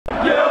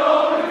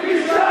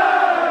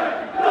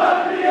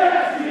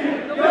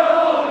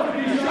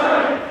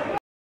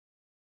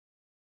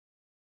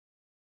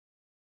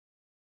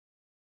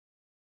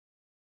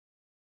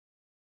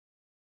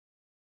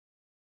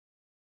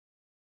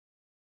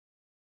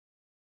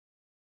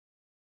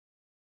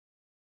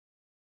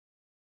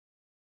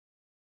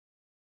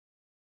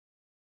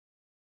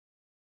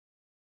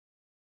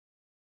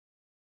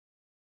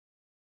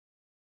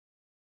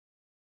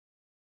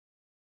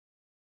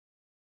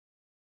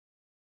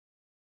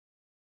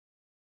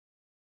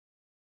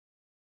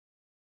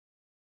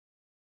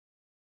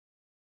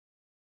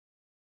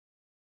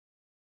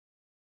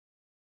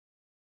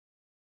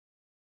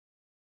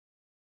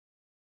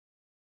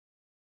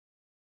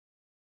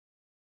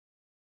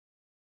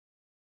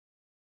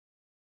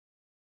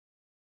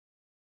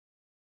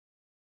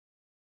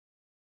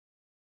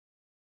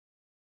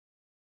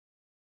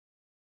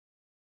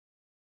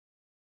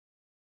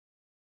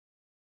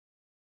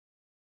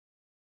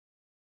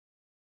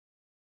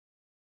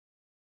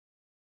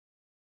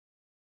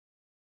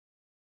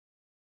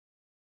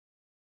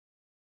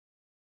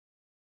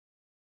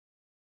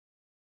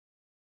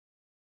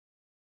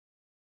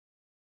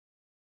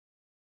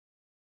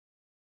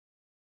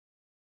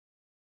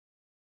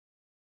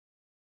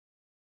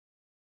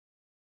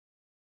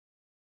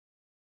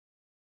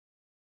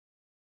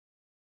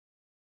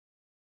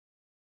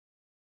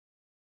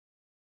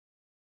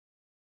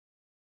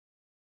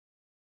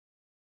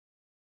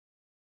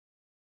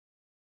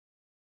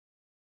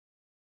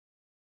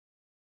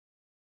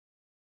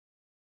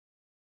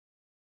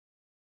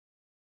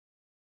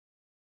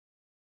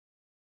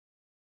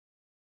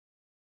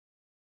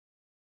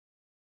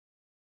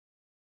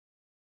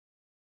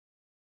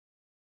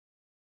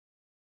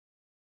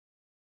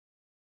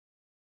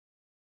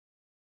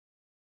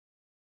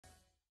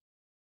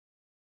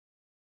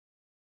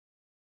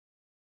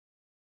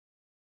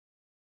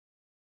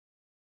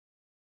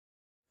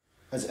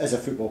as a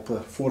football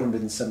player,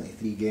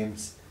 473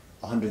 games,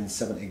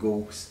 170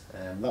 goals,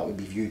 that would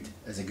be viewed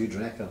as a good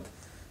record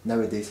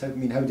nowadays. How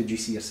did you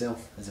see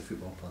yourself as a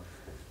football player?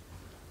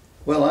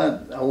 Well,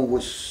 I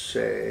always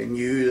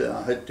knew that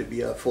I had to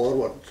be a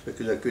forward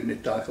because I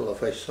couldn't tackle a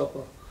fish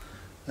supper.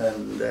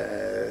 And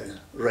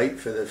right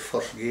for the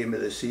first game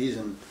of the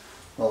season,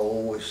 I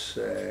always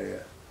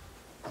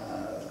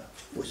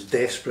was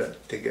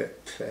desperate to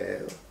get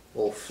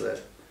off the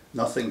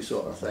nothing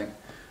sort of thing.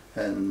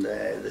 And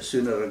the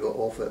sooner I got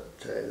off it,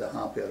 the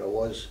happier I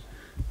was.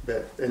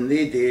 But in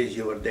the days,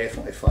 you were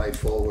definitely 5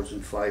 forwards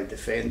and 5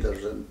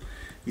 defenders, and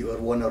you were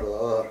one or the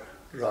other,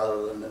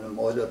 rather than in a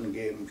modern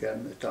game.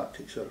 Again, the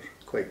tactics are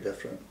quite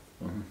different.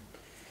 Mm-hmm.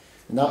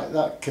 And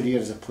that career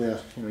as a player,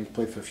 you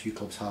played for a few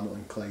clubs,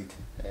 Hamilton, Clyde,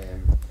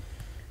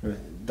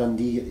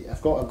 Dundee.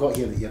 I've got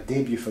here that your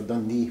debut for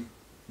Dundee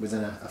was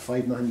in a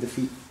 5-0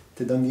 defeat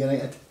to Dundee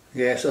United.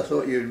 Yes, I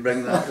thought you'd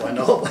bring that one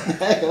up.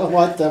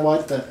 I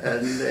want to.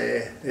 And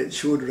it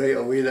showed right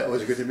away that I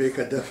was going to make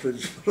a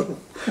difference for them.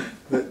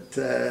 But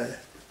to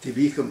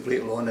be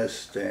completely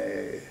honest,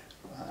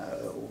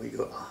 we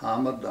got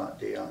hammered that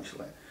day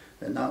actually.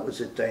 And that was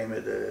the time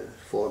of the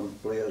foreign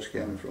players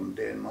came from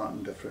Denmark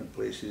and different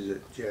places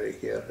that Jerry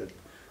Kerr had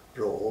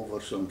brought over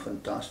some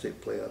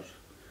fantastic players.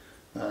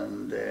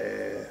 And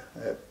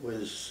it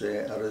was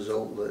a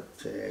result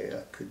that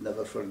I could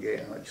never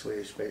forget actually,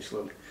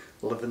 especially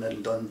living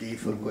in Dundee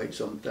for quite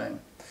some time.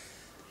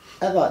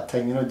 At that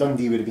time,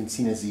 Dundee would have been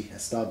seen as the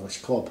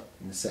established club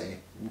in the city.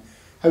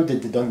 How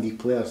did the Dundee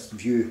players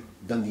view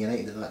Dundee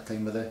United at that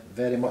time? Were they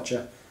very much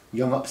a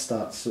young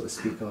upstart, so to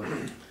speak? Or?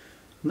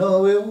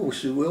 No, we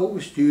always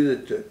knew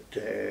that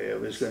it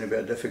was going to be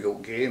a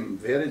difficult game,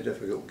 very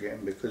difficult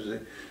game,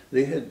 because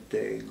they had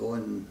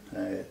gone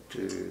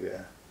to,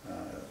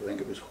 I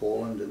think it was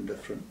Holland and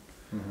different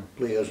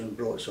players, and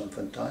brought some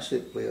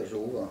fantastic players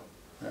over.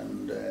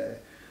 And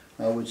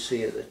I would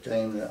say at the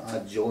time that I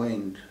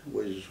joined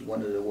was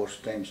one of the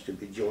worst times to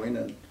be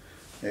joining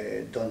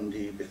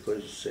Dundee,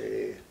 because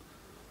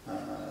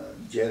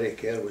Jerry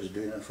Kerr was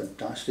doing a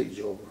fantastic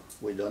job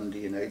with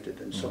Dundee United,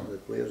 and some of the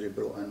players he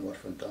brought in were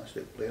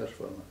fantastic players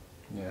for them.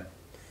 Yeah.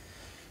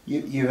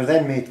 You were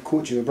then made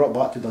coach. You were brought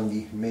back to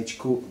Dundee, made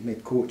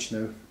coach.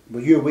 Now,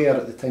 were you aware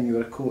at the time you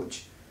were a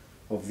coach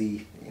of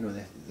the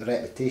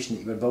reputation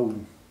that you were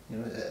building?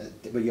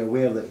 Were you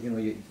aware that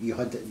you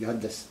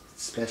had this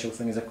special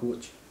thing as a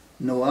coach?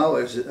 No, I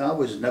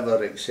was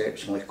never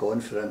exceptionally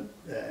confident,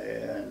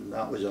 and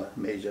that was a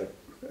major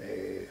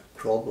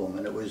problem.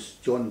 And it was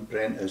John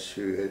Prentice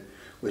who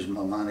was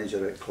my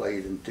manager at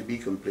Clyde, and to be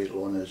completely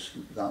honest,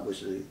 that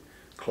was the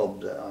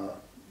club that I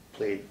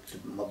played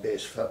my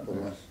best football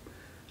with.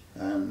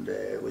 And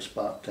it was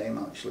part-time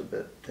actually,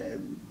 but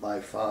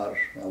by far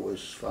I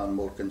was far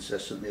more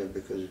consistent there,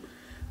 because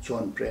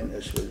John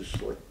Prentice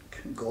was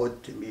like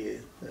God to me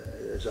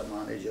as a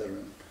manager,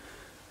 and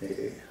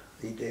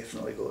he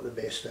definitely got the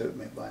best out of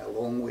me by a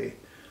long way.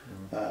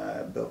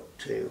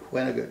 But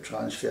when I got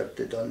transferred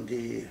to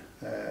Dundee,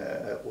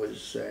 it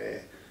was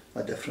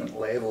a different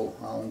level.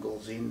 Alan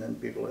Galzine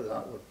and people like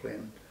that were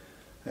playing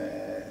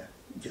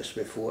just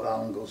before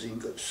Alan Galzine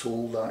got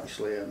sold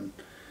actually, and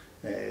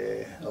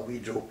a wee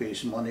drop of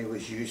his money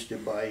was used to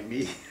buy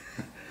me.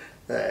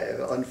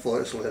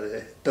 Unfortunately,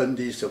 the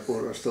Dundee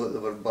supporters thought they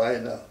were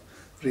buying a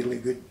really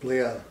good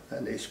player,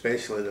 and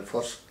especially the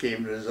first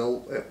game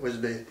result, it was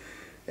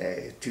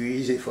too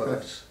easy for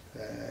us.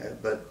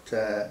 But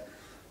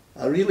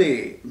I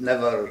really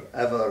never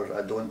ever,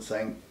 I don't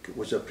think,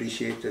 was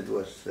appreciated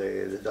with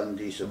the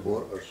Dundee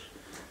supporters.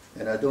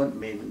 And I don't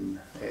mean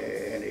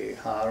any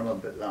harm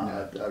about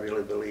that. I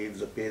really believe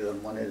they pay their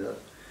money,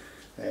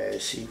 they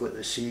see what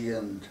they see,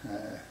 and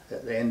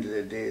at the end of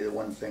the day, the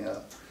one thing I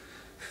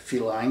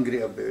feel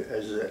angry about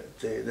is that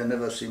they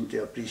never seem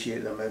to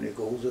appreciate the amount of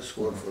goals they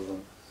score for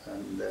them.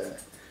 And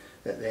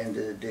at the end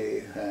of the day,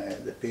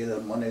 they pay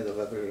their money, they have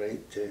every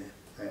right to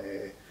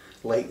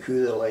like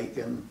who they like,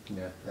 and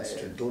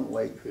don't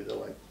like who they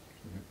like.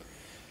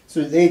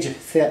 So at the age of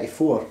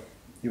 34,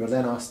 you were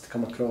then asked to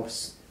come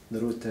across the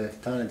road to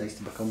Tannadice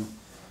to become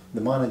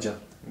the manager.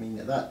 I mean,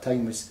 at that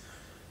time, was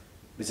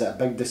it a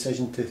big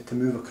decision to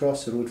move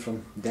across the road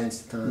from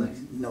Dens to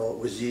Tannadice? No, it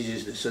was the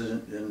easiest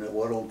decision in the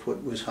world.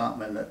 What was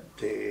happening at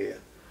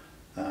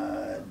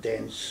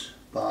Dens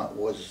Park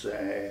was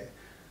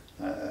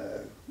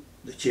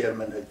the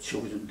chairman had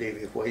chosen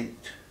Davy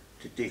White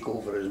to take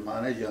over as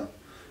manager,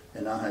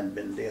 and I had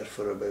been there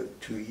for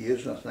about 2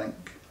 years, I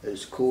think,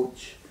 as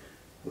coach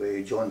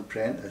with John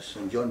Prentice.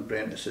 And John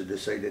Prentice had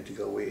decided to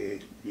go away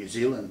to New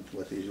Zealand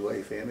with his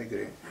wife,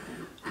 emigrate,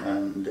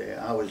 and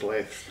I was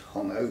left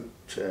hung out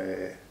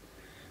to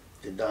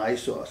die,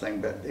 sort of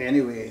thing. But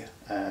anyway,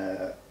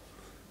 the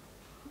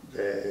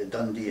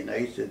Dundee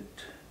United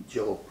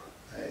job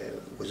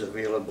was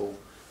available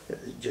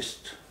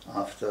just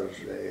after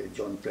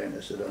John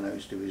Prentice had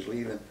announced he was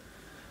leaving.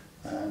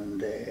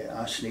 And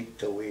I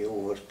sneaked away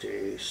over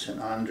to St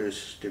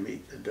Andrews to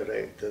meet the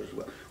directors.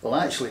 Well,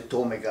 actually,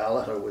 Tommy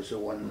Gallagher was the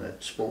one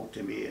that spoke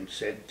to me and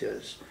said to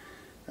us,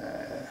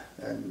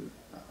 and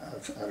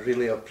I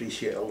really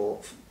appreciate a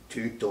lot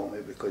to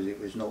Tommy, because he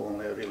was not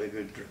only a really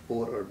good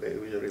reporter, but he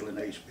was a really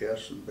nice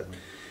person. But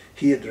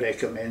he had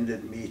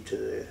recommended me to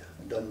the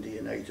Dundee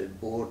United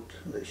board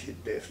that they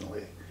should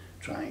definitely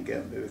try and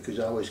get me, because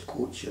I was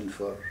coaching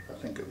for, I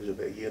think it was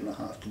about a year and a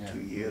half to 2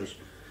 years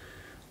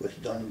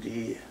with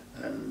Dundee,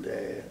 and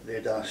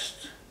they'd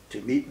asked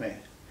to meet me.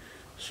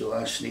 So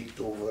I sneaked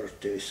over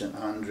to St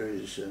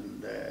Andrews,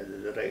 and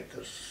the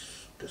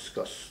directors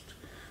discussed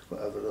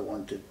whatever they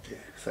wanted to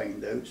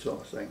find out,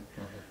 sort of thing.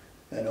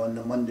 And on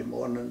the Monday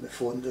morning they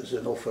phoned us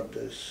and offered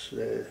us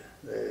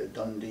the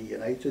Dundee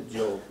United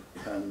job,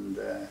 and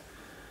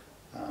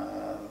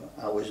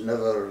I was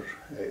never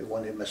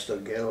one of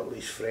Mr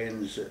Galloway's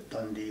friends at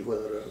Dundee,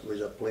 whether it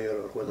was a player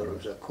or whether it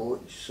was a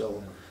coach,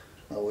 so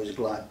I was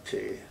glad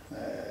to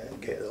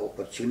get the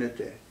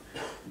opportunity.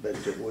 But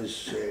it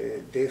was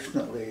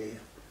definitely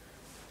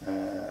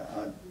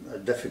a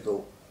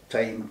difficult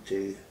time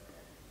to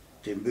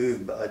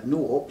move, but I had no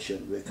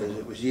option, because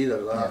it was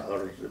either that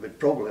or they would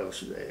probably have,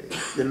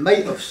 they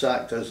might have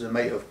sacked us, they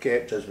might have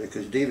kept us,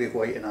 because Davy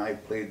White and I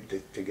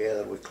played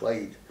together with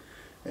Clyde,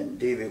 and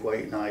Davy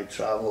White and I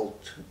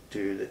travelled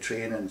to the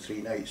training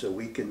 3 nights a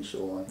week and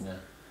so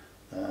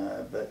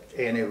on. But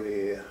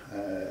anyway,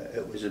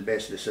 it was the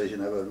best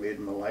decision I ever made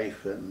in my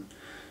life, and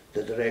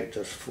the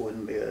directors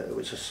phoned me, it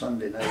was a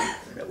Sunday night,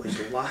 and it was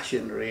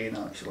lashing rain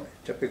actually,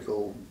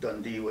 typical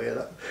Dundee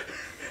weather.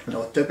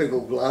 No,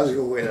 typical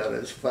Glasgow weather,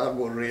 it's far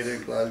more rain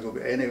in Glasgow,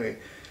 but anyway,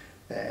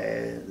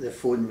 they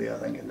phoned me I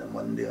think on the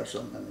Monday or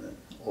something and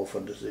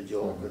offered us the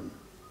job, and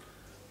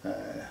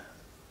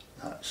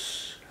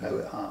that's how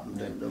it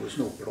happened, and there was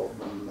no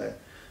problem.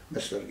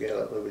 Mr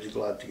Galloway was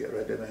glad to get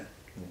rid of me.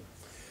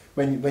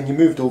 When you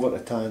moved over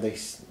to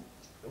Tannadice,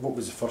 what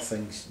was the first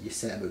things you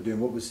set about doing?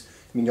 What was,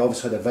 I mean, you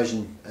obviously had a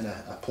vision and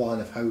a plan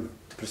of how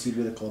to proceed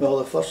with the club. Well,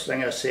 the first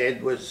thing I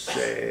said was,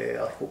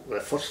 the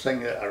first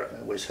thing that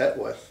I was hit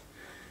with,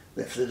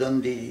 if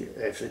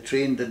the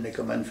train didn't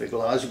come in for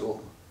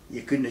Glasgow,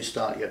 you couldn't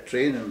start your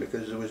training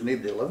because there was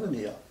nobody living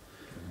here.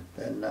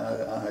 And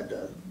I had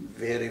a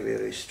very,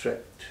 very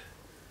strict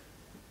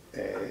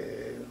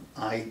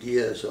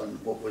ideas on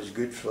what was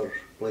good for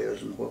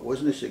players and what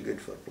wasn't so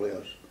good for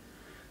players.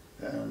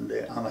 And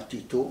I'm a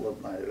teetotaler,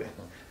 by the way.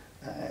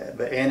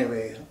 But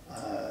anyway,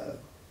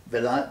 by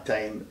that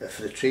time, if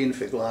the train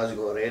for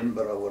Glasgow or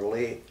Edinburgh were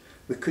late,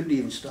 we couldn't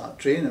even start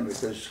training,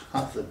 because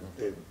half the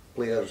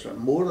players, or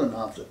more than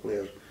half the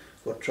players,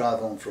 were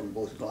travelling from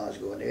both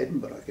Glasgow and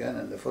Edinburgh again.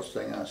 And the first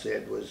thing I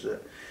said was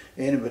that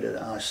anybody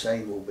that I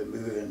sign will be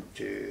moving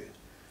to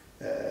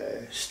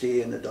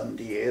stay in the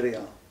Dundee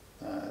area,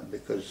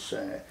 because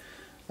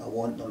I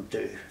want them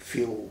to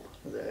feel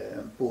the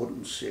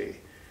importance of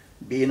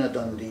being a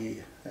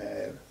Dundee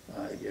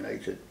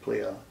United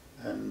player,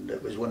 and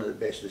it was one of the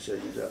best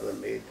decisions I ever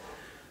made.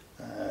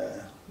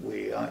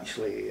 We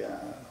actually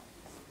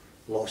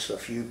lost a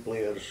few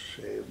players.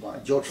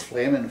 George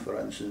Fleming, for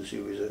instance,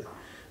 who was a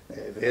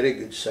very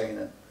good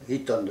signing, he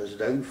turned us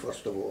down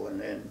first of all, and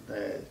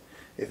then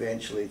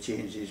eventually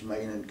changed his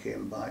mind and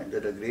came back and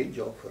did a great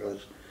job for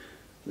us.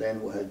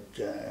 Then we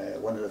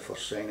had one of the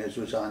first signings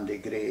was Andy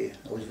Gray.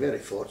 I was very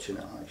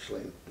fortunate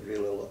actually,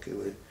 really lucky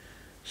with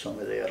some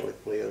of the early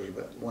players,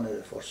 but one of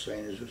the first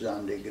signings was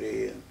Andy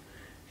Gray, and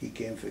he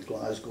came from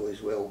Glasgow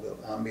as well, but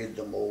I made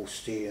them all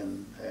stay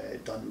in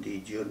Dundee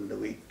during the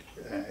week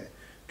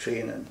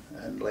training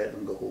and let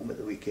them go home at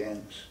the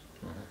weekends.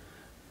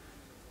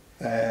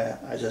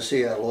 As I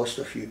say, I lost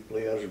a few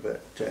players,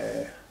 but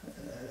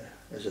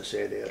as I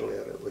said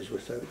earlier, it was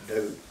without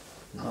doubt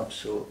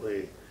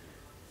absolutely,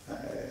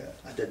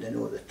 I didn't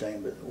know at the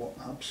time, but what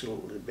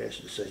absolutely the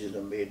best decision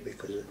I made,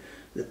 because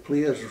the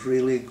players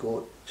really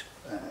got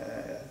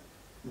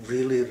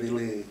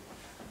really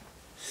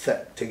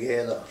fit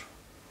together.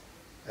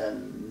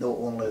 And not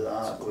only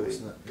that, we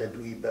did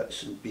wee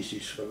bits and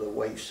pieces for the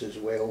wives as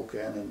well,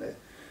 Ken, and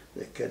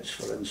the kids.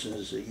 For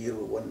instance, the year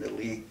we won the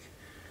league,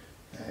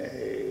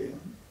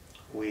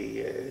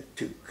 we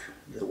took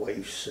the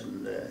wives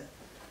and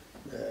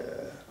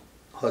the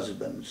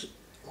husbands,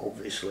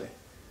 obviously,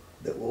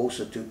 but we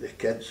also took the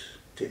kids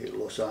to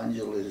Los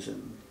Angeles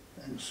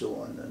and so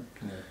on. And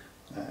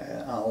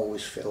I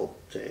always felt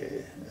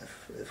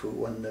if I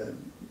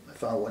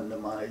won the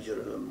manager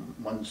of the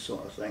month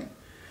sort of thing,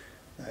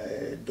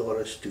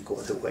 Doris took all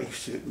the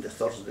wives out on the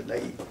Thursday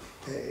night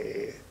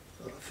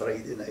or a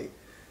Friday night,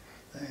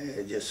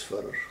 just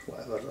for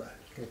whatever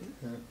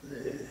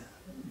they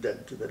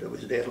did, but it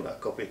was definitely a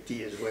cup of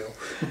tea as well.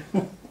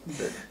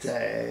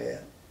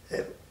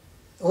 But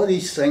all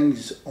these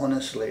things,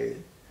 honestly,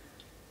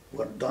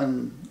 were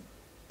done,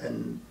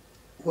 and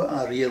what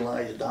I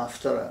realised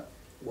after it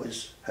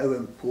was how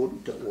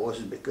important it was,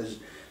 because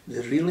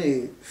they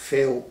really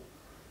felt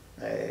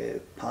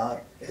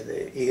part of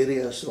the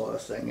area sort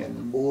of thing,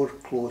 and more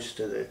close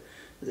to the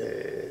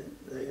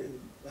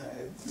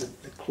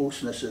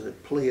closeness of the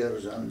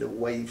players and the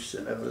wives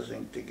and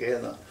everything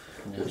together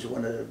was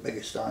one of the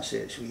biggest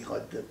assets we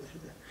had.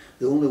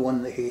 The only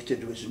one they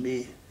hated was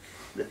me.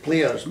 The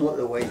players, not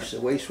the wives.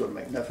 The wives were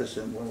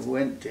magnificent. When we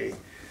went to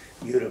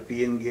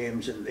European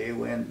games, and they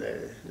went,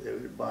 they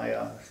would buy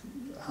a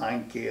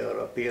hanky or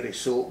a pair of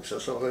socks or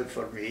something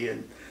for me,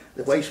 and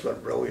the wives were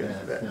brilliant,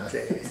 but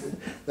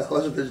the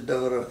husbands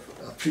never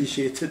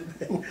appreciated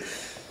me.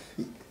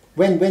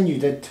 When you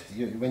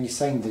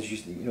signed, as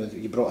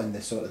you brought in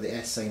the sort of the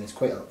S signings,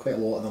 quite a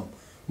lot of them,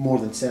 more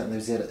than certainly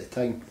was there at the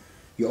time.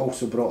 You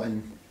also brought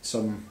in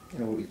some,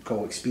 what you'd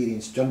call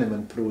experienced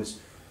journeyman pros.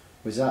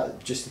 Was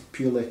that just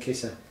purely a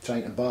case of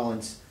trying to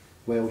balance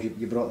while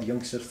you brought the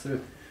youngsters through?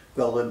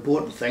 Well, the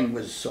important thing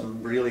was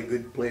some really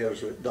good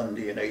players at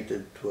Dundee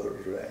United were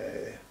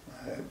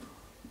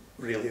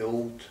really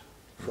old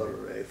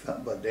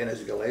but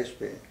Dennis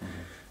Gillespie,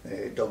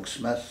 Doug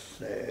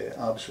Smith,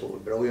 absolutely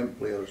brilliant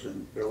players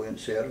and brilliant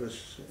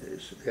servants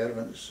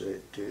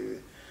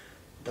to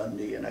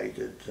Dundee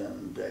United,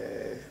 and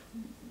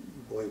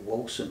Boy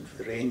Wilson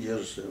for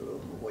Rangers, a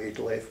wide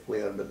left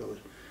player, but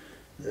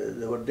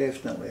they were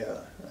definitely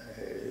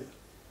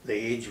the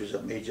age was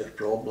a major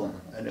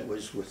problem, and it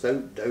was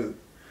without doubt,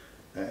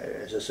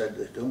 as I said,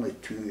 the only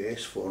two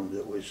S forms.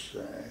 It was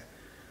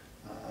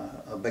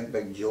a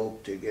big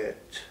job to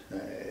get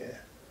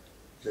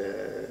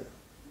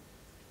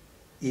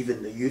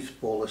even the youth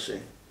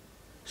policy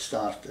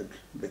started,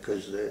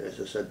 because as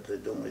I said,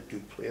 the only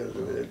two players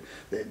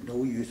they had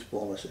no youth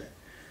policy.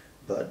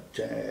 But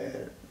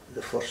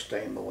the first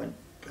time I went,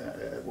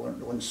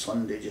 one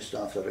Sunday just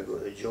after I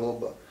got the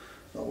job,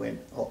 I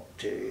went up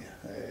to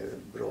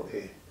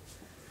Broughty,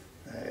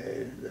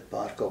 the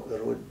park up the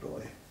road,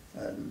 Broughty,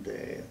 and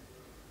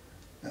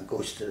I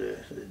goes to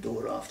the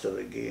door after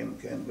the game,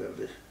 where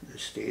they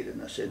stayed,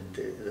 and I said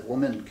to the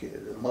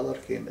mother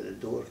came to the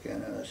door,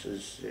 and I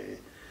says,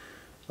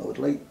 I would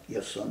like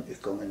your son to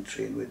come and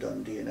train with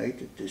Dundee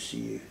United to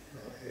see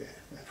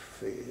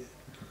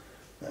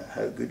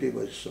how good he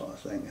was, sort of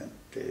thing. And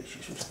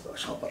she says,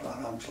 up her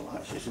arms like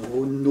that. She says,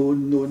 oh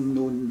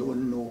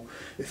no.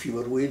 If you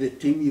were with the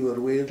team you were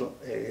with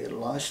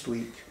last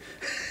week,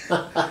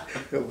 I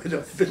would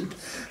have been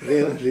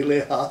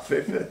really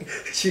happy.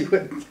 She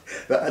went,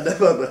 but I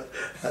never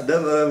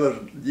ever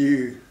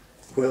knew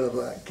whether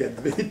that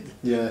kid made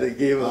the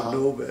game or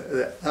no.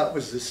 But that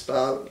was the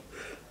start.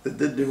 They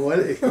didn't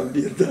want to come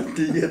near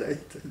Dundee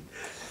United,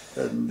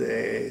 and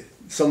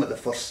some of the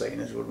first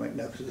signings were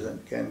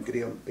magnificent.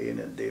 Graham Payne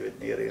and David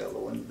Neary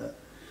alone.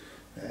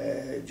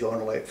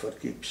 John Letford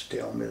keeps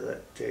telling me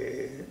that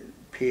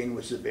Payne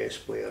was the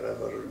best player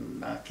ever,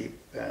 and I keep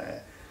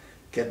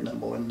kidding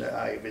him on that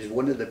I was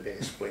one of the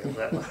best players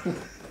ever.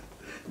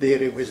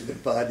 Neary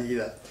wasn't bad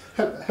either.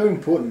 How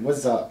important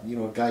was that?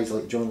 Guys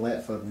like John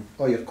Letford and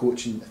all your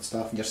coaching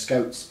staff and your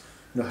scouts.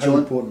 How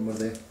important were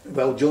they?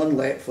 Well, John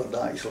Letford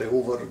actually,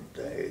 over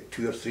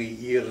 2 or 3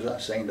 years, I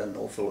signed an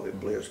awful lot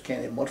of players.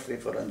 Kenny Murphy,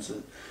 for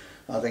instance,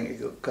 I think he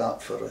got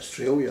capped for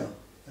Australia.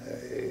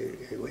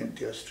 He went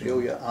to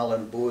Australia.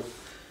 Alan Booth,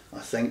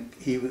 I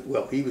think he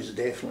was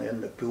definitely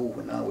in the pool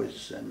when I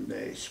was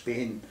in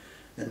Spain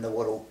in the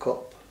World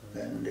Cup,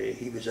 and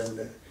he was in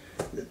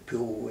the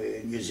pool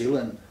in New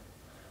Zealand,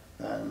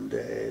 and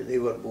they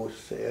were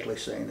both early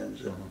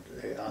signings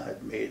that I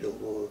had made,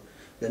 although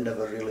they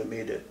never really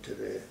made it to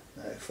the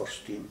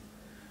first team.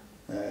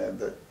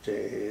 But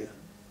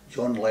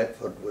John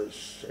Letford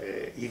was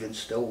even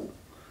still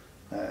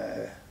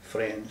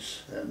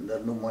friends, and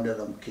no one of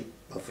them keep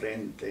a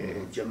friend,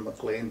 Jim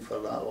McLean, for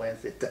that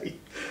length of time.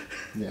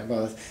 Yeah,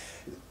 well,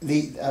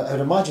 I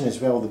would imagine as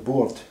well the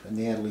board in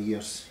the early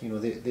years,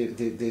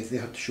 they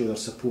had to show their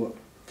support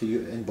to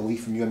you and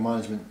belief in your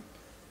management.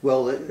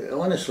 Well,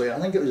 honestly, I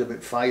think it was about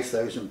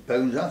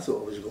 £5,000. I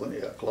thought I was going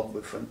to a club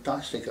with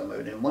fantastic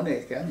amount of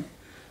money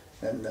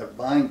in their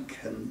bank,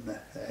 and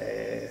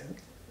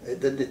it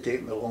didn't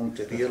take me long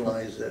to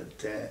realise that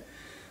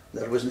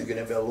there wasn't going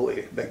to be a lot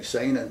of big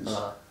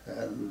signings.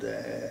 And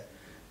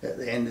at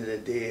the end of the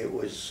day, it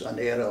was an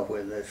era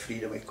where the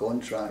freedom of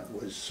contract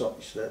was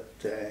such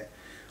that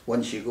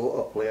once you got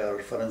a player,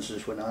 for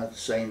instance, when I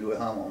signed with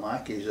Hamilton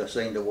Accies, I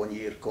signed a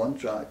 1-year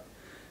contract,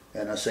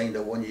 and I signed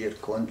a 1-year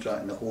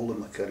contract in the whole of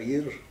my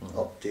career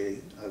up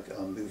to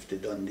I moved to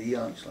Dundee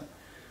actually.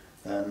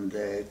 And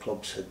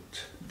clubs had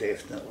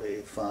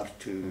definitely far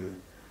too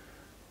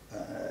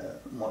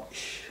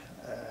much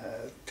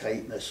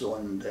tightness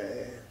on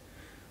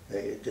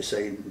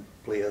deciding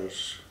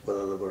players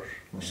whether they were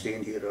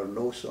staying here or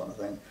no, sort of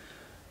thing.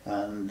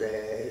 And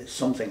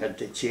something had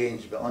to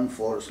change, but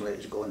unfortunately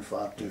it's gone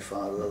far too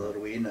far the other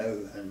way now,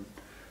 and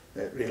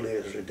it really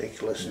is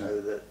ridiculous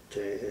now that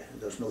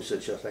there's no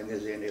such a thing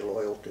as any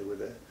loyalty with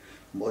the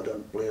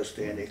modern players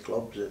to any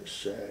clubs.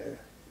 It's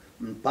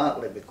and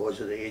partly because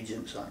of the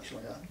agents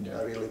actually.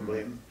 I really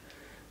blame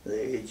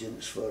the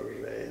agents for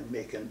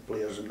making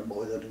players in the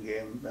modern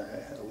game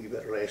a wee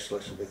bit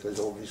restless, because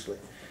obviously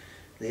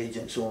the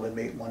agents only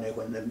make money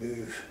when they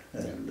move,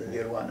 and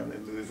they're wanting to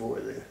move over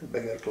to the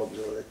bigger clubs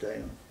all the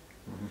time.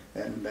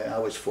 And I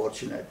was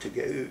fortunate to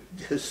get out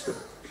just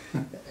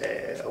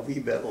a wee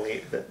bit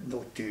late, but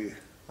not too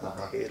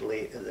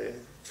late to the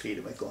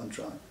freedom of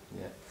contract.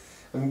 Yeah.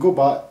 And go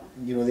back,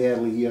 the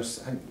early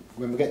years, and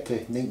when we get to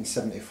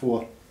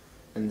 1974,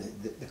 and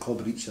the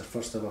club reached their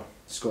first ever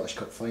Scottish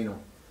Cup final.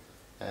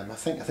 I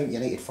think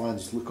United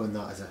fans look on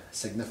that as a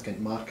significant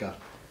marker,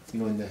 you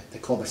know, in the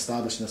club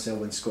establishing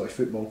themselves in Scottish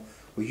football.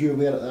 Were you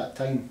aware at that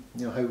time,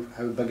 you know,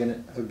 how big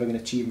an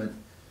achievement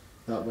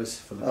that was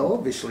for the club? I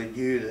obviously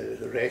knew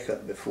the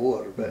record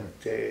before,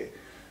 but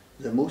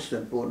the most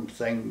important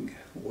thing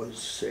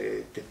was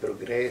to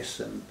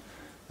progress, and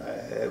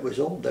it was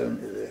all down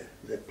to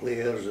the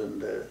players and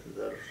their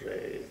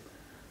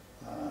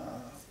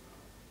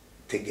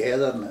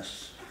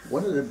togetherness.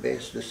 One of the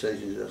best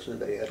decisions, I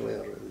said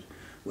earlier,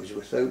 was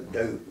without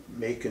doubt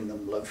making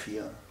them live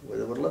here. Well,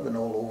 they were living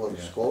all over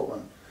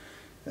Scotland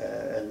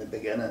in the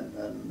beginning,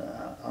 and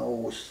I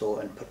always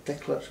thought, in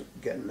particular,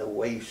 getting the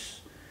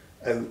wives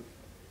out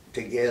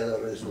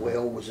together as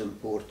well was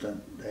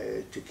important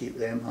to keep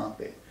them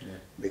happy,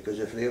 because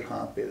if they're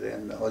happy,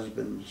 then the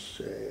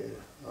husbands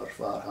are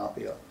far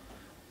happier.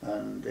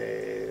 And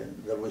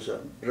there was a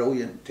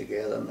brilliant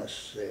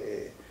togetherness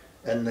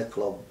in the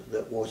club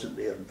that wasn't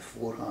there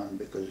beforehand,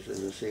 because,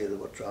 as I say, they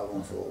were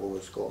travelling for all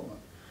over Scotland.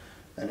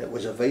 And it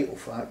was a vital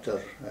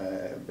factor,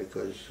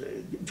 because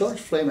George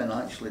Fleming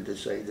actually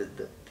decided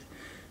that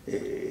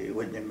he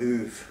wouldn't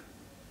move,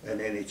 and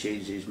then he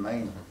changed his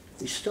mind.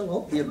 He's still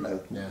up here now.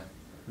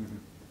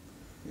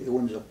 He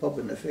owns a pub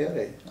in the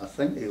ferry. I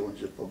think he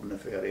owns a pub in the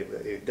ferry,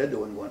 but he did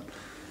own one.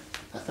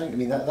 I think, I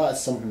mean,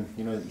 that's something,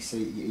 you know, that you say,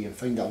 you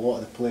find that a lot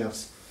of the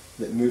players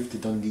that moved to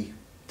Dundee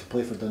to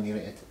play for Dundee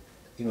United,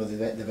 you know,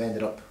 they've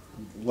ended up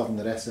living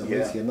the rest of their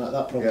lives here, and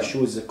that probably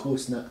shows the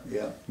close-knit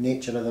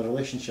nature of the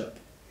relationship.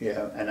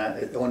 Yeah, and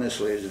it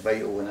honestly is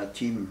vital in a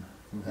team.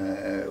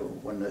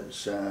 When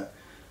it's a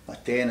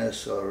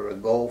tennis or a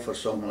golf or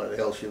something like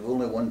else, you've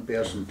only one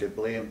person to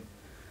blame.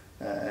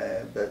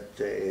 But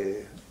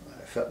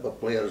football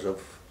players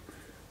have,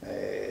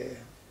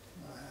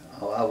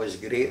 I was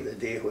great the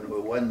day when we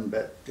won,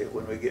 but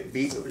when we get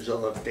beat it was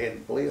other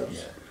 10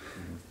 players.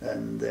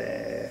 And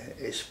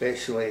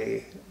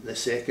especially the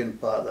second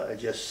part that I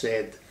just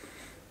said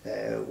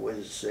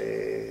was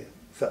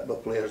football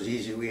players'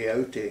 easy way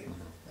out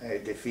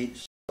of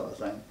defeats, sort of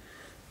thing.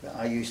 But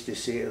I used to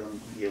say to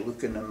them, you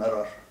look in the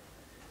mirror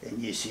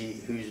and you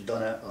see who's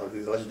done it or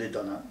who hasn't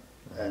done it,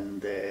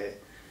 and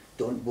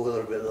don't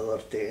bother about the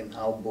other 10,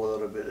 I'll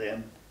bother about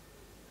them.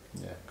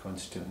 Yeah,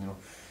 constant, you know.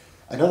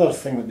 Another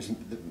thing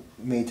that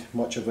made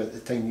much of it at the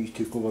time you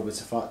took over was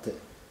the fact that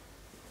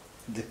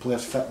the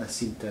players' fitness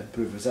seemed to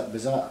improve. Was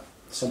that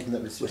something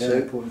that was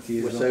very important to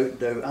you? Without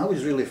doubt. I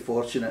was really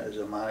fortunate as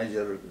a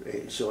manager,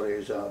 as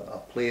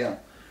a player,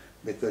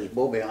 because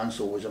Bobby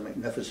Ansell was a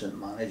magnificent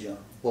manager.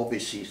 Bobby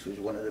Cease was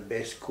one of the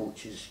best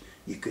coaches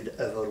you could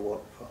ever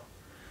work for.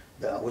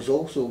 But I was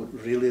also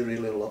really,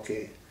 really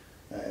lucky.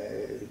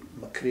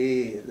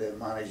 McRae, the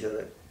manager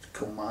at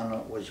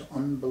Kilmarnock, was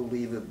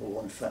unbelievable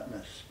on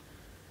fitness,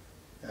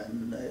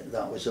 and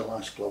that was the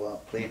last club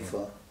I played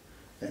for,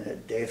 and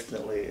it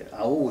definitely, I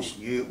always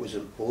knew it was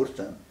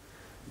important,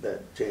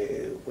 but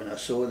when I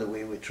saw the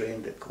way we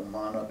trained at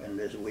Kilmarnock and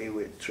the way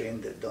we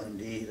trained at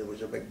Dundee, there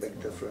was a big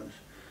difference,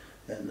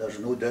 and there's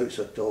no doubts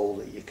at all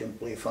that you can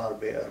play far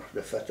better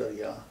the fitter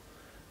you are.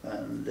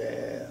 And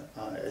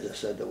as I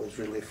said, I was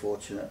really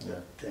fortunate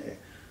that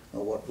I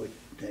worked with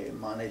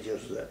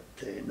managers that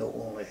not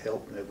only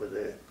helped me with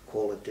the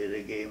quality of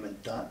the game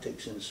and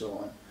tactics and so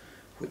on,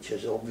 which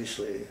is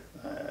obviously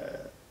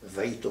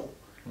vital,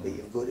 but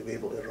you've got to be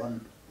able to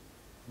run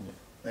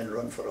and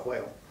run for a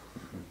while.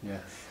 Yeah,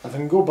 if I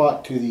can go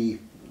back to the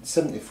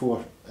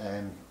 '74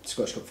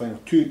 Scottish Cup final,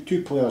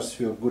 two players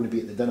who are going to be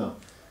at the dinner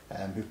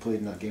who played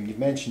in that game. You've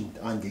mentioned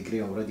Andy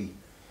Gray already.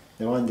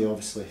 Now Andy,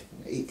 obviously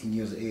 18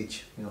 years of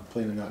age, you know,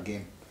 playing in that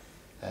game.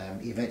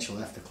 He eventually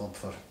left the club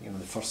for, you know,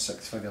 the first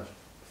six-figure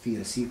fee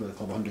received by the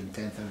club,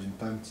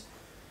 £110,000.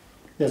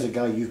 There's a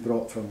guy you've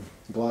brought from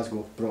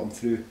Glasgow, brought him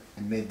through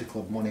and made the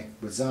club money.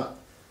 Was that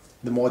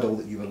the model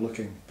that you were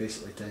looking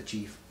basically to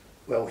achieve?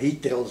 Well, he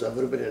tells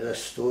everybody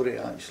this story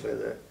actually,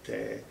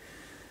 that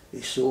he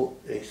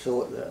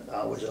thought that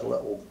I was a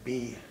little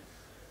bee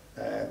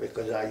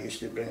because I used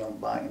to bring him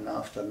back in the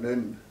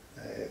afternoon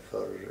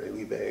for a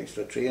wee bit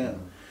extra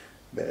training.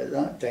 But at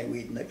that time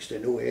we'd next to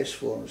no S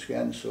forms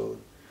again, so,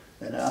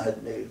 and I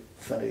hadn't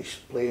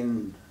finished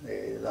playing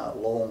that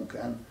long,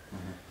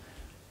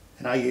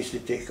 and I used to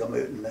take him out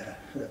in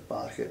the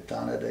park at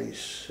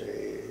Tannadice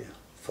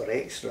for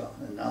extra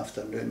in the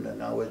afternoon,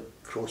 and I would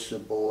cross the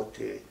ball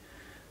to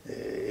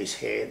his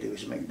head. He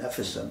was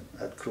magnificent.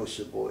 I'd cross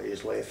the ball to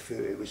his left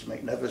foot. He was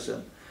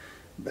magnificent.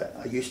 But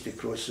I used to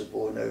cross the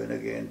ball now and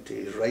again to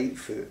his right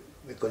foot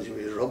because he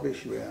was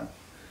rubbish with it.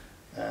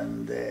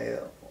 And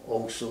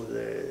also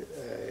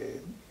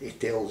he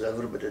tells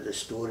everybody the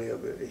story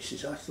about it. He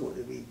says, I thought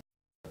the wee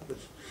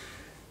was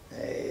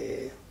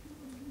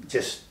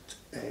just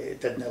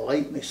didn't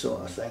like me,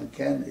 sort of thing,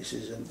 Ken. He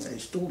says, and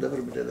he's told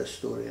everybody this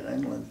story in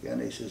England, Ken.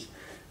 He says,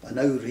 I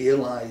now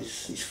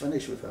realise, he's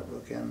finished with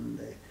it, Ken,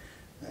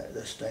 at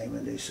this time,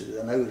 and he says,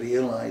 I now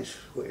realise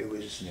what he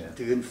was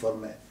doing for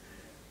me.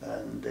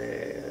 And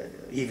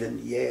even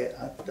yet,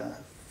 I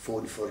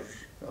phoned for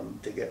him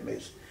to get me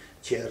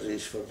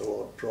jerseys for the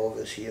Lord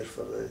Provost here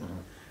for the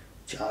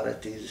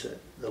charities that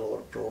the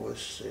Lord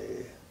Provost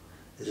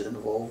is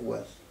involved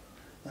with,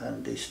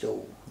 and he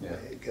still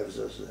gives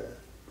us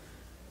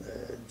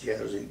the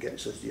jersey,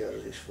 gets us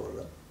jerseys for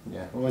them.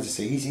 Yeah, well, as I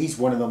say, he's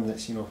one of them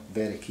that's, you know,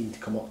 very keen to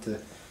come up to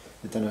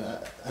the dinner.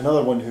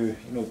 Another one who,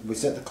 you know,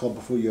 was at the club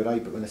before you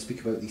arrived, but when I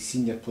speak about these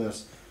senior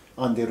players,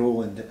 Andy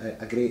Rowland,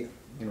 a great,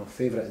 you know,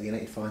 favourite of the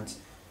United fans,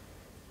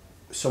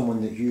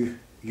 someone that you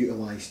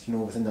utilised, you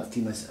know, within that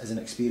team as an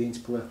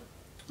experienced player.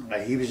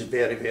 He was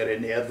very, very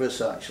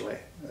nervous actually,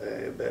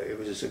 but he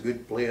was a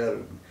good player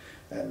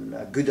and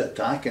a good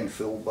attacking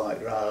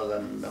fullback rather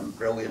than a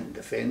brilliant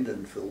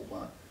defending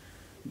fullback.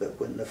 But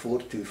when the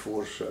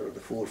 4-2-4 or the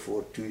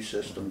 4-4-2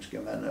 systems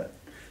came in,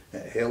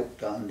 it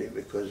helped Andy,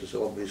 because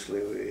obviously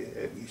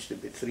it used to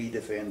be 3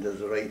 defenders,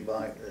 the right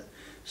back, the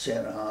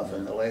centre half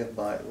and the left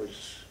back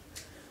was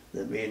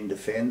the main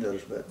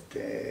defenders, but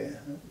the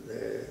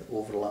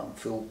overlapping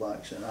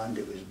fullbacks, and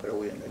Andy was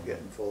brilliant at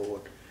getting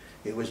forward.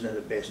 He wasn't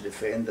the best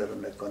defender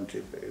in the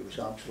country, but he was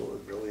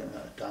absolutely brilliant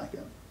at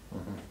attacking.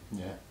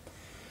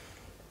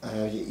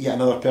 Yeah,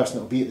 another person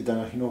that will be at the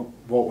dinner, you know,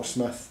 Walter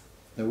Smith.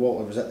 Now,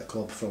 Walter was at the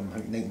club from, I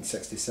think,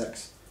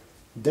 1966.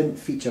 Didn't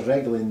feature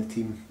regularly in the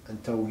team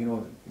until, you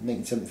know,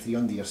 1973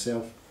 under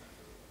yourself.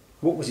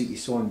 What was it you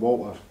saw in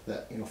Walter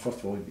that, you know, first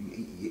of all,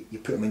 you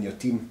put him in your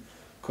team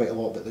quite a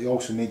lot, but they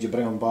also made you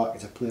bring him back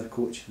as a player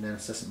coach and then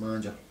assistant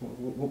manager?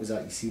 What was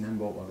that you seen in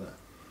Walter that?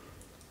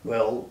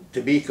 Well,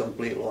 to be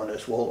completely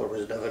honest, Walter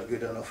was never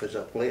good enough as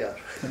a player.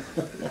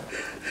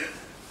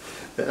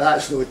 But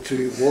that's not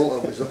true.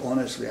 Walter was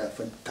honestly a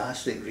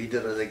fantastic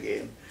reader of the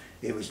game.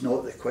 He was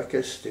not the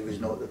quickest, he was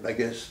not the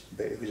biggest,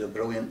 but he was a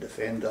brilliant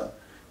defender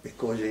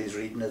because of his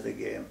reading of the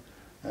game.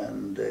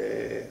 And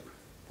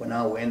when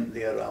I went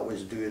there, I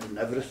was doing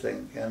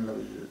everything, and there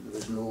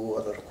was no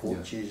other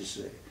coaches.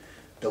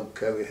 Doug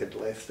Cowie had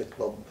left the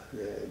club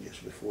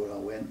just before I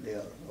went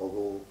there,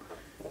 although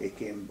he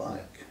came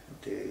back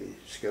to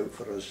scout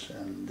for us,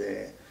 and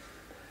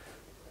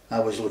I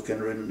was looking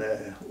around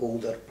the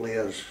older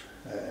players.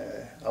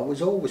 I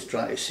was always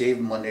trying to save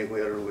money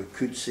where we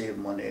could save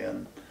money,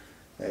 and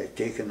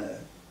taking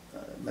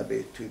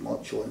maybe too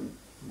much on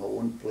my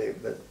own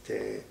plate, but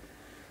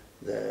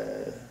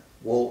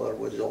Walter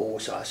was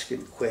always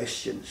asking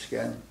questions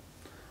again,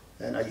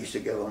 and I used to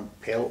give him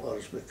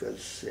pelters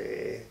because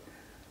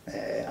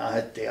I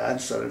had to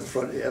answer in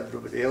front of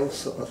everybody else,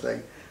 sort of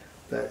thing.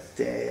 But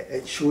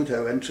it showed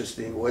how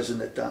interested he was in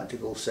the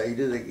tactical side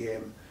of the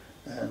game,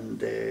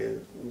 and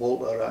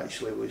Walter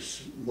actually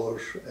was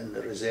more in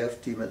the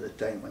reserve team at the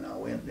time when I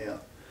went there,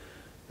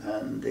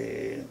 and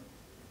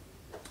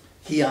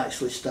he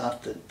actually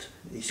started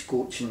his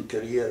coaching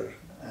career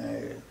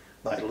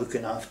by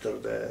looking after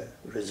the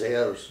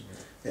reserves.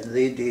 In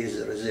the days,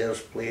 the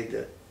reserves played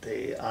at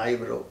the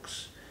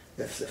Ibrox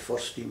if the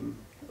first team,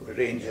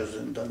 Rangers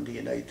and Dundee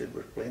United,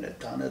 were playing at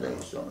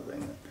Tannadice, sort of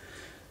thing.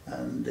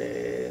 And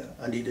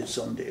I needed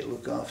somebody to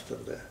look after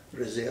the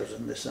reserves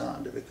on the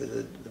Saturday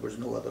because there was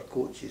no other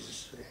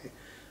coaches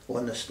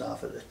on the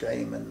staff at the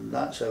time, and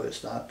that's how it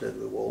started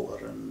with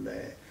Walter. And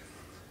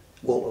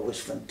Walter was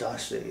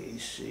fantastic,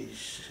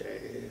 his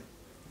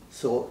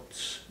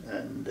thoughts,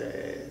 and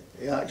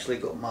he actually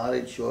got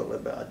married shortly,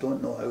 but I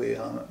don't know how he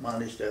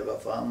managed to have a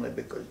family,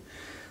 because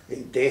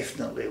he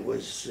definitely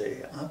was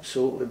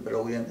absolutely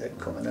brilliant at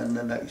coming in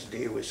the next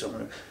day with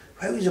someone.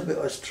 How was about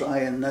us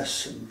trying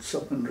this, and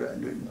something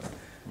written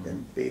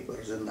in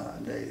papers and that,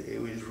 and he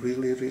was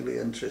really, really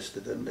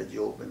interested in the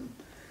job, and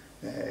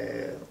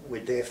I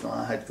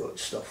had got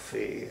stuff.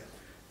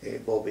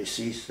 Bobby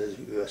Seath, as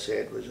you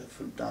said, was a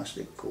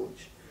fantastic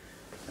coach,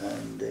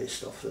 and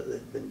stuff that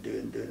they'd been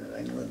doing in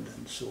England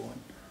and so on.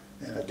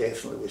 And I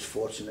definitely was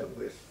fortunate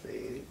with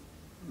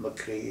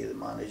McRae, the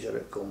manager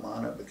at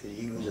Kilmarnock, because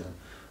he was a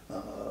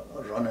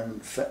running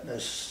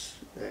fitness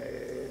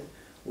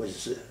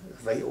was a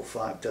vital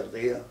factor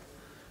there.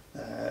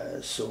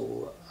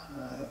 So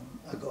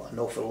I got an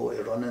awful lot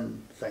of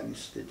running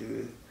things to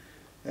do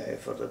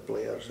for the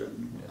players,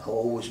 and I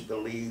always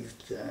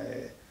believed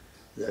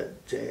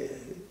that the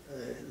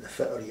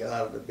fitter you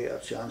are, the better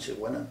chance of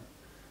winning,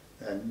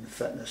 and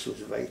fitness was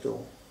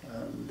vital.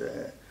 And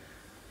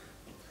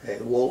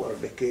Walter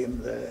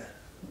became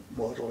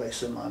more or less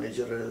the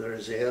manager of the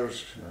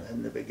reserves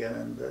in the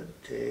beginning, but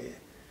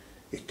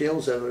he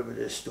tells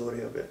everybody a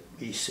story about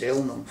me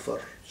selling them for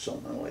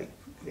something like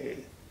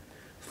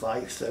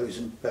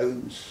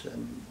 £5,000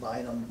 and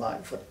buying them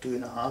back for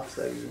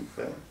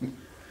 £2,500.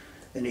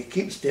 And he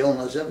keeps telling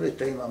us every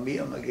time I meet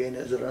him again,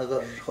 is there another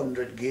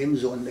 100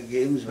 games on the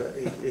games, but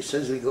he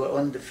says we got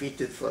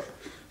undefeated for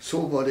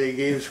so many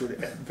games.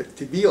 But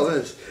to be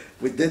honest,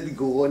 we did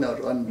go on a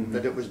run,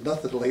 but it was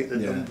nothing like the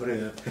number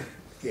of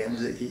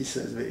games that he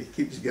says, but he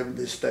keeps giving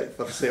me stick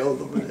for selling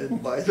them and then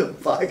buying them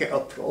back at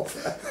a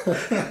profit.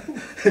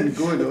 And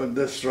going on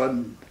this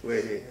run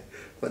with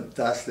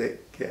fantastic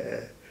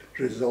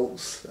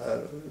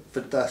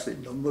fantastic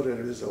number of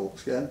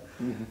results,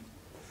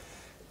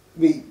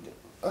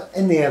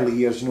 in the early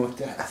years, you know,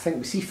 I think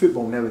we see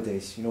football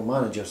nowadays, you know,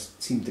 managers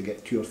seem to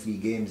get 2 or 3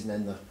 games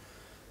and then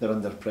they're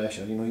under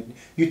pressure. You know,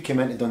 you'd come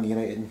into Dundee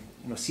United and,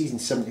 you know, season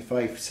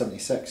 75,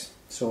 76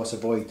 saw us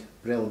avoid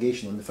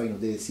relegation on the final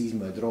day of the season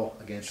with a draw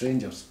against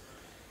Rangers.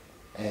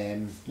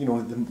 You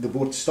know, the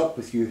board stuck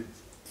with you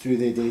through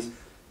the days,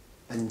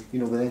 and, you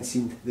know, we then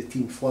seen the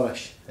team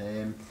flourish.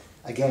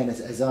 Again,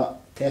 is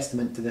that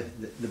testament to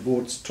the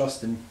board's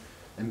trust and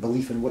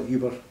belief in what you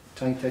were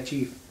trying to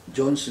achieve?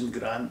 Johnson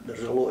Grant,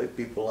 there's a lot of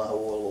people I owe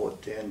a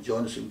lot to, and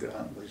Johnson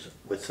Grant was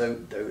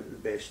without doubt the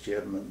best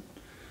chairman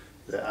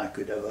that I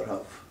could ever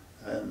have.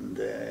 And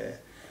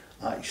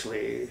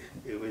actually,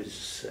 it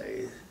was,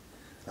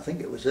 I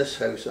think it was this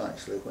house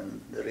actually,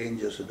 when the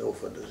Rangers had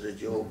offered us the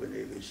job, and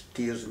it was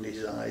tears in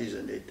his eyes,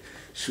 and it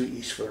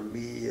sweeties for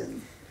me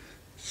and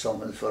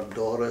something for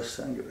Doris.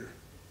 I think it was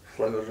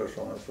flowers or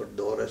something for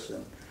Doris,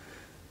 and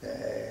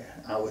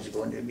I was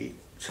going to meet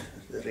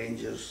the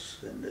Rangers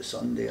on the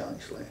Sunday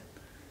actually.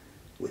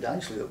 We'd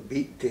actually got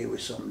beat day with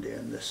somebody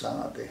on the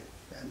Saturday,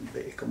 and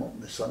they come up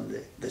on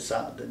the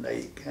Saturday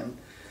night, and,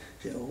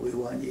 you know, we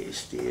want you to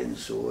stay and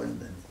so on.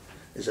 And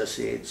as I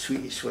said,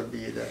 sweeties for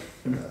me, I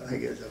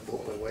think it was a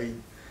bottle of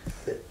wine.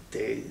 But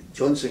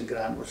Johnson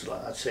Grant was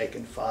like a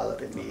second father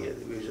to me.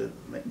 He was a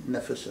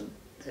magnificent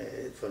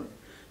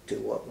to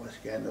work with.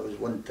 Again, there was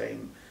one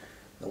time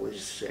I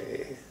was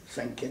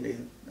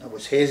thinking, I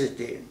was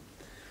hesitating,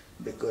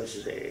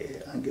 because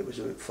I think it was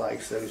about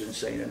 5,000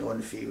 signing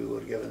on fee we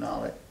were giving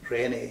Alec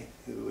Rennie,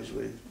 who was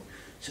with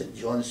St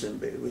Johnson,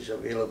 but it was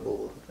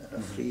available at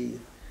a free,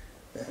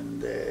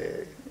 and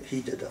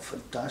he did a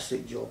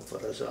fantastic job for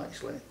us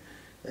actually.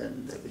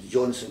 And it was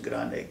Johnson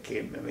Grant that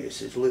came to me. He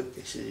says, look,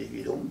 he says, if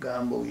you don't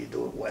gamble, you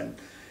don't win.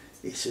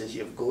 He says,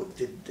 you've got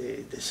to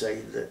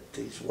decide that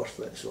he's worth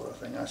it, sort of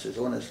thing. I says,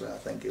 honestly, I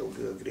think he'll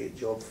do a great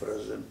job for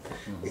us, and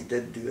he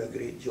did do a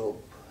great job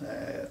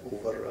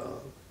over a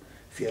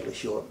fairly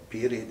short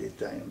period of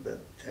time,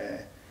 but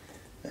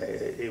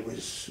it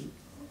was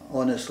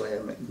honestly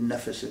a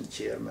magnificent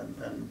chairman,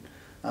 and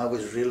I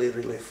was really,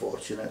 really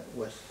fortunate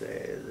with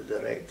the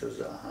directors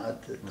that I had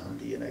at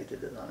Dundee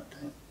United at that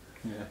time.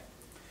 Yeah.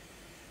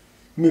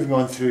 Moving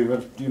on through,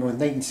 you know, in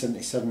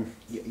 1977,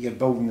 you're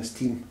building this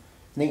team.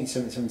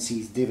 1977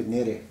 sees David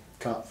Neary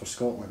cap for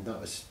Scotland. That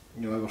was,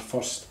 you know, our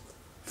first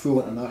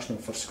full international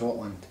for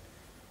Scotland.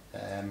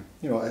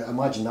 You know, I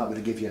imagine that would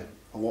have given you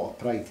a lot of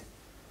pride.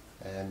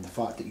 The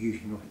fact that you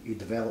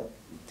developed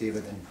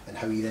David and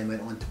how he then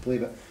went on to play,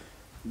 but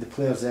the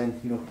players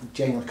then, you know,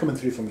 generally coming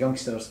through from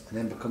youngsters and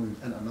then becoming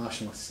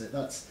internationalists,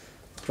 that's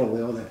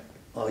probably all the...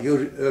 Our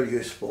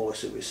youth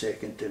policy was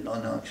second to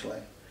none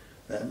actually,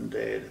 and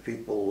the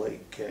people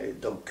like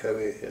Doug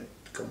Cowie had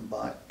come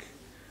back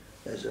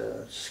as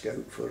a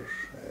scout for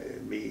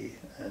me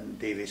and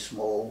Davy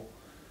Small,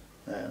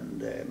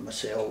 and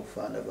myself.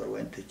 I never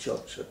went to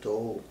church at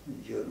all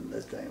during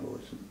the time I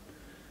wasn't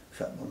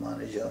football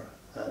manager,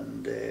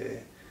 and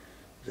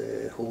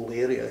the whole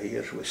area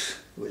here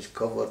was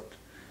covered.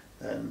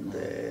 And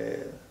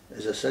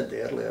as I said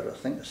earlier, I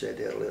think I said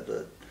earlier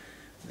that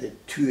the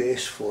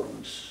 2S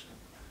forms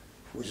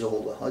was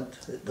all they had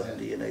at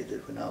Dundee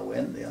United when I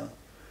went there.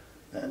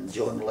 And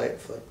John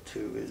Letford,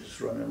 who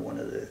was running one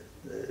of the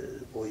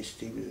boys'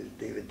 teams,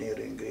 David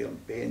Neary and Graham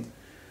Payne,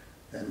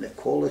 and the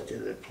quality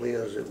of the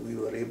players that we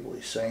were able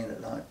to sign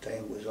at that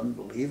time was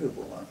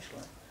unbelievable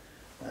actually.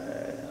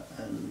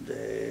 And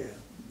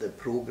the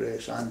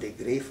progress, Andy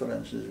Gray for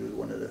instance was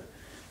one of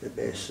the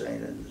best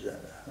signings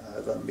I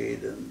ever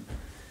made, and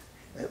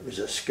it was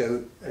a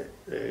scout,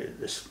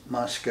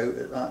 my scout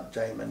at that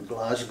time in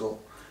Glasgow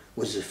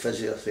was the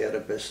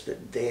physiotherapist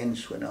at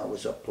Dens when I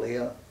was a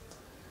player,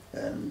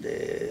 and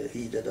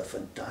he did a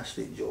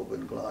fantastic job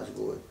in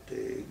Glasgow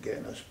at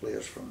getting us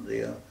players from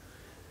there,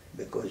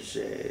 because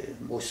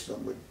most of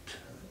them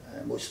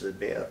would, most of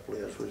the better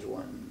players was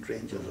one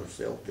Rangers or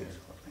Celtic.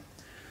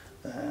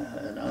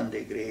 And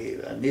Andy Gray,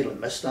 I nearly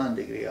missed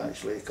Andy Gray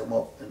actually. He come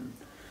up and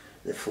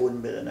they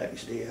phoned me the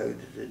next day, how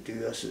did they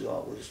do? I said,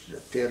 oh, it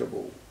was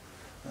terrible.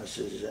 I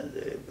says,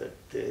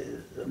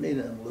 but none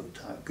of them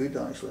looked that good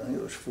actually. I think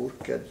there was 4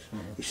 kids.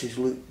 He says,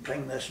 look,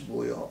 bring this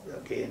boy up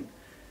again.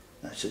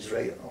 I says,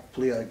 right, I'll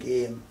play a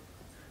game.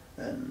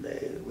 And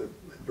we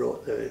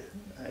brought the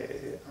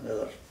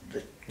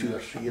 2 or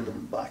 3 of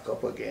them back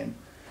up again.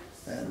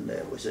 And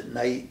it was at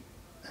night,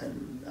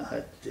 and I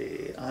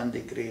had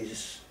Andy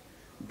Gray's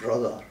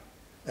brother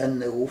in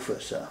the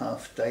office at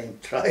half time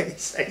trying to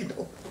sign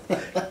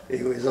up.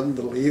 He was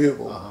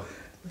unbelievable.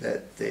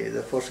 That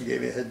the first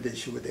game he hadn't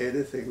showed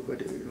anything.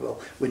 Well,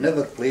 we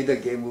never played a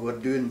game, we were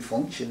doing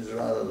functions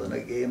rather than a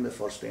game the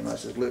first time. I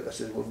said, look, I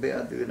said, we're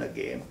better doing a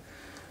game.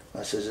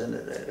 I says, and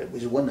it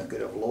was one I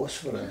could have lost,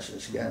 for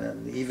instance, again,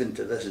 and even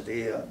to this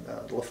day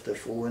I'd love to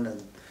phone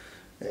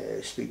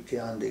and speak to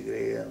Andy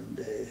Gray,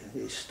 and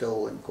he's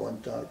still in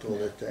contact all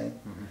the time.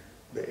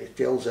 But he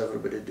tells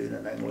everybody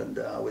down in England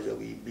that I was a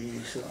wee bee,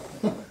 so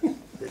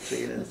the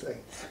training thing.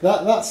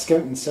 That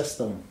scouting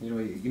system, you know,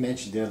 you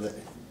mentioned there that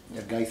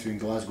your guy through in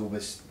Glasgow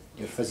was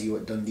your physio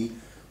at Dundee.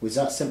 Was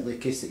that simply a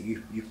case that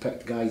you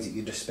picked guys that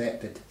you'd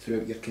respected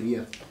throughout your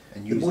career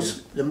and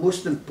used The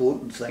most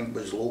important thing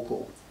was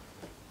local.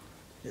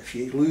 If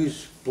you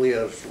lose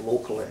players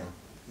locally,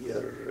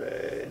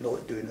 you're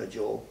not doing a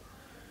job.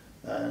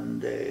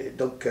 And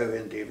Doug Cowie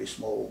and Davy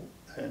Small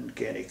and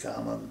Kenny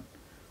Cameron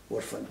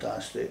were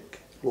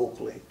fantastic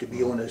locally. To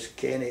be honest,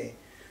 Kenny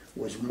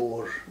was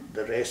more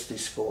the rest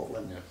of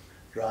Scotland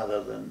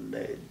rather than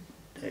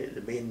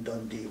the main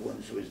Dundee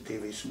ones was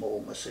Davy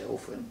Small,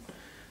 myself and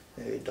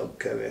Doug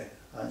Cowie.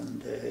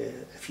 And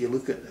if you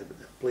look at the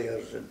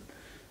players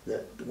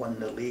that won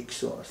the league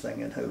sort of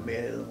thing and how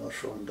many of them were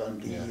from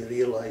Dundee, you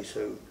realise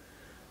how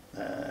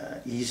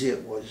easy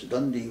it was.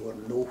 Dundee were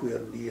nowhere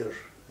near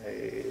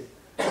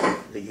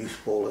the youth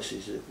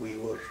policies that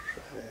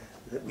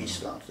we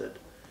started,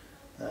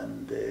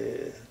 and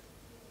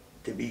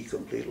to be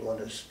completely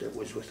honest, it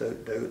was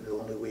without doubt the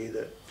only way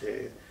that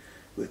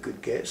we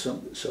could get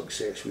some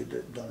success.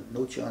 We'd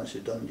no chance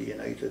of Dundee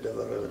United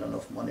ever having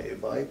enough money to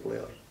buy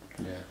players.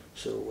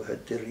 So we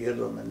had to rear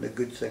them, and the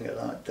good thing at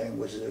that time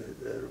was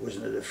there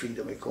wasn't the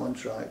freedom of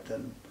contract,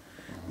 and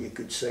you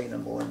could sign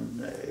them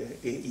on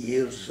 8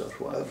 years or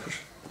whatever,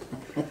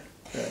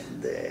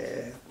 and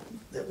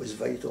that was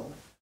vital.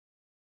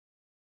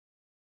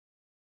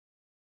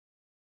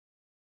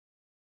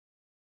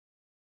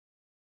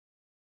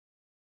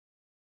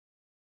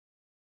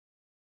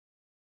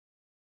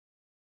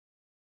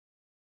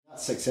 That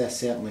success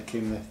certainly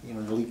came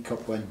with the League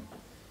Cup win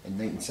in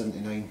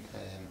 1979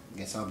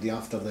 against Aberdeen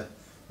after the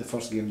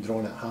first game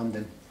drawn at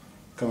Hampden,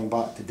 coming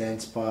back to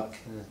Dens Park.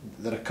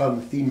 The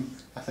recurring theme,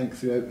 I think,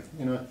 throughout,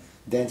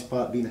 Dens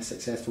Park being a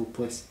successful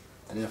place,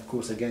 and then of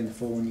course again the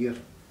following year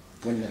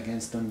winning it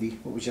against Dundee.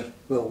 What was your...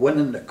 Well,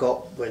 winning the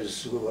cup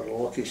was, we were the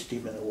luckiest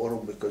team in the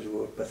world because we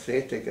were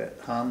pathetic at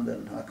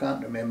Hampden. I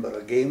can't remember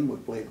a game we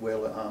played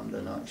well at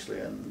Hampden actually,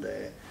 and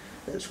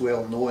it's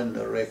well known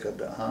the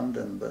record at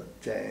Hampden, but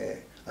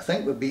I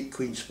think we beat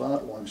Queen's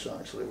Park once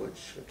actually,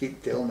 which I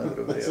keep telling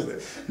everybody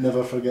about.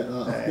 Never forget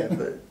that.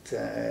 But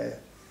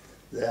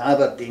the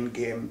Aberdeen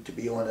game, to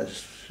be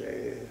honest,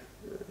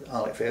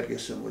 Alec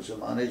Ferguson was the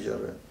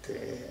manager,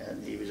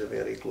 and he was a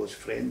very close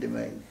friend of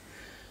mine.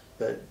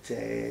 But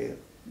the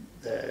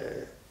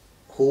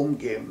home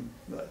game,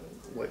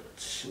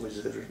 which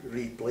was a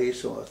replay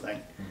sort of thing,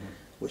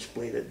 was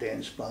played at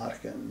Dens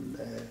Park, and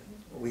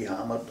we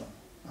hammered them,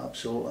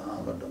 absolutely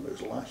hammered them. It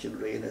was lashing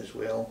rain as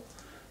well,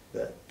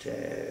 but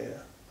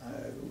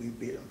we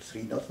beat them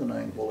 3-0.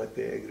 I think Wally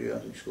Pettigrew, I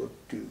think, scored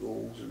 2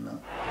 goals and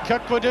that.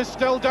 Kirkwood is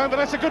still down, but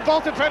that's a good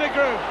ball to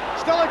Pettigrew.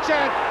 Still a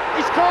chance.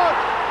 He scored.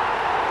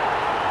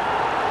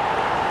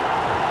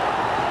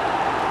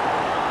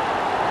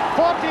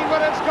 14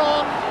 minutes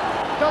gone.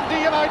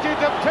 Dundee United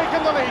have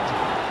taken the lead.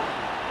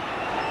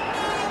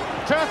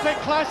 Terrific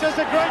clash, is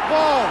a great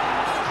ball.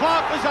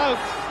 Clark is out.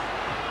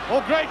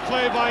 Oh, great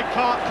play by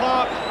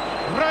Clark.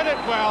 Read it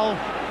well.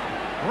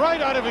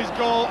 Right out of his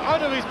goal,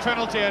 out of his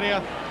penalty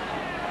area.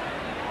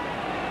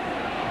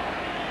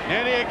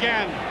 Nearly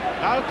again.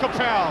 Now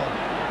Capel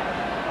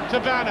to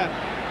Bannon.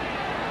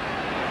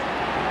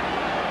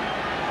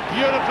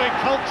 Beautifully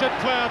cultured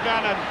player,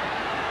 Bannon.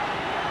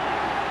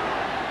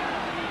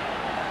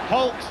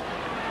 Holt.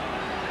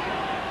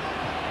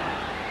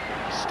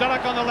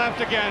 Sturrock on the left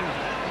again.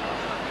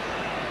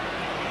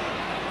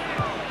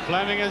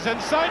 Fleming is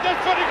inside.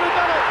 That's pretty good,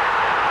 done it.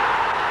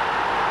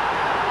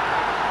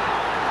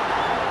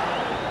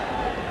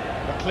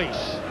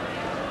 McLeish.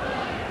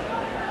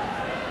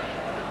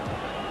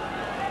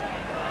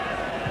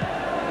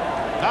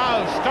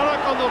 Now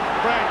Sturrock on the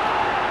break.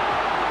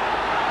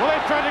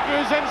 Willie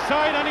Pettigrew's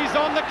inside and he's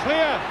on the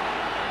clear.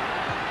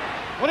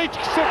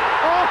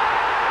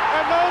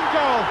 An own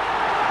goal.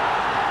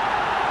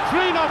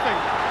 3-0.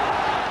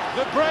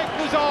 The break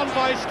was on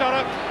by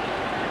Sturrock.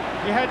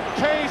 He had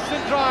pace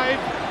and drive,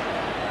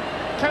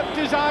 kept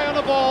his eye on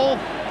the ball,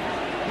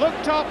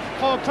 looked up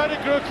for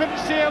Pettigrew, couldn't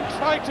see him,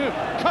 tried to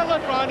curl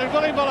it round, and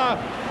Willie Miller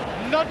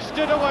nudged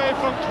it away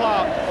from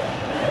Clark.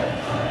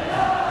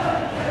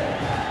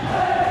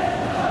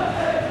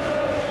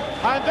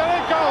 And there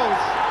it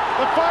goes,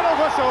 the final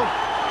whistle.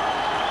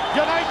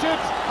 United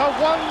have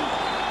won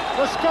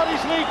the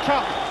Scottish League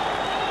Cup.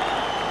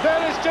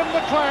 There is Jim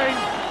McLean,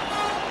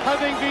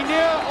 having been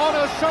near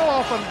honours so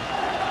often,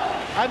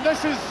 and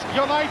this is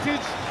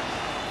United's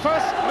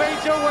first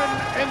major win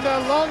in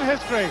their long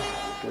history.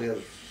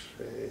 Players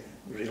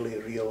really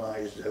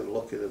realised how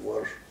lucky they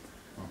were,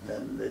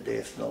 and they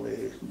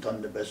definitely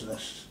done the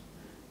business,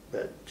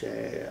 but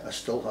I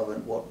still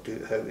haven't worked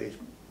out how to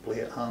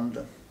play at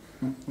Hampden.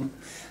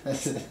 I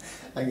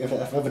think if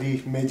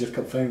every major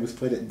cup final was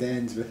played at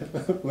Dens,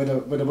 we'd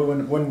have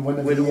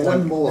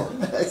won more.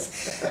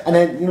 And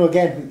then,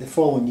 again, the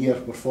following year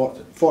we're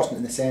fortunate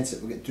in the sense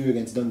that we get through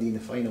against Dundee in the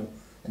final,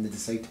 and they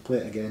decide to play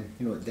it again,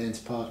 at Dens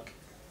Park,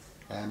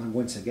 and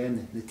once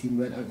again the team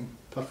went out and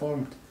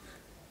performed.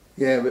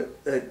 Yeah, but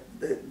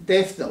it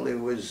definitely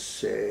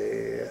was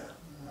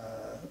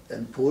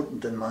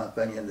important, in my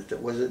opinion, that it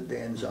was at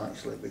Dens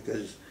actually,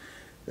 because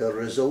the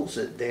results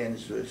at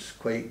Dens was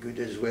quite good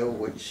as well,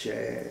 which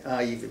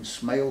I even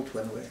smiled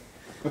when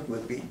we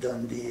beat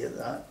Dundee at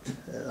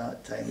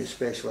that time,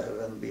 especially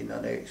having been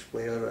an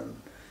ex-player and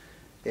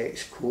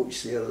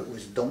ex-coach there that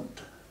was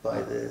dumped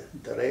by the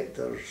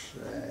directors.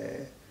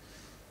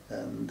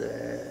 And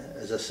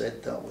as I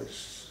said, that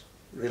was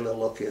really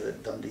lucky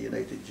that Dundee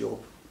United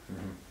job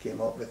came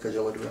up, because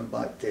I would have went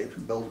back to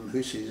building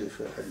houses if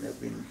it hadn't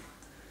have been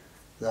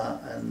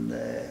that, and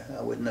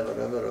I would never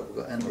ever have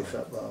got into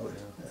football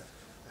if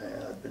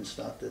I'd been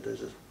started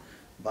as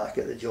back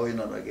at the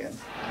joiner again.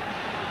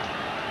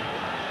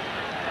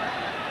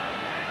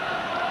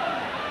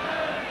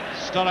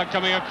 Sturrock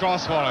coming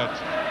across for it.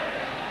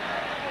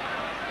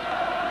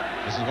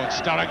 This is what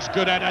Sturrock's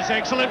good at. That's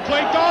excellent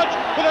play. Dodge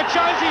with a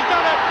chance. He's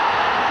done it.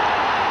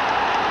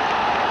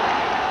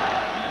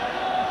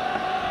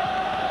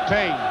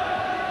 Payne.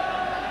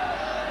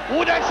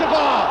 Oh, that's the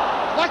ball.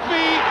 Must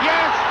be,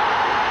 yes.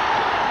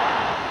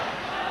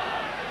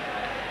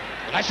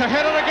 That's a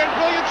header again.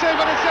 Brilliant save,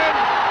 and it's in.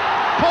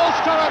 Paul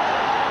Sturrock.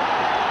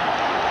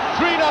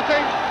 3-0.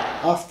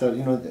 After,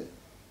 you know,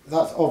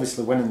 that's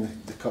obviously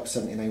winning the Cup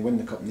 79,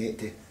 winning the Cup in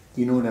 80.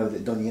 You know now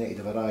that Dundee United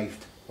have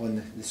arrived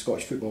on the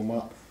Scottish football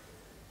map.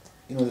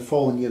 You know, the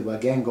following year we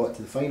again got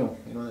to the final,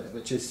 you know,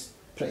 which is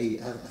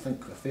pretty, I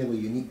think, a fairly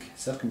unique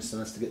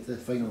circumstance to get to the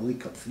final League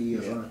Cup 3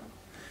 years on.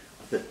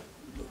 But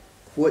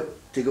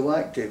to go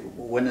back to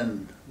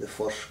winning the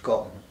first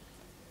cup,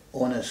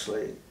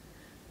 honestly,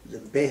 the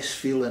best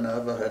feeling I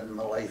ever had in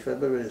my life,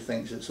 everybody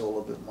thinks it's all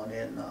about money,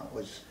 and that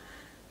was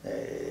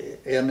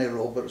Ernie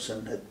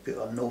Robertson had put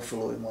an awful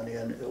lot of money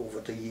in over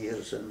the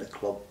years in the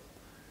club,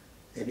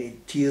 and he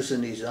had tears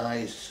in his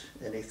eyes,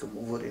 and he came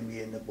over to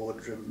me in the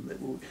boardroom.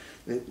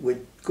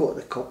 We'd got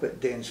the cup at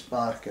Dens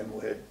Park, and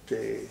we had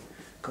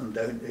come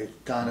down to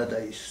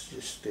Tannadice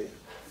just to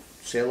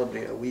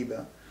celebrate a wee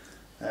bit,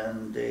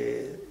 and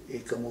he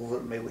came over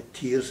to me with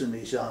tears in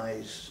his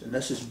eyes, and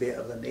this is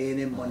better than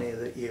any money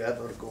that you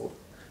ever got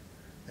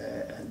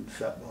in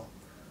football.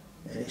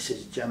 And he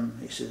says, Jim,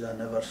 he says, I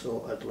never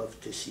thought I'd live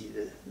to see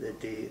the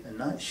day, and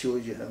that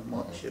shows you how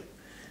much it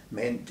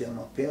meant to him,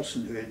 a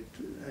person who had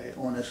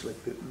honestly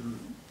put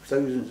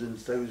thousands and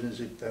thousands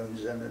of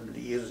pounds in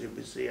the years he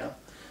was there,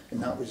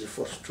 and that was the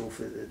first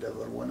trophy they'd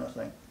ever won, I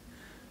think.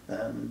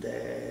 And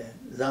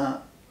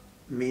that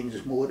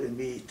means more to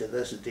me to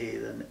this day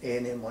than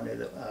any money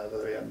that I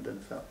ever earned in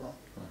football.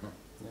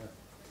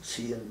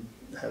 Seeing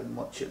how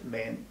much it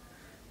meant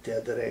to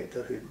a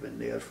director who'd been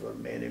there for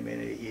many,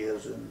 many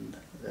years and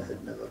that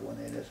had never won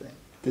anything.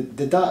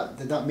 Did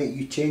that make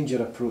you change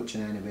your approach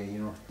in any way, you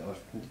know,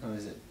 or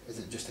is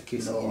it just a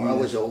case of you knew I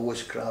was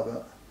always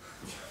crabbit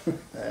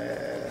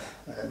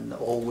and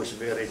always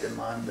very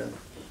demanding,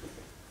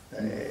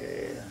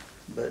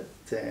 but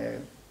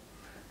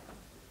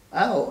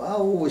I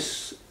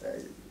always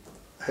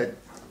had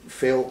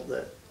felt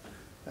that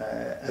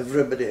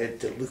everybody had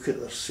to look at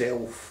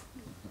themselves,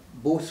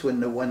 both when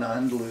they win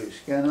and lose.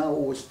 And I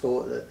always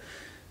thought that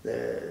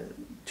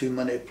too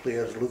many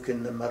players look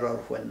in the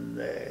mirror when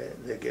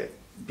they get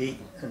beat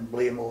and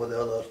blame all the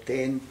other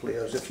 10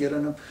 players. If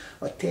you're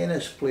a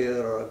tennis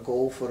player or a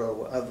golfer or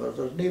whatever,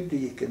 there's nobody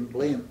you can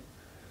blame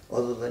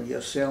other than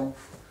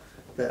yourself.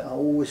 But I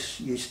always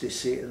used to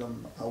say to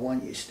them, I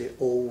want you to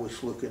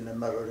always look in the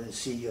mirror and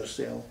see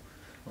yourself.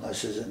 I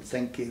says, and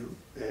think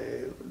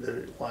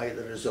why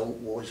the result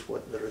was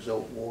what the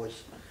result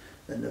was.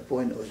 And the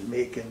point I was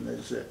making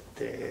is that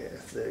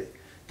if they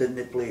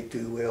didn't play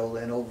too well,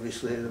 then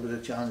obviously there was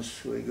a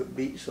chance we got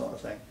beat, sort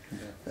of thing.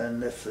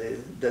 And if they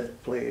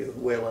did play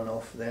well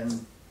enough,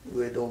 then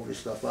we'd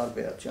obviously have a far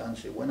better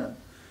chance of winning.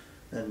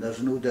 And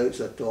there's no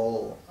doubts at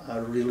all. I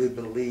really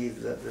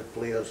believe that the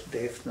players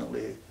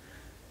definitely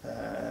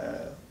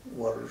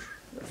were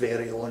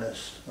very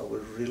honest. I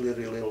was really,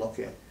 really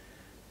lucky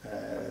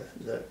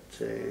that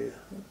the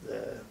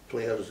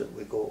players that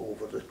we got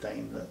over the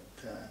time,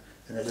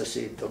 and as I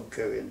say, Doug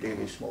Cowie and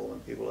Davy Small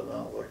and people like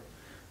that were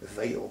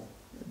vital.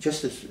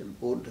 Just as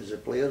important as the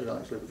players,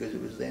 actually, because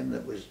it was them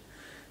that was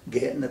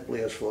getting the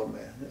players for me.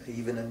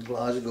 Even in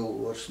Glasgow,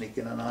 we were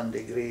sneaking in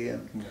Andy Gray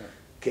and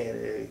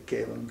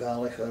Kevin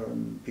Gallagher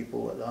and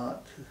people like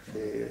that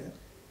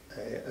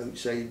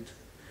outside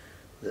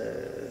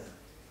the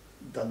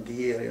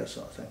Dundee area,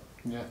 sort of thing.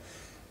 Yeah,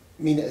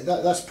 I mean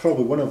that's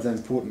probably one of the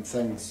important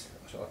things.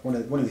 One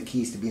of the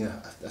keys to being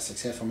a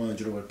successful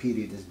manager over a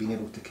period is being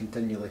able to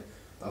continually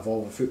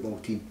evolve a football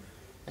team.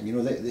 And you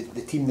know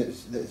the team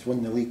that's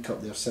won the League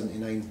Cup there,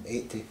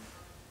 79-80,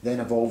 then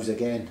evolves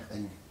again,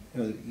 and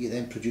you know you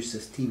then produce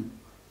this team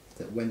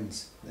that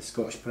wins the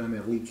Scottish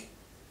Premier League.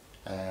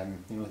 You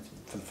know,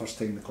 for the first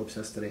time in the club's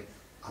history,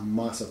 a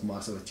massive,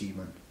 massive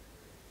achievement.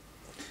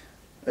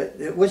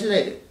 It wasn't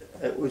it.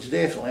 It was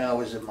definitely I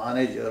was the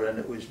manager, and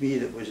it was me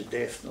that was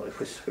definitely,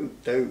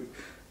 without doubt,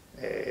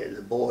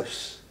 the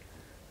boss.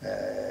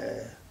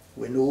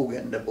 We know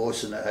getting the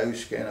boss in the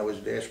house, and I was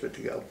desperate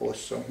to get a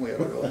boss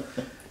somewhere.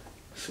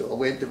 So I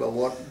went to my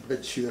work,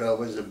 but sure I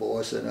was the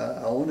boss, and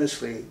I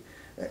honestly,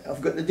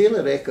 I've got the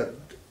Daily Record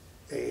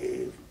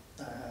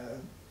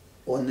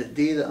on the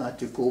day that I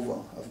took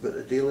over, I've got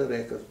the Daily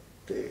Record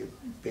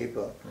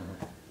paper,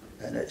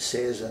 and it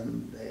says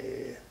in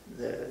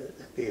the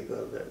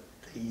paper that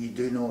you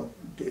do not,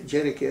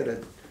 Jerry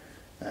Kerr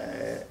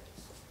had,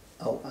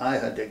 I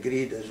had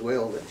agreed as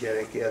well that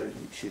Jerry Kerr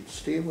should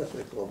stay with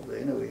the club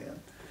anyway,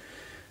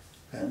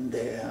 and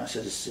I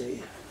says,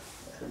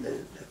 and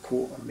the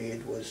quote I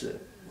made was that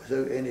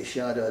without any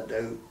shadow of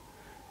doubt,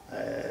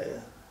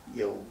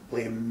 you'll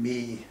blame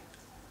me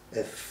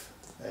if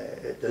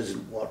it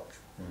doesn't work,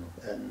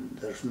 and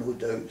there's no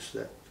doubts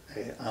that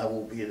I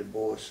will be the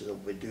boss, they'll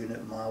be doing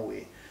it my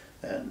way,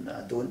 and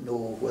I don't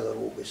know whether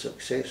we'll be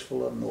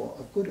successful or not.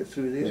 I've got it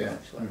through there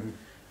actually.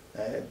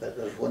 But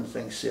there's one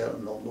thing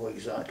certain, they'll know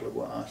exactly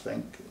what I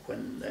think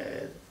when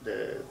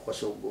the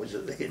whistle goes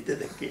at the end of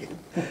the game.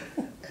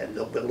 And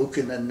they'll be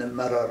looking in the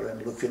mirror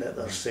and looking at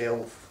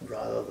themselves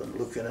rather than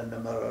looking in the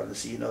mirror and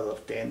see another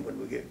 10 when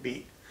we get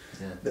beat.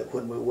 But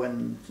when we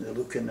win, they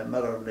look in the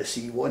mirror and they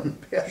see one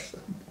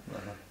person.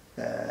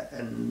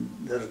 And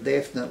there's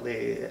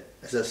definitely,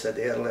 as I said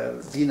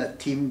earlier, being a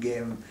team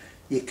game,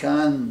 you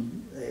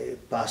can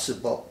pass the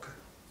buck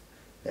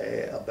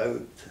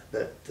about,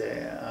 but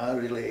I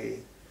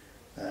really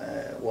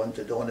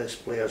wanted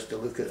honest players to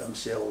look at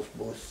themselves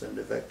both in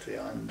the victory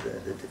and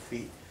the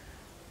defeat,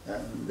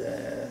 and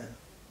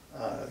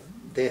I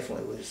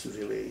definitely was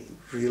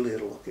really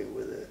lucky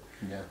with the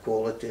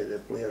quality of the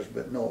players,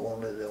 but not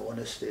only the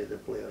honesty of the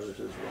players as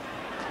well.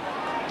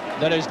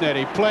 That is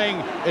Neddy playing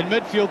in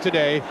midfield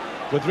today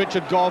with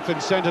Richard Gough in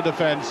centre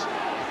defence.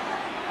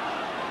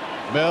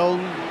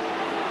 Milne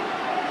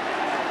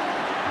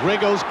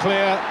wriggles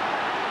clear,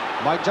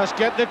 might just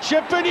get the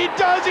chip, and he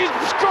does, he's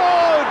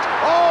scored!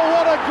 Oh,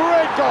 what a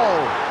great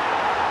goal!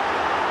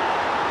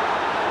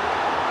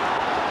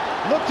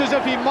 Looked as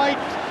if he might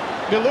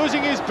be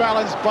losing his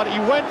balance, but he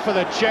went for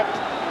the chip,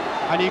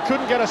 and he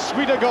couldn't get a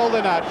sweeter goal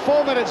than that.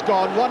 4 minutes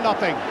gone,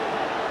 1-0.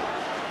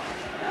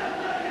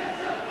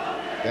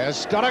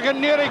 There's Sturrogan,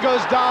 nearly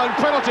goes down,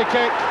 penalty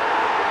kick.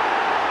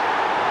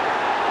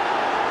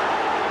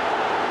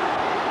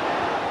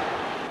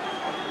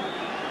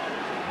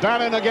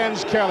 Bannon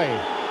against Kelly.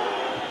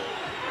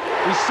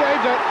 He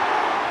saved it.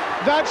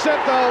 That's it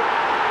though.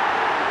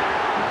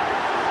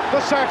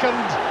 The second.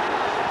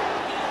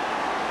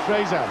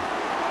 Fraser.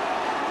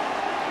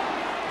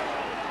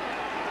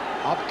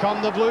 Up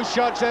come the blue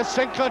shots. There's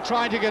Sinclair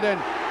trying to get in.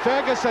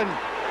 Ferguson.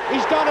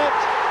 He's done it.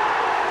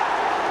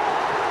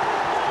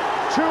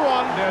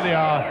 2-1. There they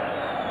are.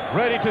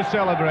 Ready to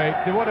celebrate.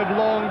 They would have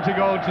longed to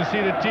go to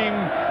see the team.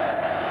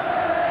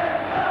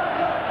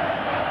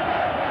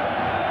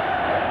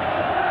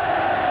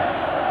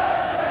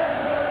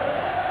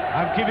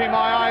 I'm keeping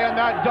my eye on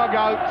that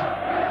dugout,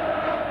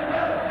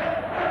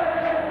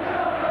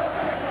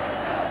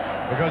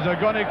 because they're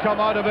going to come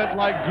out of it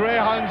like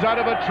greyhounds out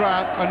of a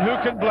trap, and who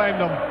can blame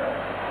them?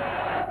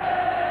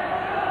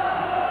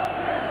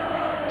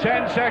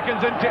 10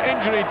 seconds into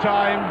injury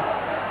time,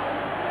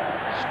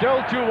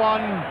 still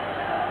 2-1,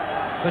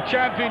 the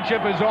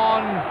championship is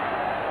on.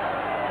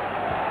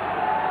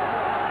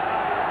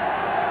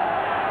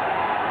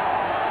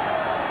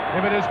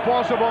 If it is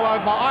possible, I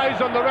have my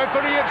eyes on the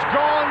referee, it's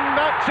gone,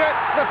 that's it,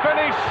 the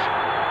finish.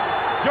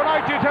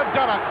 United have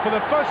done it for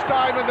the first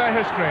time in their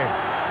history.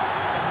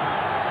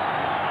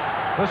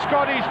 The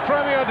Scottish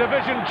Premier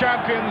Division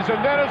champions,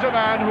 and there is a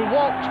man who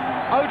walked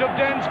out of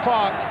Dens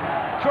Park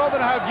 12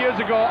 and a half years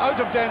ago, out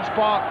of Dens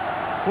Park,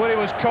 where he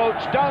was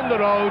coached, down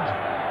the road,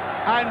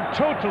 and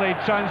totally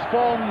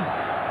transformed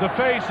the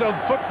face of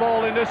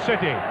football in this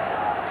city,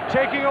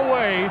 taking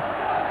away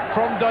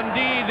from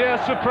Dundee their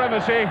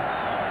supremacy.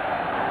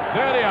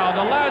 There they are,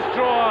 the last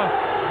draw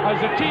as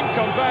the team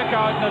come back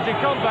out, and as they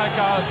come back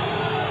out,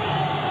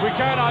 we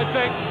can, I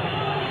think,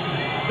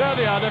 there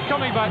they are, they're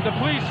coming back. The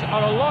police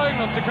are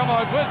allowing them to come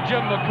out with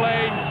Jim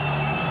McLean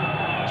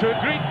to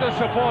greet the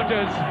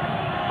supporters,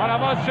 and I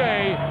must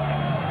say,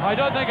 I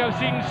don't think I've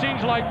seen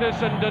scenes like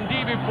this in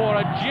Dundee before,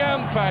 a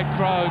jam-packed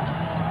crowd.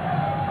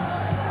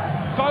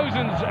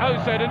 Thousands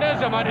outside, and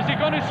there's a man, is he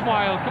going to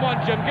smile? Come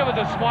on, Jim, give us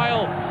a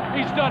smile.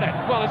 He's done it.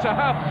 Well, it's a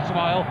half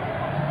smile.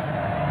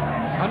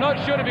 I'm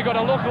not sure if he got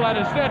a local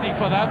anaesthetic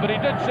for that, but he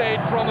did say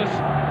he'd promise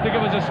to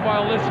give us a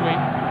smile this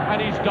week,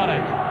 and he's done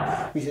it.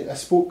 I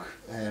spoke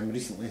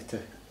recently to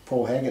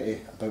Paul Hegarty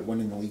about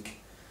winning the league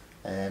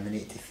in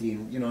 '83,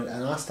 and and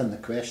I asked him the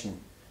question: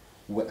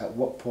 at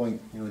what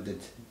point,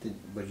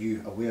 were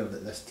you aware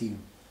that this team?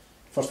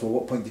 First of all,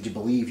 what point did you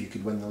believe you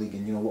could win the league,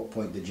 and what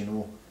point did you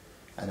know?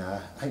 And I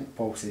think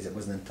Paul says it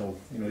wasn't until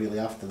really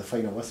after the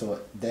final whistle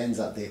at Dens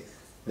that day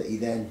that he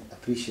then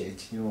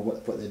appreciated,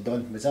 what they'd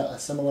done. Was that a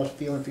similar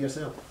feeling for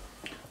yourself?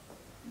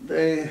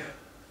 I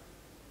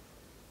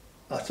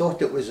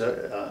thought it was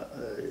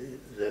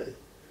the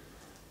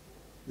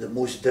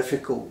most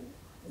difficult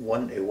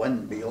one to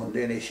win beyond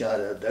any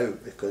shadow of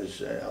doubt,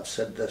 because I've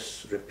said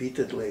this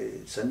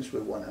repeatedly since we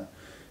won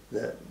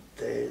it,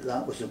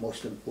 that was the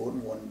most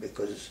important one,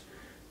 because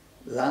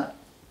that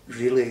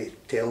really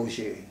tells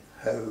you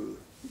how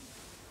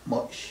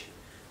much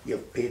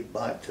you've paid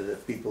back to the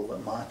people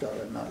that matter,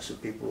 and that's the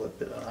people that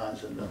put their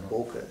hands in their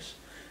pockets.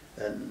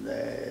 And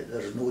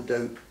there's no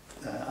doubt,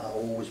 I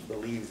always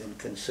believed in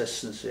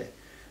consistency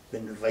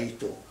being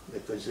vital,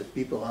 because the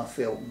people I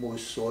felt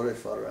most sorry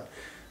for,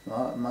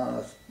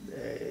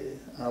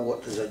 I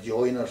worked as a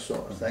joiner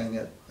sort of thing,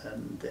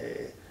 and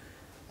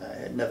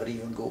I never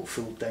even got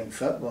full-time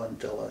football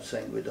until I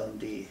signed with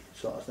Dundee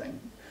sort of thing.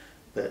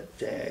 But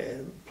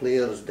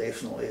players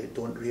definitely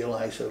don't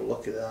realise how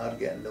lucky they are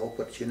getting the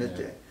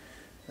opportunity,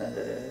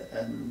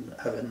 and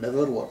having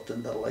never worked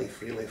in their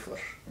life really for.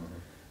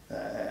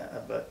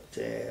 But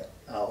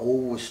I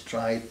always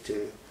tried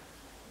to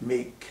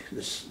make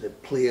the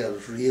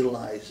players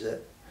realise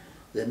that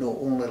they not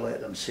only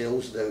let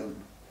themselves down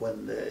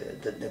when they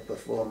didn't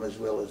perform as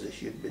well as they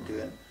should be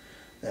doing,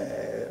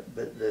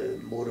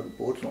 but more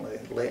importantly,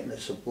 letting the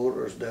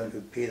supporters down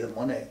who pay the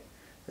money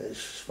is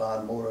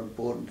far more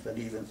important than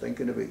even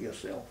thinking about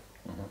yourself.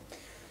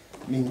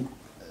 I mean,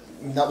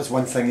 that was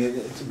one thing.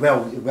 It's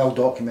well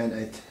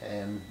documented.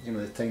 You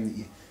know, the time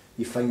that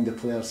you find the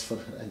players for,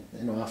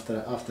 you know, after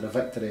a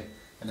victory,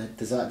 and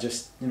does that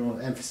just, you know,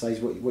 emphasise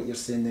what you're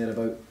saying there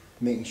about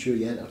making sure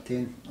you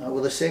entertain?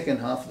 Well, the second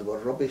half they were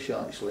rubbish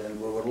actually,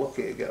 and we were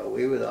lucky to get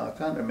away with that. I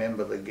can't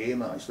remember the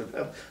game actually.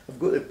 I've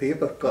got the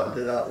paper cut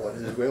to that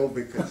one as well,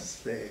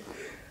 because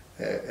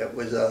it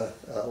was a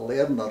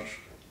learner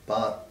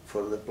part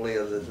for the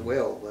players as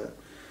well. But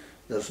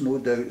there's no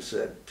doubts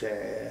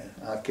that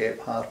I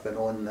kept harping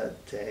on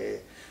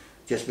that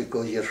just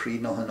because you're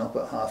 3-0 up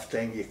at half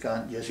time, you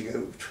can't just go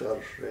out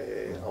for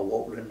a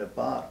walk around the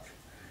park,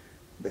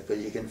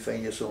 because you can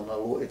find yourself in a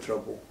lot of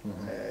trouble.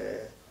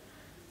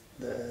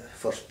 The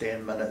first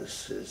 10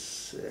 minutes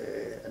is,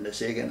 and the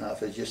second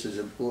half is just as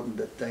important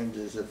at times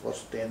as the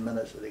first 10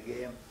 minutes of the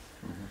game.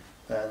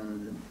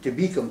 And to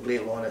be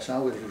completely honest, I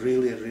was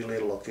really, really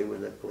lucky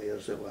with the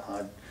players that we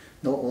had.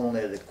 Not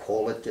only the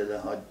quality they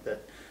had,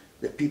 but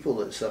the people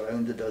that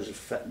surrounded us,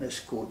 fitness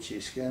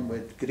coaches. We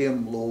had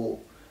Graham Lowe,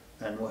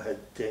 and we had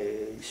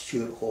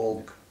Stuart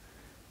Hogg,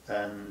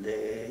 and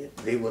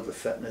they were the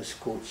fitness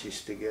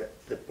coaches to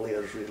get the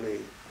players really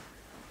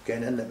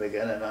getting in the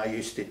beginning. I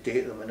used to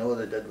take them, and all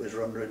they did was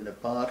run around the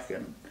park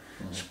and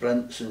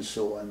sprints and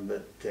so on,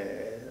 but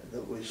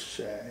that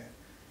was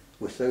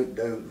without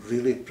doubt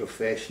really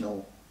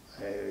professional,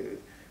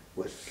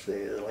 with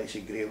the likes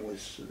of Graham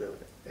was the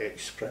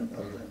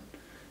ex-sprinter, and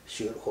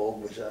Stuart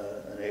Hogg was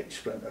an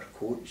ex-sprinter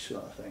coach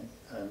sort of thing,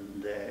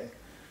 and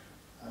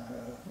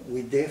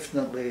we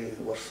definitely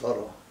were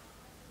thorough.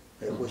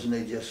 It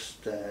wasn't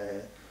just,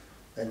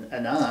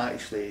 and I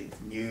actually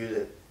knew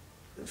that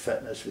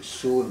fitness was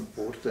so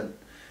important,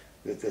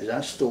 because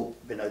I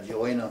stopped being a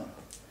joiner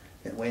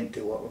and went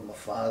to work with my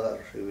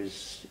father, who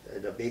was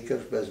at a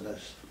baker's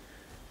business,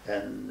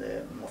 and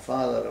my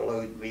father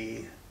allowed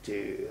me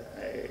to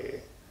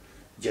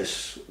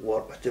just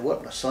work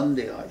on a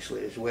Sunday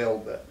actually as well,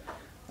 but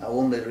I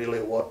only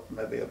really worked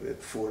maybe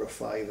about 4 or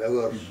 5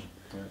 hours,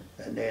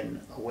 and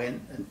then I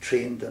went and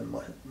trained on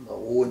my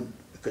own,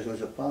 because I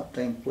was a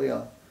part-time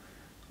player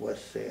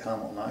with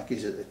Hamilton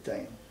Accies at the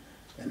time.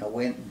 And I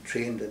went and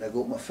trained, and I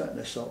got my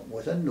fitness up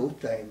within no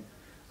time.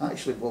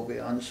 Actually, Bobby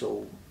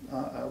Ansell,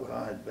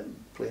 I had been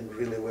playing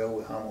really well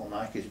with Hamilton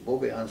Accies.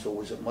 Bobby Ansell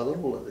was at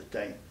Motherwell at the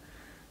time,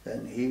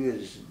 and he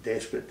was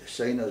desperate to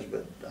sign us,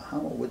 but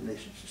Hamilton wouldn't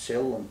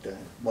sell them to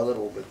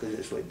Motherwell because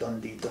it's like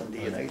Dundee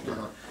United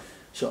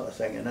sort of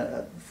thing. And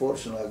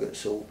unfortunately, I got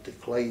sold to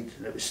Clyde,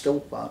 and it was still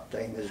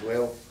part-time as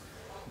well.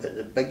 But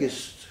the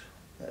biggest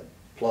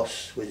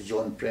plus was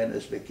John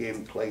Prentice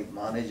became Clyde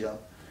manager,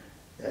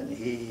 and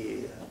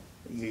he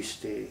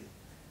used to,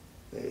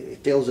 he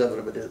tells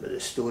everybody about the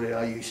story.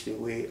 I used to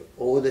wait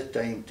all the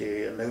time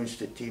to announce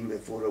the team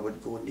before I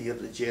would go near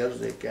the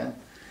jersey, Ken.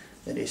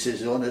 And he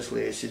says,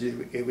 honestly, he says,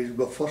 it was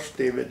my first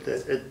time at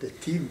the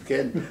team,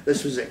 Ken.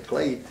 This was at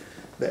Clyde.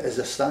 But as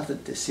I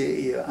started to say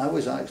to you, I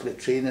was actually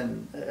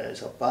training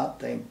as a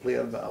part-time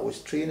player, but I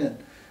was training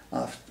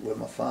after, with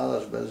my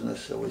father's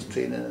business. I was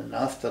training in the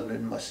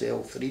afternoon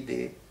myself, 3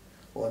 days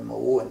on my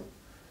own.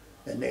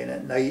 And then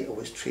at night I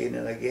was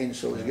training again,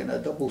 so I was getting a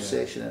double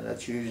session on a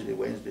Tuesday,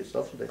 Wednesday,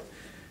 Thursday.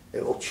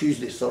 Well,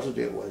 Tuesday,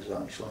 Thursday it was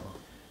actually.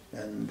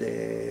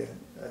 And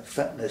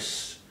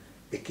fitness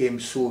became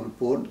so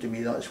important to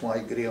me. That's why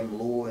Graham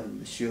Lowe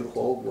and Stuart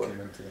Hogg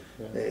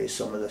were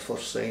some of the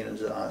first signings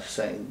that I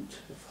signed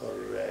for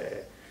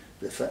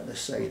the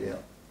fitness side there.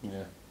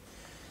 Yeah.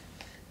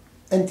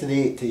 Into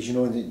the 80s, you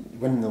know,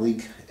 winning the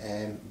league,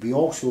 we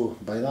also,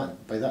 by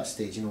that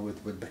stage, you know,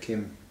 we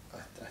became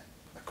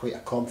quite a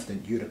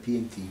confident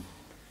European team,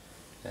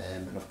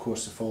 and of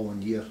course the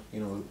following year, you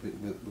know,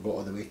 we got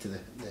all the way to the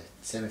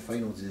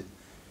semi-finals of the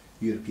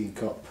European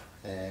Cup,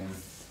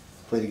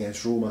 played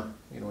against Roma,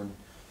 you know, and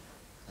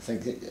I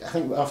think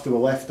after we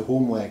left the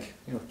home leg,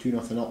 you know,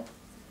 2-0 up,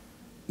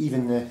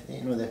 even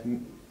the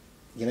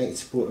United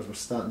supporters were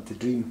starting to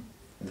dream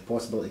of the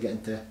possibility of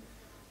getting to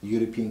the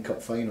European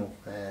Cup final.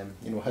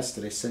 You know,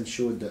 history has since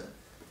showed that,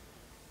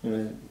 you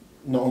know,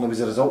 not only was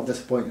the result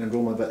disappointing in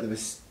Roma, but there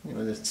was, you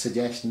know, the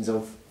suggestions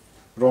of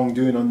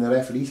wrongdoing on the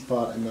referee's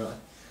part, and that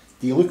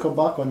Do you look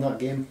back on that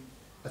game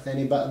with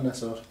any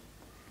bitterness, or?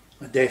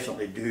 I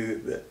definitely do,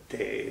 but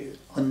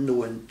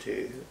unknown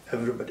to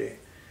everybody,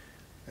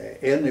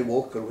 Ernie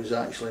Walker was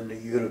actually in the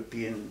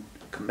European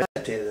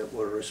committee that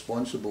were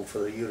responsible for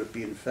the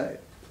European football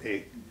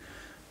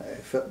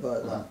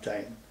at that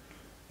time.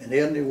 And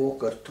Ernie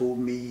Walker told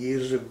me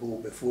years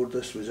ago, before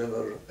this was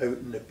ever out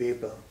in the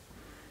paper,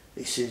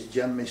 he says,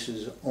 Jim, he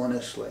says,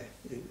 honestly,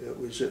 it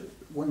was at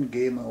one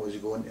game I was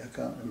going to, I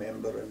can't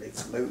remember, and he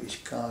come out his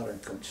car and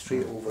come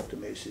straight over to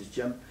me. He says,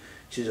 Jim,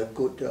 he says, I've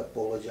got to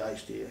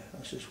apologise to you.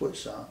 I says,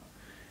 what's that?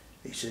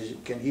 He says,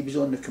 he was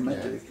on the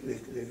committee,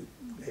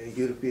 the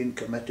European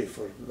committee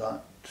for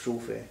that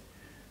trophy,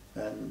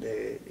 and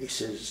he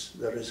says,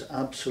 there is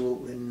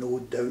absolutely no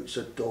doubts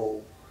at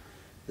all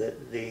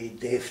that they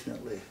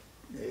definitely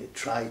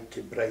tried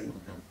to bribe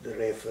the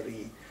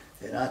referee,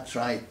 and I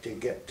tried to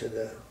get to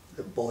the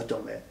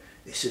bottom of it.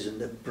 He says,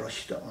 and they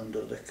brushed it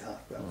under the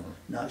carpet. And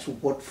that's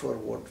word for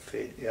word for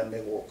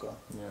Ernie Walker.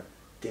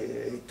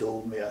 He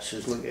told me, I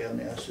says, look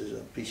Ernie, I says, I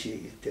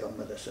appreciate you telling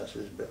me this, I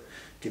says, but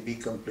to be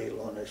completely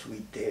honest, we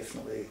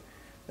definitely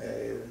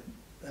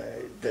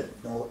did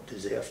not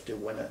deserve to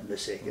win it in the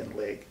second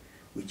leg.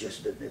 We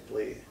just didn't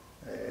play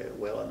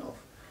well enough.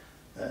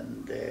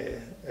 And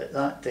at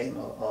that time,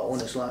 I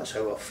honestly, that's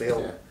how I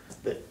felt.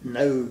 But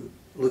now,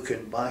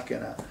 looking back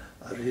on it,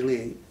 I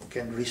really,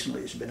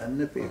 recently it's been in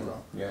the paper,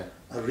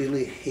 I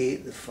really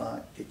hate the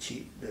fact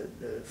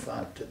the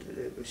fact that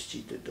it was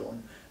cheated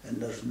on,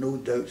 and there's no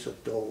doubts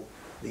at all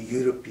the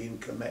European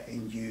committee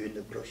knew and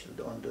they brushed it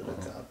under the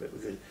carpet,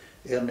 because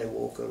Ernie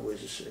Walker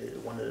was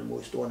one of the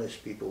most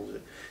honest people.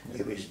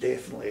 He was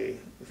definitely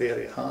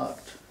very hard,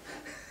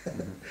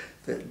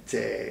 but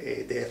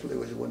he definitely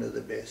was one of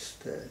the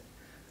best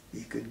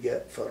you could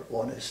get for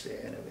honesty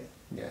anyway.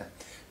 Yeah.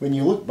 When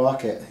you look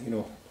back at,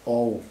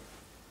 all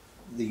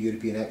the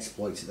European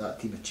exploits that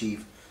team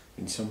achieved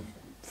in some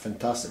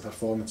fantastic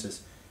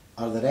performances,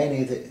 are there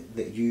any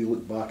that you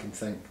look back and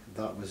think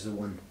that was the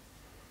one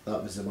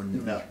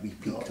that we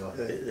peaked on?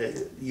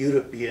 The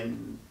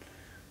European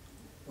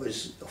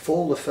was, of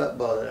all the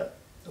football,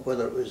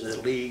 whether it was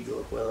the league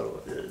or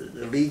whether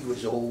the league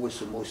was always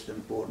the most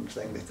important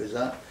thing, because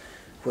that,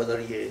 whether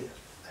you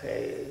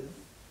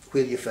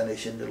where you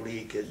finish in the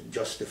league, it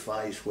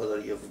justifies whether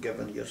you've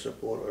given your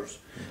supporters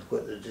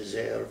what they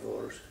deserve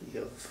or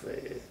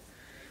you've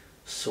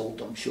sold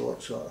them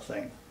short, sort of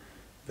thing.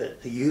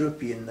 But the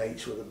European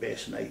nights were the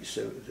best nights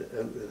out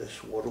of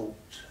this world,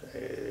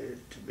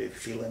 to be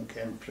feeling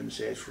Ken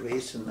Princess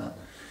Race and that.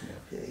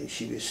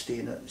 She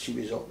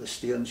was up the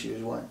stair and she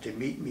was wanting to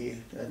meet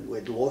me, and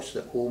we'd lost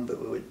at home but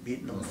we had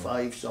beaten them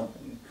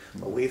 5-something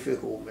away from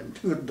home, and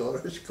poor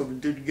Doris come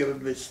down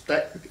giving me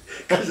stick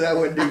because I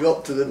wouldn't go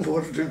up to the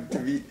boardroom to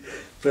meet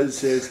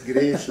Princess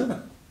Grace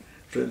and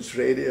Prince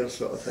Freddie or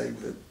sort of thing.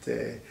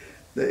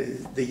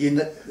 But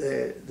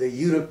the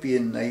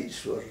European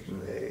nights were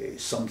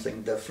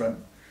something different.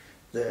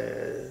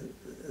 The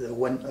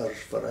winter,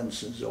 for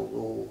instance,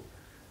 although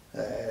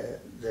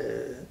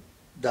the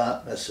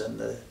darkness and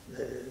the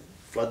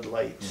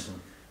floodlights,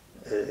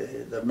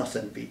 there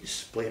nothing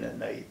beats playing at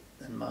night,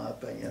 in my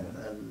opinion.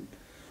 And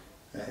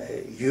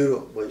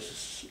Europe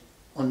was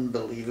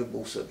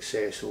unbelievable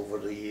success over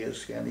the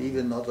years, and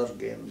even other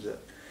games that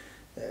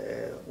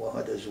we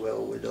had as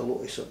well, with a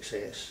lot of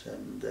success.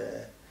 And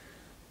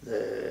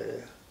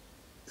the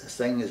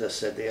thing, as I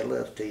said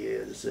earlier to you,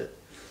 is that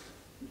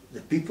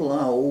the people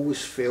I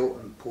always felt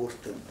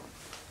important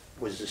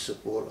was the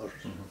supporters.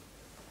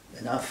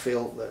 And I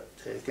felt that,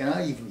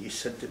 you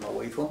said to my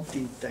wife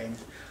umpteen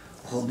times,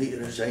 I'll need to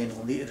resign,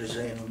 I'll need to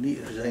resign, I'll need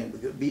to resign. We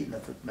got beaten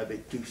for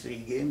maybe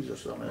 2-3 games or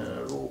something in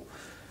a row.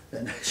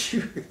 And she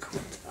would go,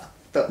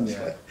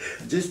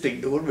 just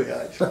ignore me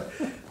actually.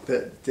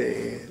 But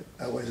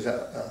I was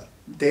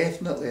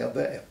definitely a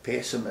bit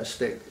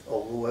pessimistic,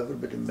 although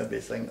everybody maybe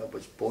think I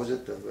was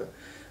positive.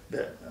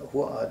 But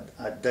what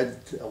I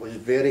did, I was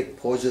very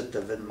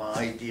positive in my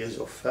ideas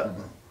of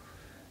football.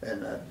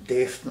 And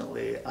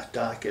definitely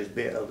attack is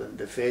better than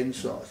defence,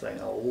 sort of thing.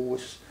 I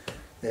always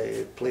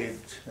played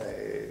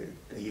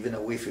even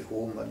away from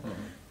home, and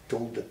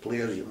told the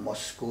players, you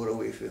must score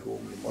away from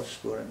home, you must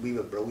score, and we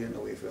were brilliant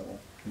away from home.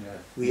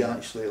 We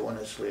actually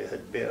honestly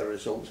had better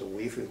results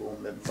away from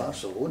home than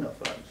Barcelona,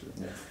 for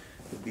instance.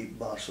 We beat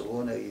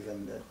Barcelona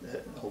even,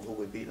 although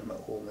we beat them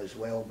at home as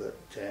well. But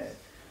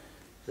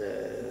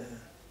the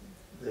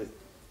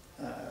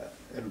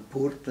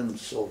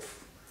importance of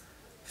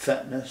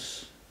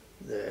fitness,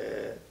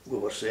 we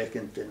were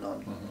second to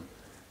none.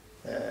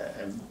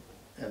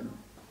 And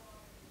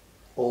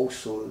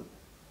also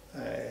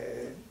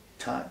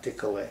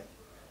tactically,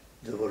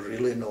 they were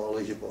really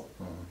knowledgeable.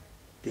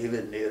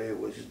 David Neary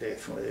was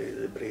definitely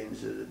the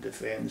brains of the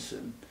defence,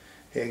 and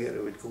Hegarty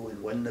would go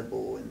and win the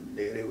ball, and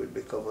Neary would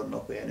be covering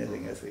up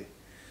anything if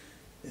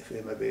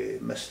he maybe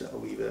missed it a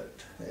wee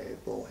bit,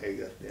 Paul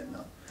Hegarty and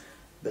that.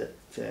 But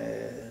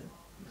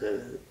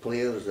the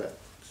players that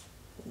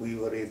we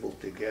were able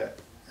to get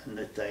in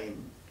the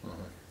time,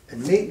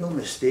 and make no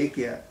mistake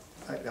yet,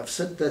 I've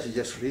said this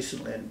just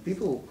recently, and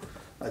people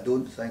I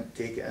don't think,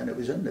 take it, and it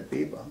was in the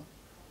paper,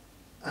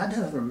 I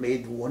never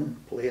made one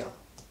player.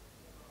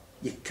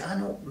 You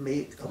cannot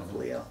make a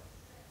player.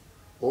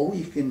 All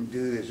you can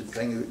do is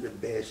bring out the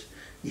best.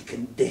 You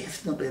can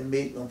definitely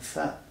make them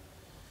fit.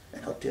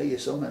 And I'll tell you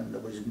something,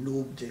 there was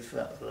nobody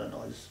fitter than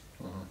us.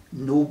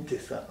 Nobody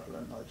fitter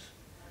than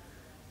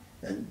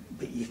us.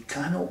 But you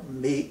cannot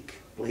make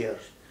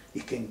players.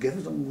 You can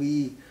give them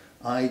wee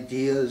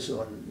ideas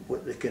on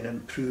what they can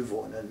improve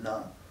on and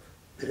that.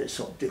 But it's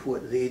up to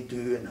what they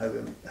do and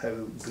how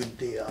good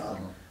they are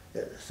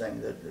at the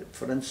thing. That,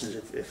 for instance,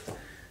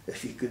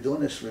 if you could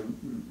honestly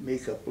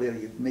make a player,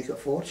 you'd make a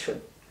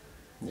fortune.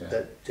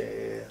 Yeah.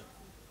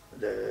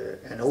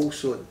 And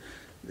also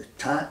the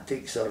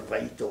tactics are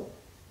vital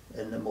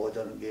in the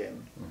modern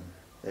game.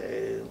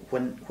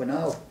 When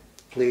I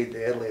played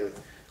early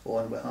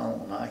on with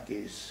Hamilton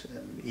Accies,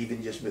 and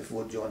even just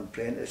before John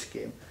Prentice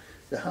came,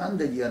 they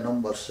handed you a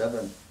number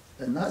 7,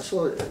 and that's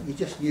all. You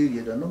just knew you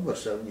had a number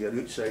 7, you're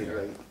outside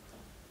right.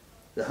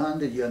 They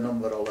handed you a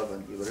number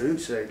 11, you were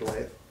outside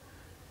left.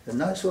 And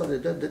that's what they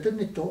did. They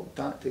didn't talk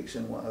tactics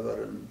and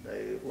whatever. And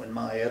in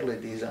my early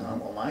days at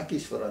Hamilton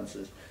Accies, for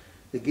instance,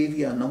 they gave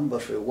you a number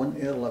from 1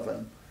 to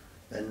 11,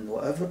 and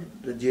whatever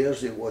the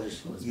jersey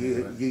was,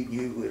 you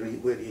knew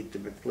where you had to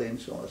be playing,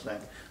 sort of thing.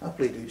 I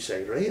played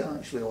outside right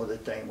actually all the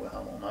time with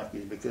Hamilton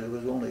Accies because I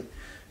was only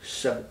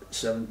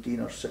 17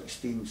 or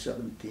 16,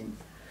 17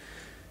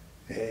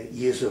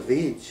 years of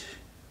age.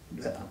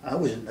 I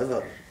was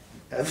never,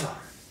 ever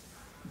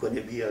going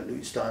to be an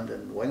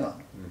outstanding winger.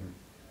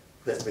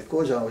 But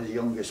because I was the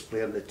youngest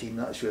player in the team,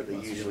 that's where they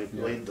usually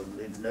played them.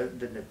 They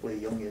didn't play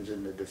youngins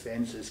in the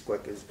defence as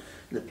quick as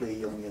they play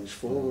youngins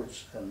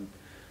forwards. And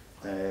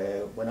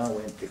when I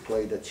went to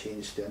Clyde, I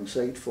changed to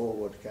inside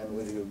forward,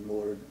 where you were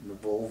more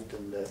involved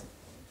in the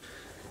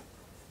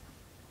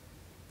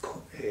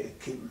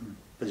keeping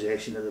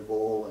possession of the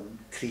ball and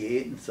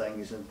creating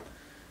things.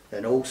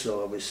 And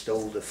also I was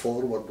still the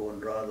forward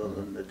one rather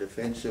than the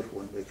defensive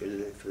one, because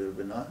if they had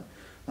been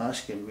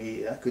asking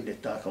me, I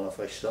couldn't tackle a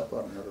fish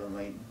supper, never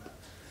mind.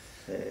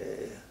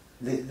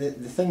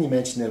 The thing you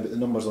mentioned there about the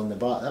numbers on the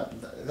bat,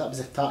 that was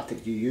a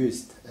tactic you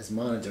used as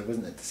manager,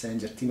 wasn't it, to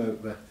send your team out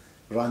with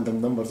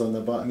random numbers on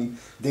the bat? I mean,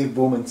 Dave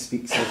Bowman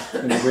speaks of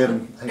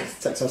wearing, I think,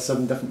 6 or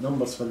 7 different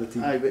numbers for the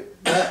team. Aye,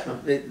 but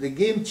the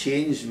game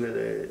changed with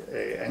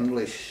the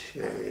English.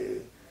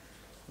 Him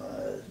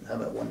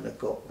won the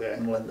cup with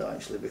England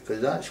actually, because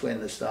that's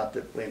when they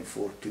started playing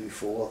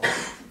 4-2-4.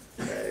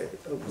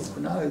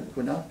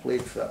 When I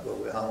played football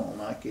with Hamilton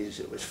Accies,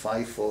 it was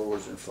 5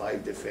 forwards and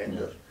 5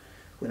 defenders.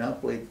 When I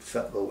played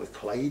football with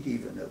Clyde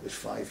even, it was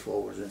 5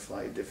 forwards and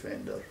 5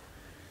 defenders.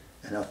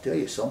 And I'll tell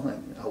you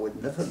something, I would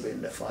never be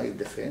in the 5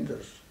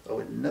 defenders. I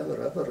would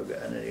never ever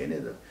get in any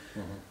of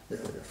the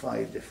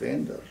 5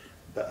 defenders.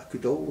 But I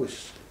could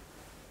always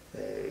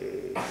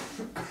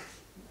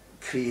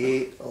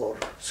create or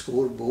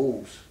score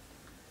goals.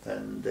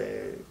 And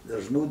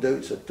there's no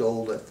doubts at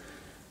all that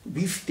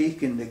we've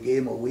taken the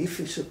game away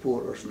from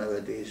supporters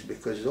nowadays,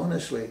 because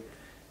honestly,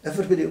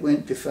 everybody that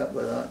went to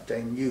football at that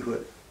time knew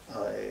what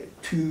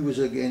 2 was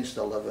against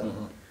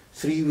 11,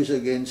 3 was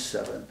against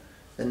 7,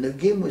 and the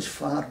game was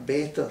far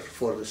better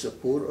for the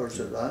supporters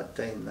at that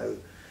time now,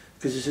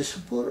 because as the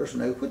supporters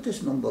now, what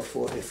does number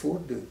 44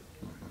 do?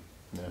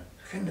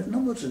 And the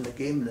numbers in the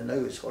game now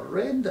is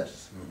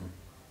horrendous.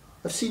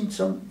 I've seen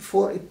some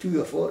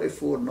 42 or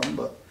 44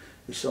 number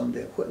with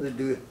somebody, what they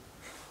do.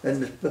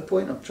 And the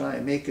point I'm trying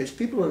to make is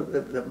people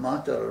that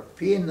matter are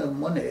paying their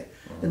money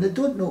and they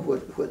don't know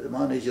what the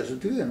managers are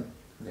doing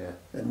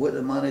and what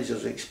the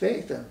managers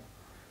expecting.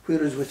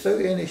 Whereas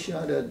without any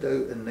shadow of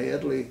doubt in the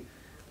early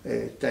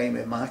time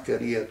of my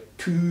career,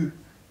 2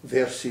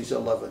 versus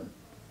 11,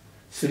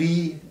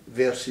 3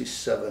 versus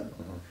 7,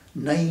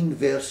 9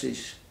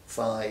 versus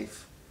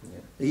 5,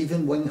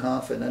 even wing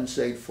half and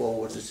inside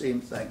forwards, the same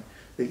thing.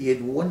 That you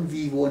had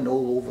 1v1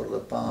 all over the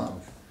park.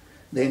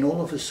 Then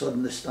all of a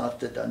sudden they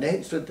started an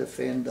extra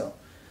defender,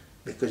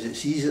 because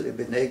it's easier to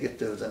be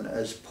negative than it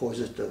is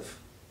positive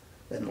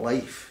in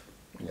life.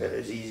 It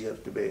is easier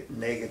to be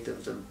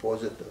negative than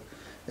positive.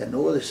 And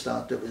all they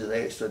started was an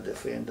extra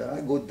defender.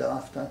 I go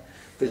daft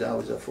because I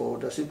was a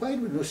forward. I said, why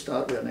would we not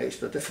start with an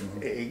extra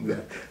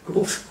defender?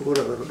 Goal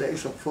scorer or an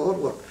extra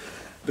forward.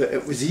 But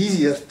it was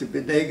easier to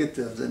be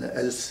negative than it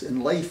is.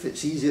 In life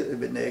it's easier to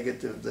be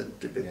negative than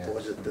to be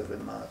positive,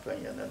 in my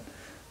opinion.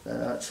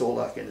 And that's all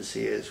I can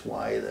say is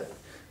why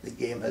the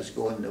game has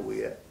gone the way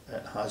it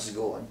has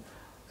gone.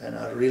 And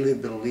I really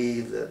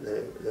believe that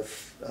the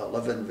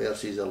 11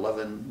 versus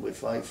 11 with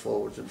 5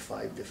 forwards and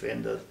 5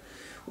 defenders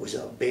was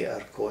a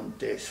better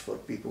contest for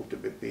people to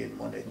be paying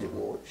money to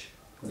watch.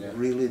 I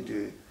really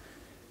do.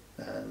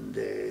 And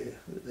the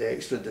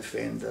extra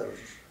defenders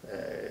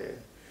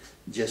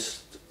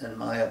just, in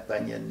my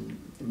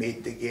opinion,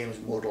 made the games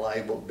more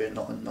liable to be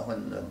nothing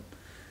than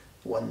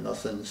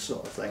 1-0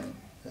 sort of thing.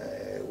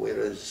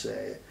 Whereas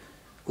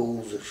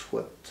goals is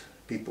what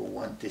people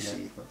want to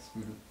see.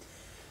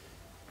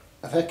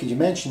 I think you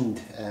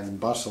mentioned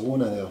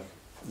Barcelona there.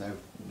 Now,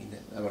 I mean,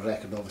 our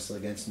record obviously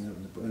against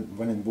them,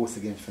 winning both the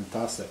games,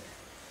 fantastic.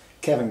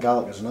 Kevin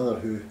Gallagher's another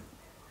who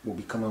will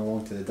be coming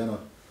along to the dinner.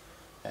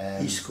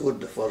 He scored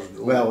the first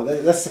goal. Well,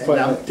 that's the and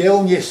point. I'm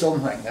telling you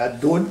something, I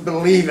don't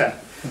believe it.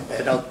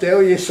 And I'll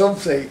tell you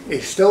something, he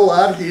still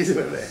argues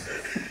with me.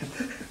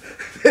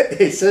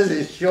 He says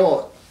he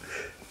shot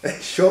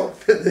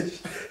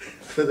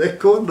for the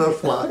corner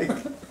flag.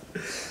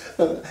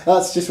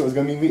 That's just what I was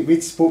going to mean.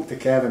 We'd spoke to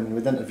Kevin,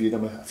 we'd interviewed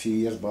him a few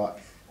years back,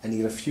 and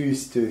he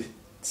refused to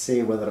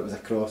say whether it was a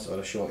cross or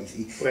a shot.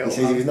 He says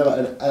he was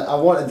never. I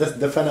wanted this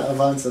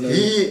definitive answer.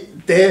 He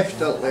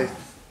definitely,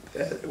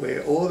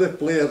 with all the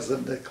players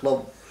in the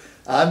club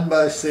and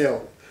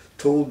myself,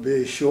 told me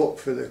he shot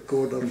for the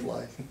corner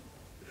flag.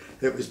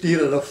 It was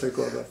near enough the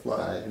corner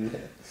flag.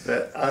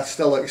 But I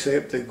still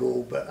accept the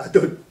goal, but I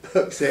don't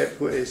accept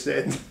what he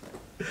said.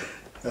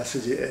 I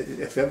says,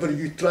 if ever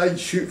you try and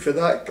shoot for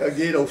that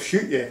again, I'll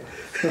shoot you.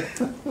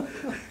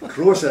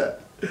 Cross it.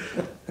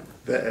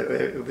 But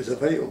it was a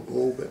vital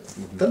goal.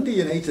 But Dundee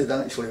United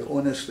actually,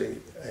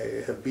 honestly,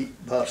 have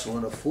beat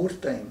Barcelona 4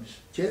 times.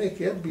 Jerry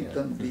Kerr beat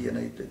Dundee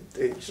United,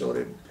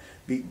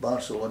 beat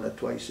Barcelona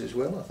twice as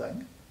well, I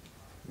think.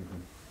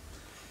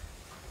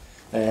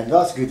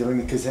 That's good, I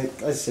mean, because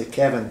as I say,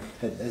 Kevin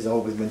has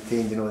always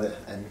maintained, you know, that,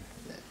 and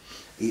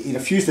he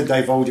refused to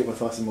divulge it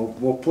with us, and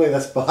we'll play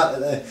this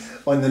part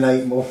on the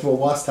night, and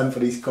we'll ask him for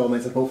his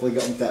comments and hopefully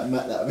get him to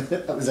admit that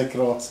it was a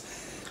cross.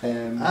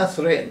 I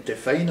threatened to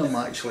fine him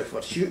actually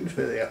for shooting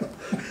for there.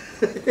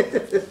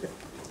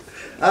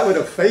 I would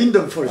have fined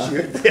him for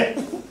shooting there.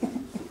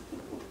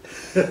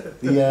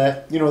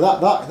 You know,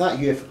 that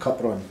UEFA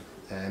Cup run,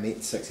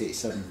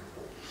 86-87,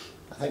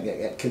 I think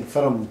it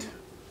confirmed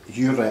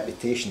your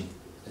reputation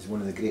as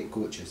one of the great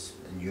coaches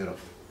in Europe.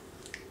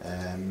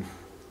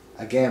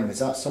 Again, was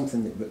that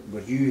something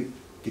that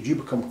did you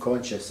become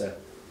conscious of,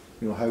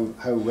 you know,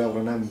 how well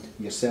renowned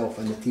yourself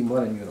and the team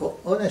were in Europe? Well,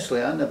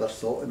 honestly, I never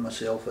thought of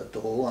myself at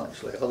all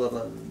actually, other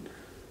than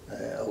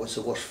I was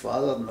the worst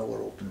father in the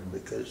world,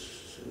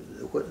 because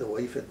what the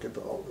wife had to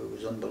put up with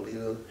was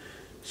unbelievable.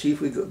 See,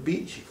 if we got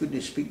beat, she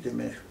couldn't speak to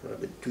me for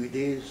about 2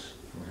 days.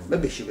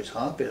 Maybe she was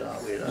happy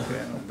that way,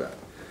 but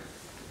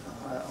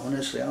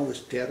honestly, I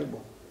was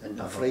terrible. And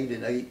a Friday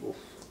night,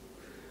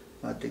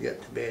 I had to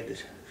get to bed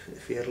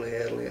fairly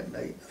early at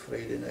night, a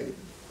Friday night.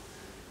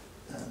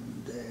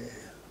 And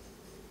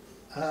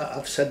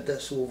I've said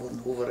this over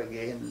and over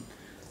again,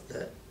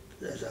 that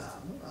as a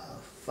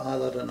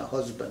father and a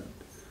husband,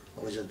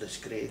 I was a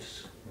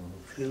disgrace,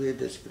 really a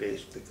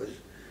disgrace, because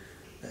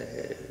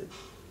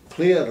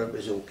player it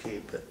was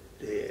okay, but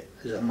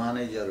as a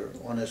manager,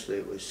 honestly,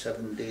 it was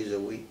 7 days a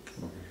week,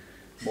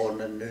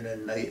 morning, noon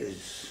and night,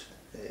 as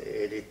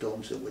Eddie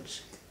Thompson would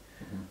say.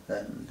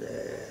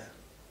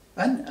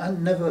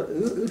 And never,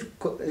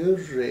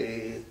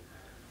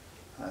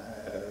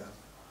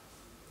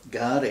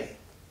 Gary,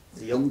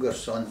 the younger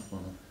son,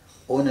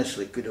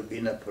 honestly could have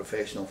been a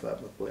professional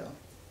football player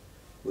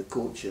with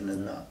coaching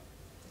and that.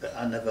 But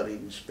I never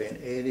even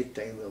spent any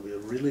time. He was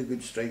a really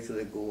good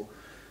striker to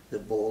the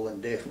ball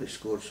and definitely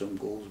scored some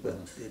goals, but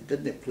he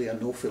didn't play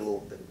an awful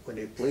lot. But when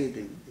he played,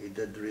 he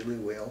did really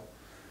well.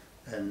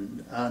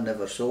 And I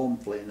never saw him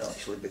playing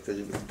actually, because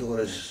it was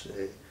Doris.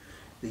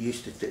 They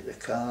used to take the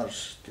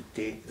cars to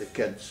take the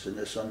kids on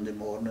the Sunday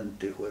morning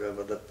to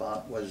wherever the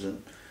park was,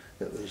 and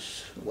it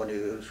was it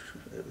was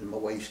my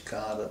wife's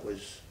car that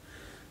was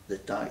the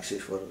taxi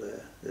for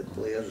the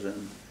players,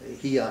 and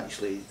he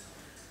actually,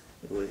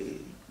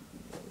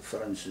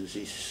 for instance,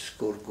 he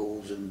scored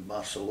goals in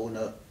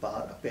Barcelona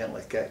park,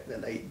 apparently kicked the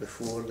night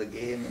before the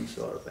game and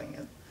sort of thing,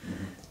 and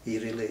he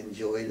really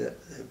enjoyed it.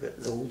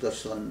 But the older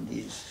son,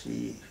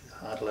 he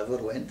hardly ever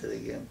went to the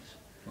games.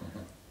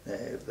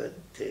 But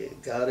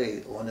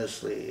Gary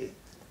honestly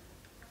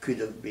could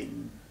have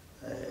been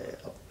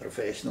a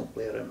professional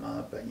player in my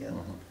opinion,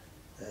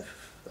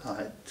 if I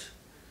had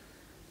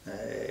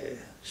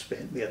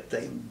spent more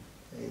time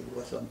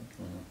with him.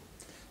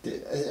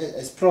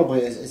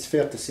 It's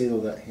fair to say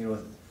though that, you know,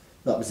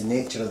 that was the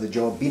nature of the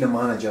job. Being a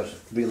manager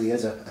really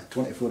is a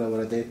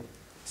 24-hour a day,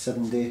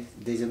 7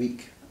 days a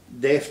week.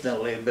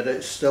 Definitely, but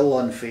it's still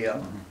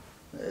unfair.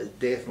 It's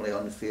definitely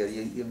unfair.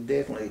 You've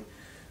definitely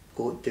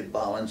got to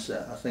balance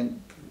it. I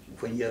think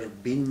when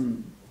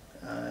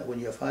when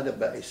you've had a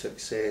bit of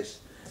success,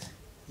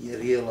 you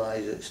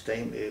realise it's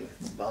time to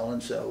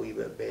balance it a wee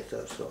bit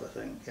better, sort of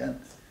thing. Yeah?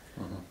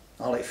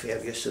 Alex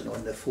Ferguson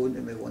on the phone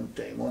to me one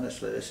time,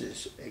 honestly, this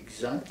is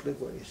exactly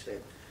what he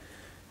said.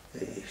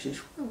 He says,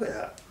 "What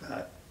about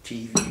that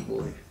TV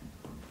boy?"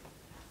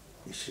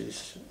 He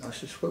says, I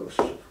says,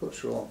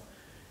 what's wrong?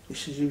 He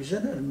says, he was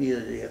interviewing me the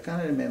other day, I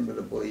can't remember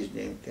the boy's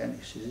name, Ken.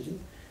 He says,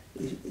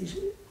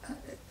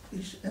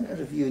 he's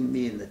interviewing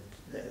me in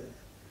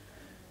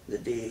the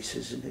day. He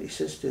says,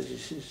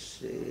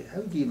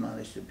 how do you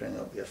manage to bring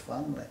up your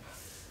family?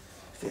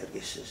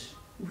 Fergus says,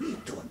 we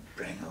don't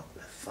bring up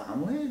the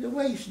family, the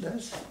wife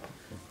does.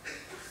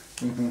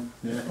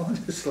 Yeah.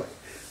 Honestly,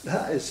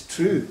 that is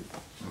true.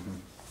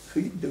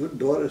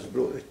 Doris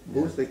brought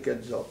both the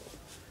kids up,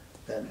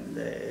 and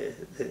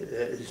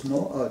it's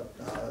not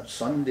a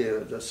Sunday.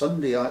 The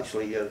Sunday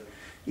actually you're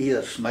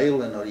either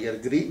smiling or you're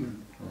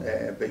greeting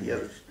but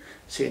you're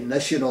saying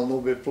this you'll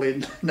not be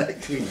playing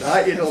next week,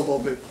 that you'll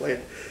not be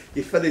playing.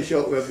 You finish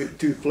up with about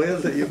 2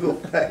 players that you've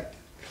got picked,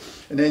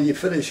 and then you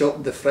finish up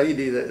on the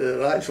Friday that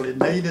there are actually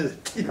 9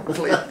 of the team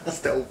playing,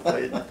 still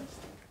playing.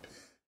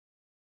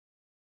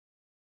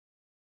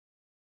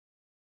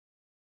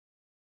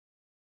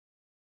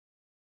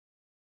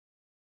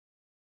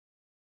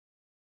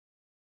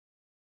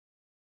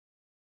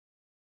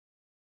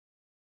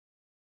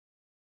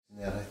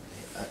 Yeah,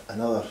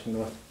 another,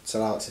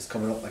 Sir Alex is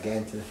coming up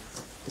again to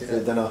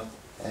dinner.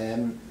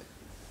 It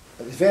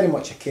was very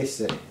much a case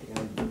that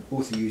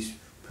both of you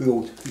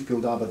pulled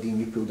Aberdeen,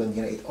 you pulled Dundee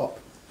United up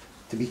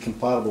to be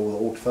comparable with the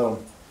old firm.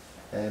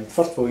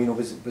 First of all,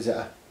 was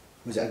it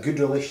a good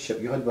relationship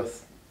you had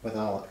with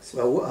Alex?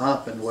 Well, what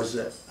happened was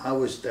that I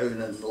was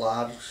down in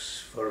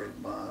Lars for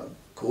my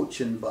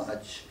coaching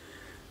badge,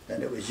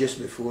 and it was just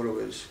before I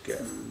was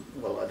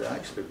I'd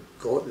actually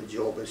got the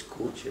job as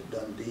coach at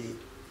Dundee.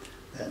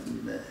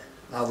 And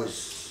I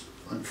was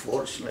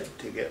unfortunate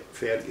to get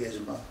Fergie as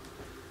my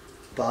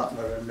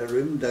partner in the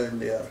room down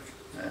there,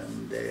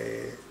 and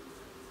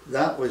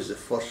that was the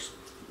first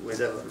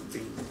we'd ever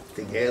been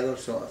together,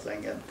 sort of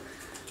thing. And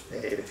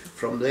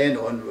from then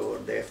on, we were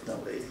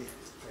definitely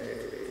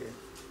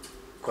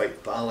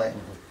quite pally.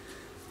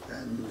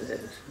 And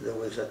there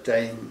was a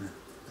time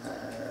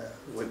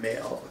we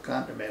met up. I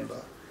can't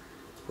remember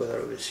whether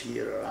it was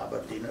here or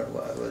Aberdeen or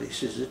whatever. He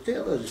says,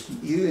 "Tell us,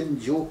 you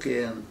and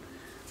Jokey and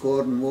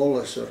Gordon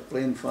Wallace are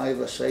playing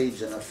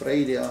 5-a-sides on a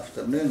Friday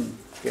afternoon."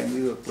 When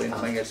we were playing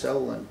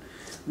Mingasell, and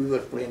we were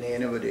playing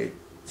anybody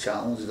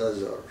challenged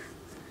us or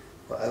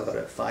whatever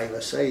at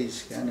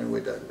 5-a-sides. And we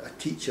had a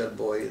teacher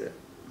boy that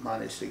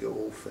managed to go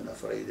off on a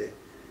Friday.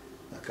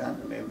 I can't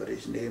remember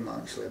his name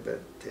actually,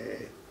 but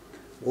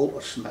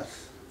Walter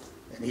Smith,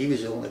 and he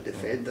was the only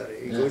defender.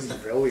 He was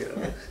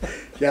brilliant.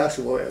 Just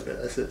what about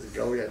this, it's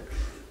brilliant.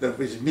 There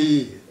was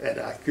me, and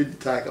I couldn't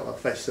tackle a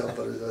fist up,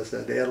 as I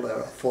said earlier,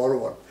 a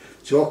forward.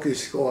 Jockey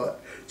Scott,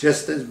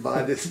 just as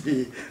bad as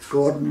me.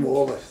 Gordon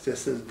Wallace,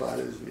 just as bad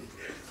as me.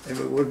 And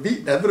we were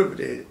beating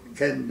everybody.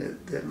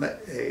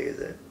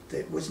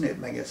 It wasn't at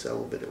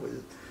Mingasell, but it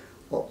was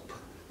up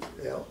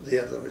there.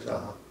 There was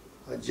a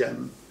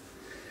gym.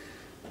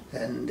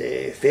 And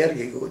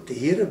Fergie got to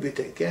hear about it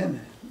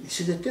again. He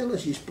said, "Tell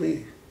us you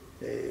play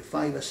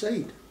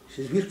 5-a-side." He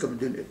says, "We're coming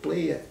down to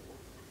play you."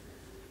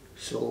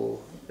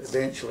 So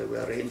eventually we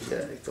arranged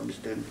it, and he comes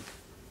down.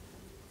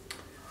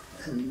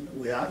 And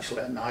we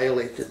actually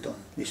annihilated them.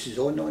 He says,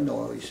 "Oh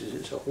no," he says,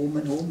 "it's a home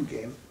and home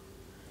game."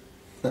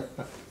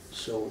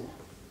 So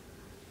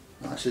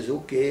I says,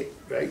 "Okay,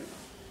 right,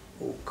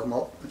 we'll come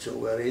up." And so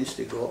we arranged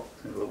to go up,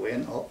 and we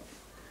went up.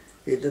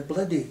 He had the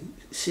bloody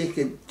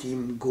second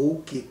team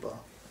goalkeeper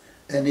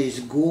in his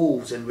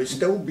goals, and we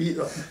still beat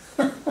them.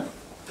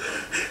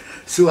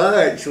 So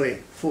I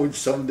actually phoned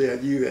somebody I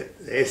knew at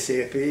the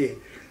SFA,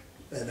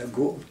 and I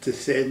got him to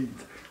send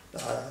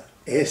a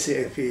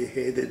SFA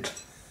headed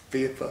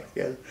paper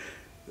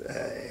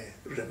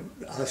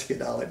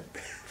asking Alec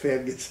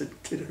Ferguson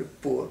to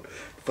report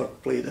for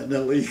playing an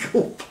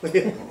illegal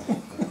player.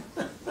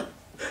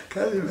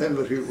 Can't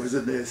remember who it was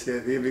in the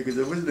SFA, because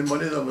there wasn't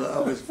one of them that I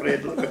was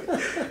friendly with.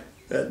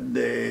 And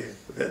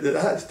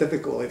that's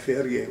typical of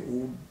Fergie.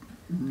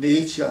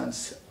 No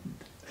chance.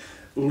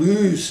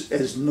 Lose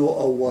is not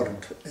a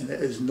word, and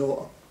it is not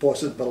a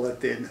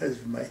possibility in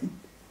his mind.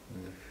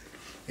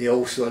 He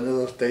also,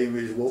 another time,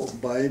 he was walking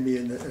by me,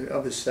 and I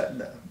was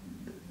sitting at a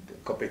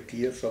cup of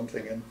tea or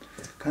something, and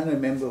I can't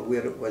remember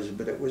where it was,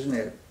 but it wasn't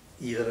at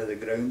either of the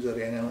grounds or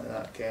anything like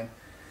that, Ken.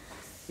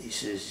 He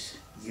says,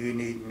 "You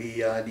need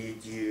me, I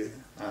need you."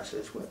 I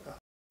says, "What the f***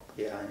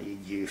 yeah, I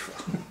need you for?"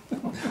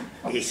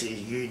 He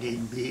says, "You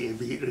need me to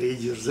beat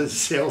Rangers and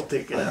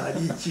Celtic, and I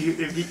need you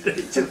to beat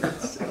Rangers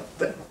and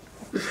Celtic."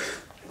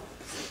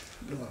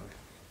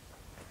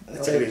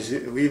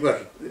 We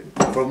were,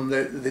 from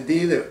the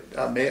day that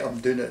I met him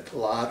down at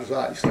Lars,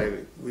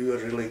 actually, we were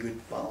really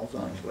good pals,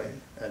 actually,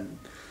 and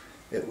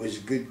it was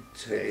good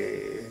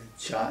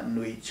chatting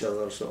with each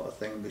other, sort of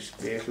thing,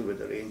 especially with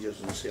the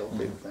Rangers and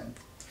Celtic thing.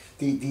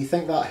 Do you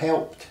think that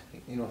helped?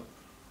 Well,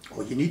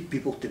 you need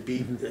people to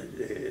beat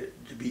the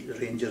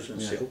Rangers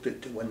and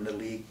Celtic to win the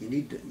league.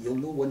 You'll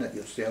not win it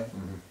yourself.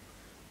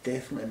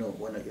 Definitely not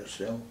win it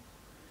yourself.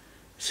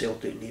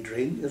 Celtic need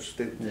Rangers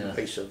to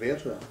vice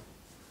versa.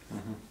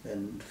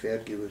 And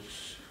Fergie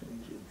was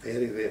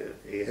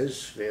he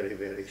is very,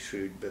 very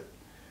shrewd, but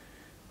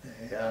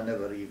I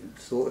never even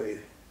thought of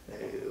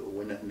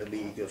winning the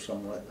league or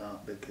something like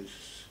that,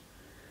 because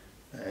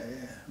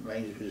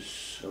mine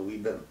was a wee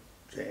bit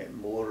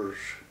more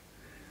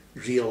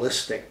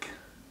realistic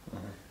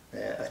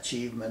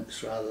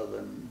achievements rather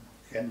than,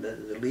 and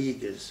the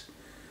league is,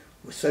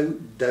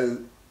 without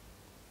doubt,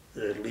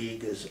 the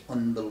league is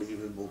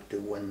unbelievable to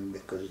win,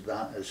 because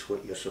that is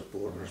what your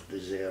supporters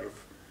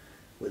deserve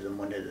with the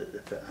money that they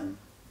put in.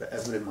 But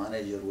every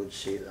manager would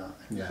say that,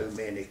 and how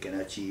many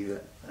can achieve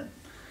it, and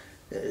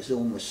it is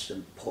almost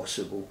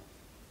impossible.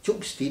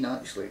 Chuck Steen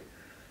actually,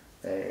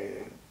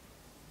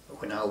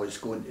 when I was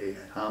going to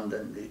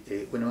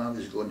Hampden, when I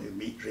was going to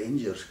meet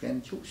Rangers,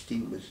 Ken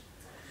Chilstein was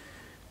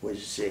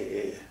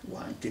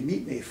wanting to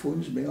meet me, he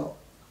phones me up,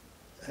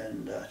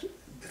 and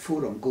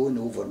before I'm going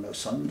over on a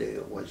Sunday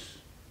it was,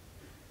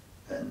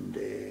 and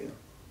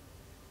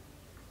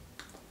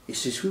he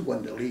says, who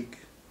won the league?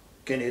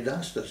 Ken had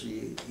asked us,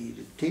 he'd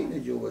taken the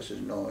job. I says,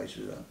 no. He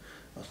says,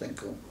 I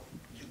think I'm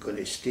going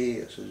to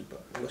stay. I says,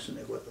 but listen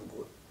to what they've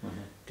got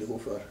to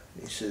offer.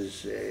 He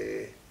says,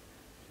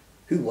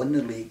 who won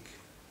the league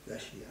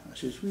this year? I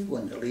says, we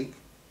won the league.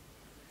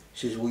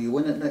 He says, will you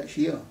win it next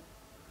year?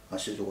 I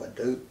says, oh, I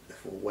doubt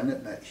if we'll win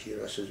it next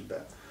year. I says,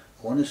 but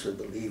I honestly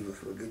believe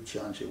we've a good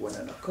chance of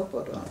winning a cup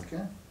or that,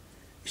 Ken.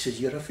 He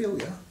says, you're a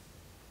failure.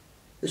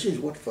 This is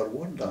word for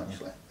word,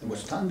 actually. And we're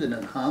standing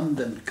in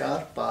Hampden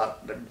car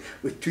park and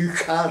with 2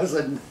 cars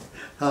in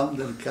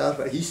Hampden car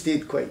park. He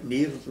stayed quite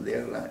near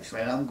there,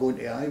 actually, and I'm going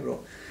to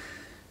Ibrox.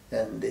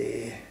 And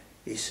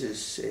he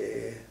says,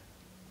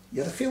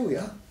 you're a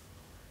failure.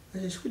 I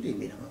says, what do you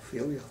mean I'm a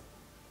failure?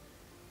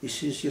 He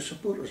says, your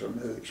supporters are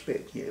now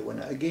expecting you to win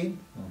it again,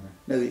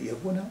 now that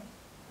you've won it.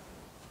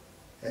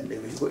 And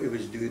what he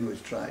was doing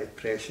was trying to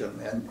pressure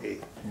me into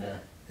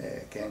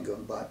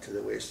going back to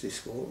the west of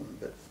Scotland.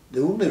 But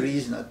the only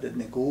reason I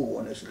didn't go,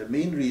 honestly, the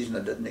main reason I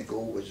didn't go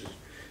was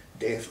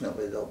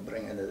definitely the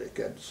upbringing of the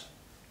kids.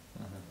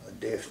 I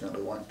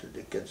definitely wanted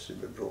the kids to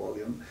be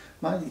brought up.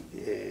 My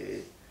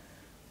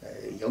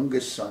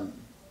youngest son,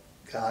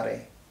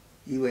 Gary,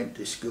 he went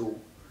to school.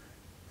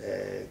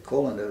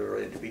 Colin had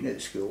already been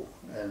at school,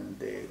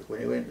 and when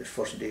he went the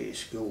first day of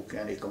school,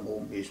 can he come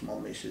home to his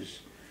mum? He says,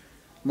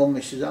 Mum,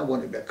 he says, I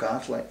want to be a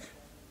Catholic.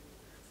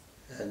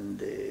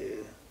 And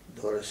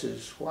Doris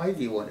says, why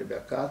do you want to be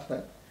a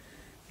Catholic?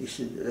 He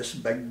said, this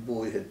big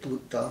boy had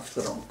looked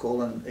after him.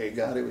 Colin,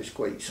 Gary was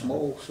quite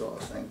small,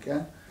 sort of thing,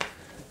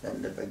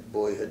 and the big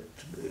boy had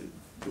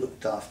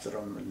looked after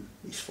him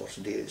in his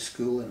first day at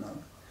school and that.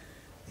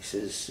 He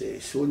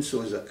says,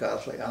 so-and-so's a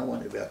Catholic, I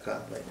want to be a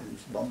Catholic. And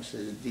his mum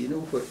says, do you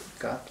know what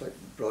Catholic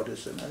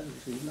Protestant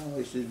is? He says, no.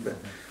 He says, but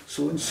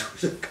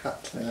so-and-so's a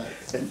Catholic.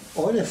 And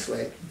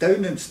honestly,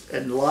 down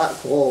in Lack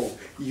Hall,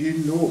 you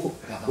know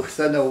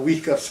within a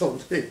week or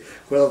something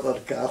whether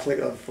they're Catholic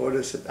or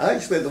Protestant.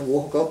 Actually, they'll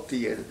walk up to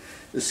you and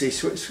they say,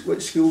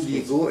 what school do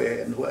you go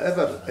to? And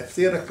whatever, if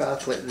they're a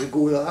Catholic, they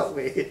go that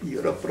way, and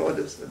you're a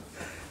Protestant.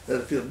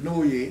 And if you're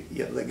no,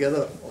 you're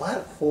together.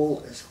 Lack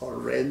Hall is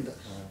horrendous.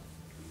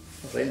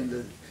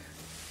 Horrendous.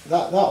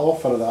 That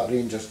offer of that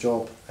Rangers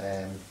job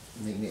in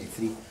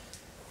 1983,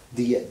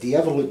 do you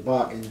ever look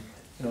back and,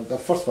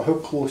 first of all, how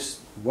close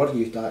were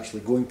you to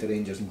actually going to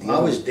Rangers? And I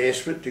was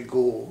desperate to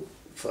go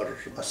for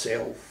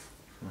myself.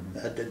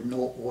 I did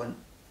not want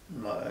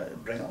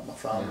bring up my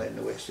family in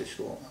the west of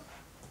Scotland.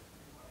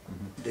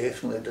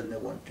 Definitely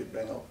didn't want to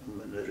bring up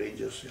them in the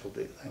Rangers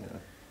Celtic thing.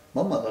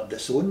 My mother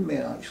disowned me,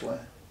 actually.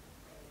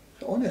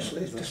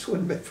 Honestly,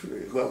 disowned me.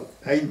 Well,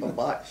 behind my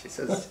back, she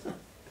says.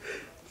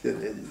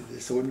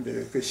 Disowned me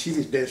because she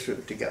was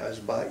desperate to get us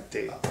back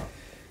to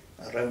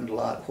around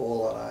Lack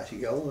Hall or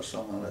Ashgill or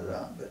something like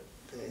that. But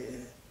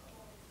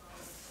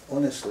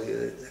honestly,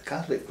 the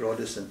Catholic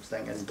Protestant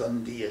thing in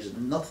Dundee is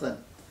nothing.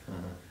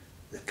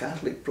 The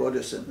Catholic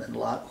Protestant in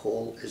Lack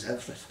Hall is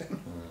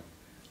everything.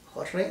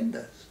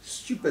 Horrendous,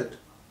 stupid.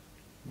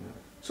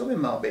 Some of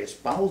my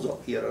best pals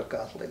up here are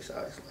Catholics,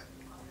 actually.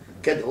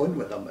 Kid on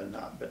with them and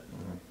that, but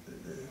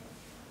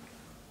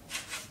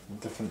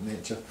different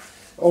nature.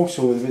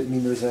 Also, there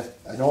was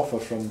an offer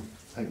from,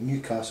 I think,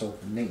 Newcastle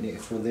in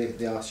 1984.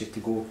 They asked you to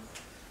go.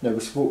 Now, we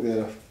spoke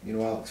there,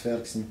 Alex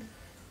Ferguson,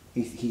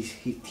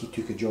 he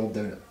took a job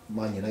down at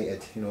Man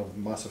United,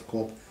 massive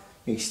club.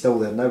 He's still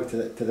there now to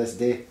this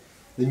day.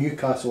 The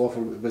Newcastle offer,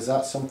 was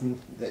that something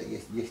that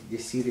you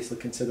seriously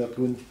considered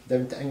going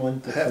down to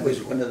England? That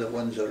was one of the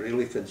ones I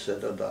really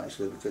considered,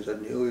 actually, because I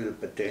knew the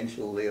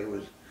potential there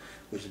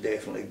was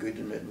definitely good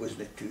and it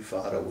wasn't too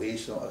far away,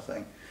 sort of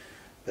thing.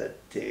 But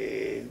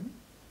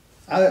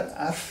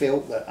I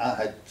felt that I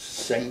had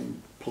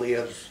signed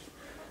players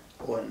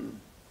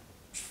on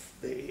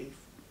the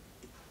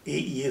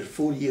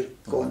 4-year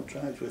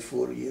contracts with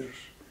 4 years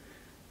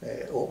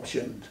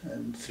option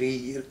and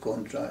 3-year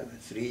contract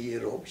with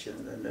 3-year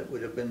option, and it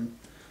would have been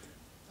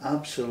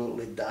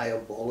absolutely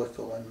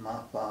diabolical on my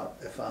part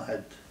if I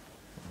had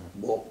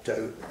walked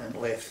out and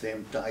left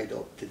them tied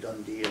up to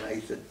Dundee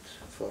United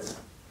for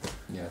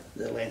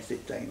the length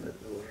of time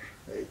that they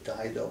were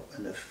tied up,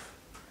 and if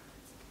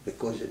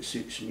because it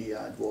suits me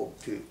I'd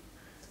walked out.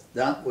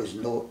 That was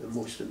not the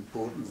most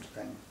important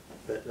thing,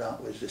 but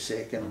that was the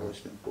second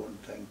most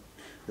important thing.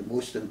 The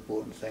most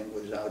important thing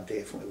was I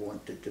definitely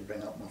wanted to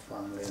bring up my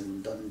family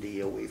in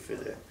Dundee away from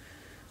the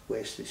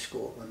west of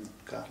Scotland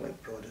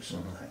Catholic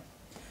Protestant thing.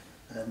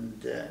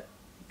 And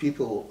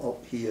people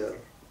up here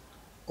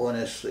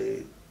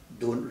honestly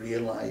don't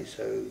realise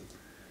how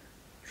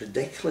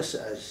ridiculous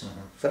it is.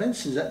 For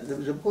instance, there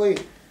was a boy,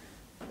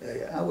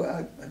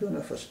 I don't know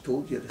if I've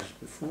told you this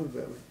before,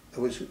 but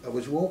I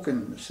was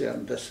walking a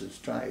certain distance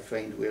trying to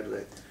find where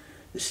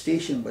the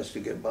station was to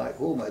get back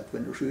home. I'd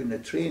went through in the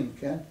train,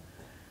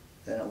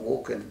 And I'm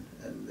walking,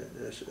 and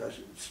I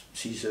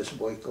sees this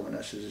boy coming.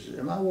 I says,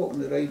 "Am I walking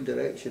the right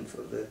direction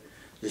for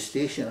the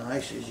station?" I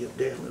says, "You're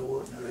definitely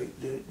walking the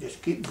right.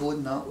 Just keep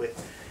going that way."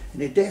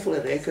 And he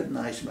definitely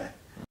recognised me.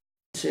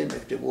 He sent me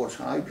towards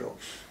Ibrox.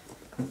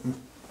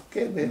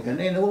 Okay, and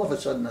then all of a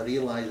sudden I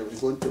realised I was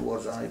going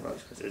towards Ibrox.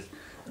 I says,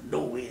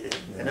 "No way!"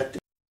 And I had to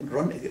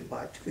run to get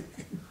back to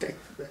the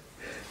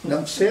and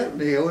I'm certain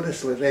he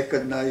honestly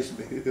recognised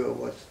me who I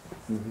was.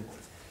 Mm-hmm.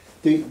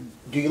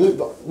 Do you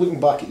looking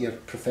back at your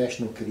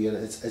professional career,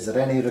 is there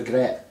any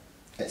regret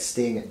at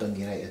staying at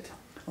Dundee United?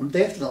 I'm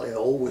definitely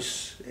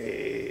always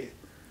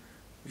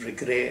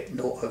regret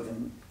not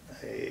having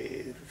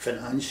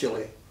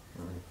financially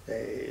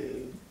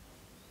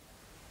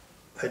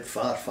had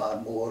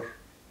far more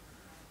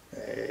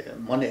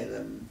money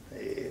than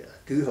I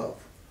do have.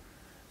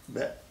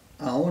 But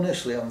I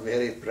honestly am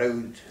very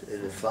proud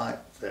of the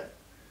fact that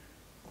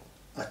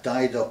I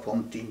tied up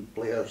umpteen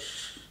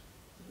players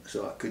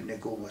so I couldn't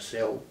go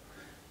myself.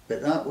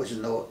 But that was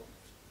not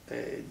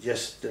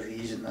just the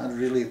reason. I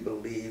really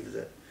believe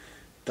that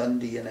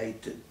Dundee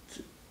United,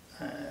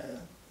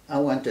 I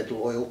wanted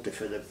loyalty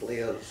for the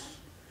players,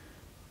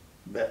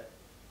 but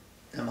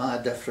am I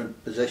a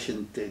different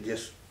position to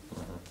just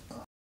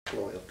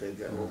loyalty,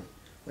 get home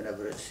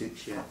whenever it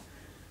suits you.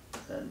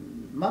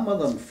 And my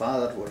mother and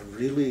father were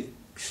really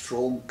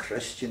strong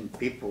Christian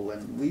people,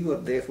 and we were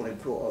definitely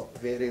brought up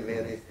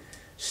very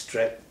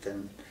strict,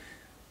 and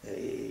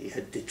you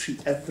had to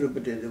treat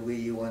everybody the way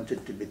you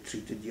wanted to be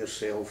treated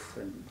yourself,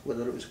 and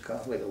whether it was a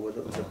Catholic or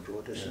whether it was a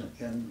Protestant.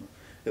 And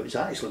it was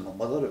actually my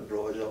mother that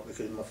brought us up,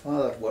 because my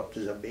father worked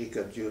as a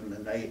baker during the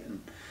night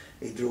and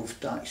he drove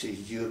taxis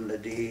during the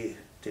day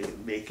to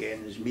make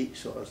ends meet,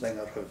 sort of thing,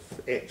 or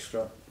have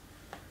extra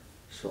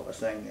sort of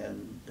thing.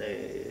 And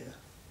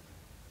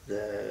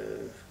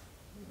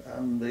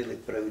I'm really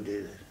proud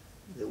of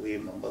the way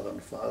my mother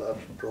and father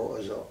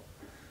brought us up,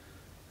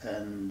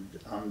 and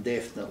I'm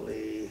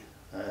definitely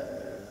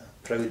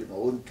proud of my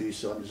own two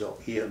sons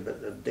up here,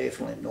 but they've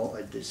definitely not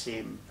had the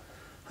same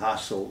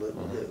hassle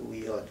that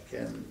we had.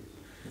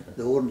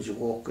 The Orange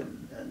Walk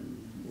and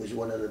was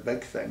one of the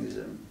big things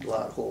in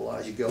Larkhall,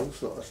 Ashgill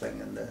sort of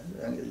thing, and I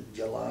think it was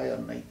July or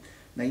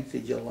 9th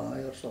of July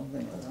or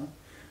something like that.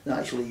 They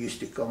actually used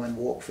to come and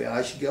walk for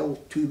Ashgill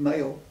 2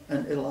 mile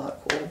into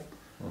Larkhall,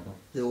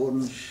 the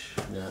Orange,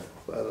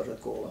 whatever they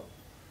call it.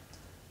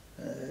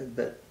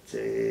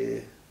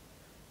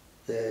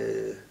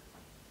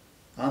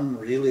 I'm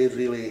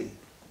really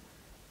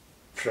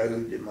proud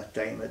of my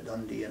time at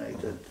Dundee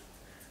United,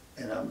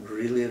 and I'm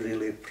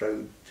really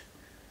proud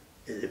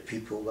of the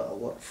people that I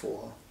worked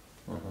for.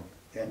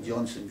 And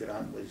Johnson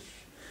Grant was,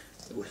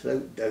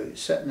 without doubt,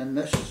 sitting in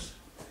this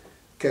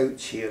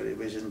couch here, he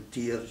was in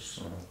tears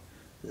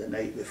the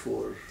night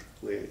before.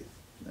 I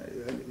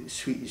think it was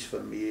sweeties for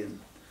me, and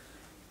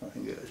I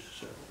think it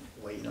was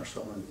wine or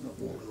something, a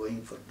bottle of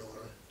wine for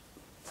Dora.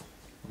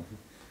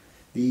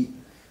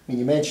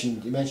 You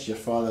mentioned your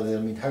father there.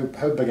 I mean, how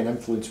big an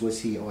influence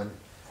was he on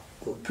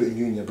putting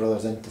you and your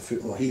brothers into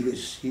football? Oh, he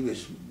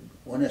was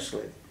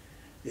honestly.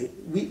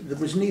 There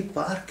was no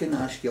park in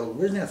Ashgill. There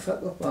wasn't a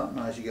football park in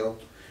Ashgill,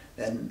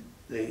 and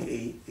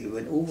he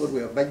went over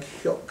with a big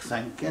hook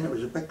thing, and it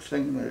was a big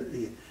thing where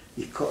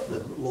he cut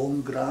the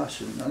long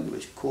grass, and I think it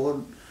was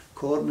corn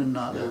and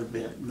that they would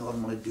be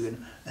normally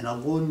doing, and a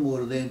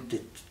lawnmower then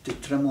to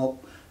trim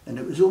up, and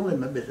it was only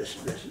maybe the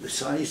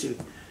size of,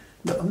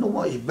 not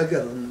much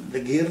bigger than the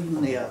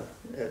garden there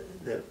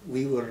that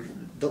we were,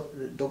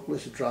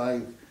 Douglas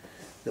Drive.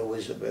 There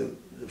was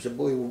a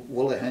boy,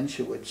 Willie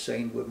Hinshaw,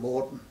 signed with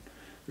Morton.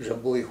 There was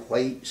a boy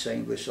White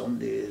signed with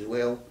somebody as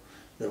well.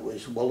 There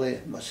was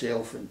Willie,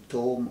 myself and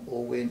Tom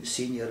all went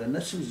senior, and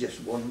this was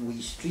just one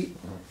wee street.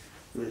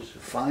 There was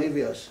 5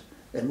 of us,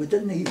 and we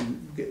didn't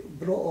even get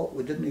brought up,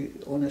 we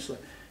didn't, honestly.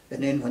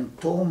 And then when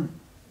Tom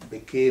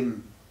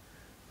became,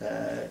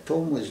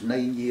 Tom was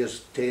 9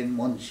 years, 10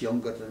 months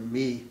younger than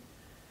me,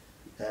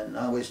 and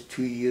I was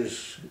 2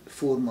 years,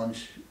 4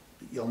 months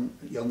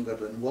younger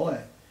than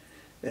Willie.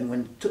 And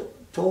when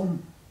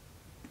Tom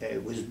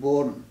was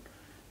born,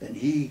 and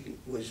he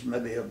was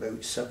maybe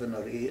about 7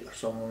 or 8 or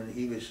something when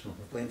he was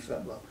playing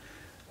football,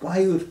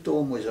 why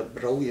Tom was a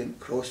brilliant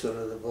crosser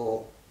of the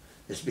ball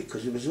is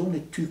because there was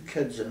only 2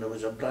 kids and there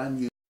was a brand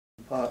new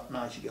park in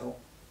Ashgill.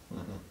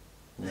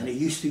 And he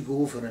used to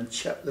go over and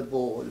chip the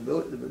ball.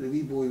 The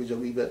wee boy was a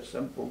wee bit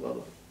simple, but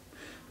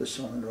there's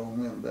something wrong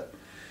with him. But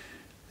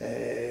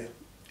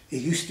he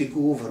used to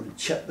go over and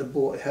chip the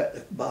ball, hit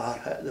the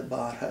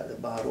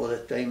bar all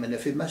the time, and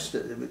if he missed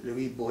it, the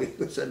wee boy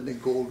was in the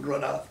goal and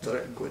run after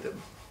it and go to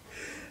him.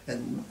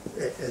 And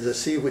as I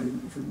say,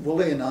 when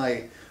Willie and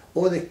I,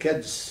 all the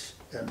kids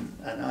in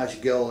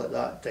Ashgill at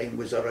that time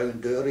was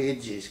around our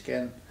ages,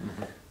 Ken,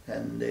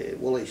 and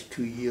Willie's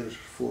 2 years,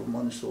 4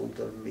 months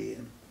older than me.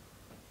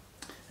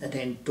 And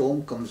then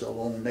Tom comes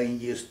along, 9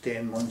 years,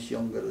 10 months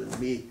younger than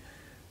me,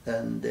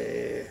 and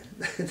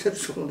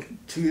there's only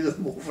 2 of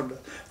them over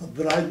a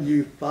brand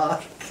new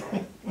park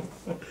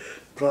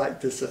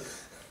practicing.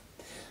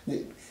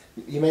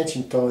 You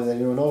mentioned, Tommy, that,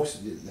 you know, and also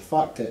the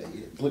fact that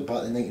you look back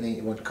at the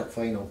 1991 Cup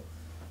final,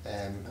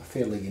 a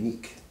fairly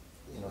unique,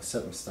 you know,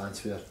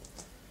 circumstance where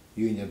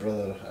you and your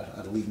brother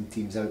are leading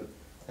teams out.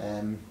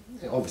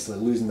 Obviously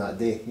losing that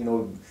day, you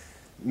know,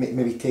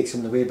 maybe takes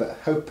something away, but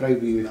how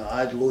proud were you? No,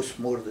 I'd lost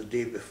more the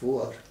day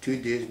before,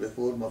 2 days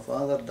before my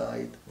father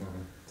died,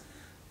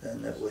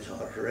 and it was a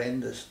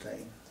horrendous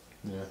time.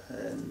 Yeah.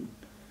 And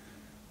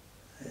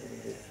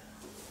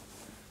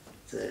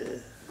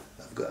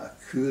I've got a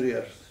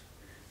courier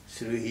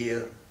through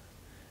here,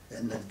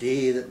 and the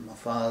day that my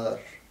father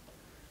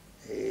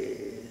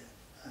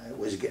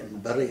was getting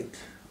buried,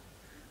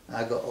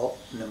 I got up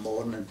in the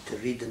morning to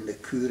read in the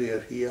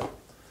courier here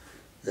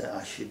that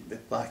I should be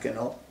packing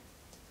up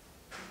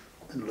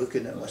and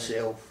looking at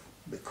myself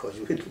because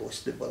we'd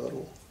lost the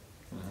brother-in-law.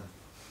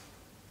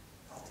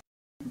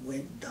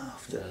 Went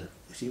daft.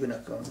 See, when I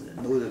come,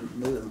 know the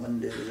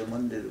Monday, it was a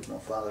Monday that my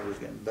father was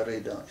getting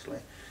buried actually.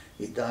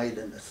 He died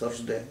on the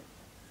Thursday,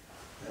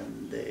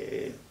 and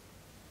it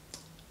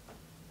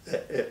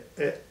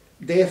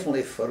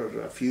definitely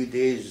for a few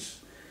days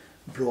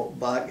brought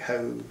back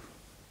how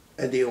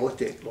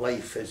idiotic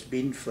life has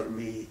been for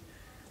me,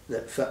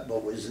 that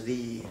football was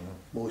the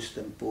most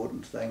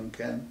important thing,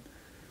 Ken.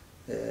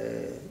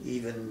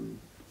 Even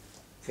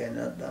Ken,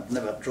 I've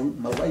never drunk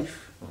in my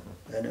life,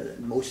 and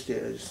most of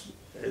it is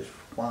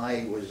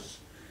why was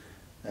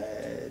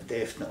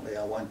definitely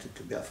I wanted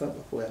to be a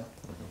football player,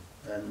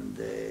 and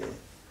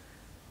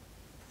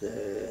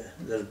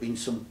there's been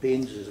some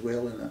pains as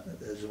well in it,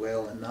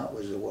 and that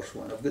was the worst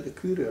one. I've got the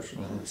courier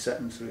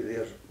sitting through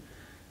there,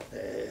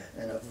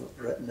 and I've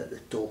written at the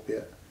top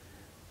here,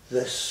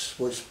 this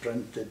was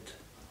printed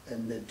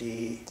in the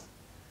day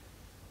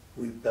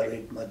we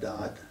buried my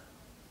dad,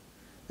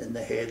 and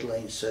the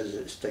headline says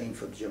it's time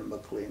for Jim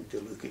McLean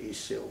to look at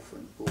himself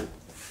and go.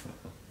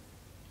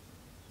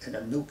 And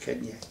I'm no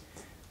kidding you,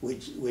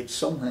 we'd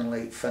something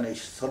like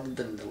finished third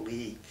in the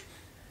league,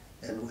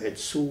 and we had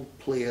sold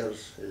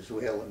players as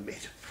well and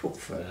made a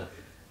profit,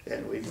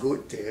 and we'd go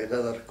to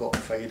another cup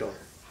final.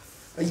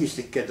 I used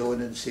to kid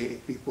on and say to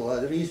people,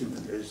 the reason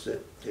is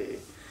that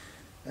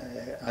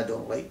I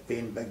don't like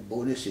paying big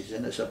bonuses,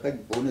 and it's a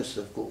big bonus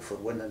they've got for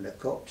winning the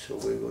cup, so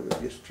we would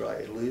just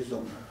try to lose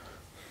them.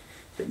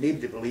 But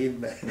nobody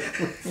believed me.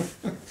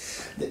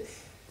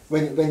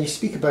 When you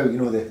speak about, you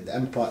know, the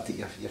impact that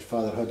your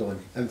father had on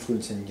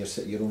influencing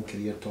your own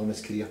career,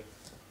 Tommy's career,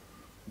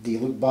 do you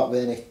look back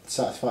with any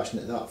satisfaction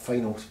that that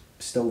final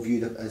still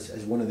viewed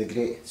as one of the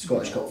great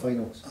Scottish Cup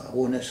finals? I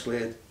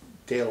honestly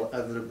tell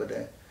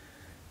everybody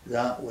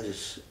that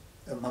was,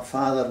 my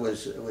father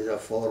was a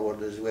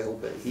forward as well,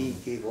 but he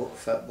gave up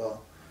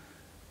football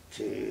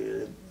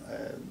to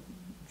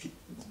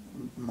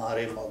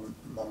marry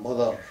my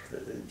mother.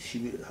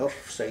 Her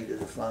side of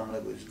the family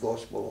was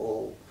Gospel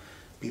Hall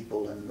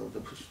people, and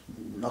there was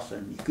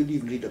nothing. You couldn't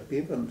even read a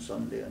paper on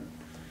Sunday, and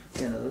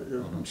you know,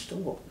 they're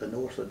still up the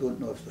north. I don't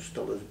know if they're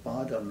still as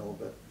bad or no,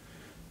 but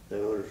they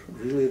were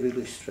really,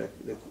 really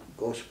strict, the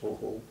Gospel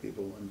Hall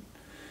people. And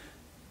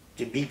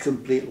to be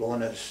completely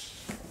honest,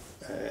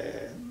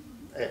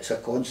 it's a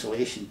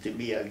consolation to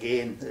me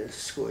again, the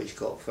Scottish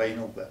Cup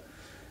final, but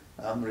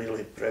I'm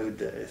really proud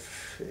that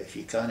if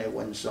you can't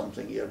win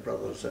something, your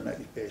brother's the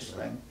next best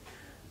thing.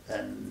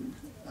 And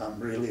I'm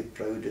really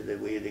proud of the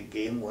way the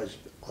game was,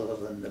 other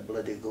than the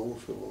bloody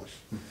goals we lost.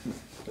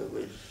 It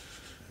was,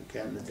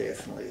 again,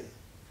 definitely,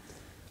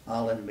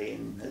 Alan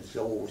Main has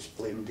always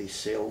blamed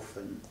himself,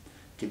 and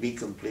to be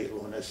completely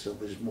honest, there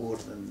was more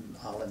than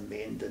Alan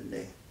Main in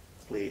the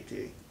play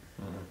to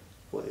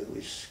what he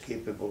was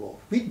capable of.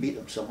 We'd beat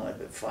him something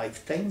about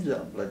 5 times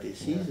that bloody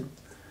season.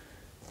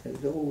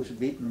 We'd always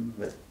beaten him,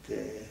 but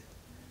I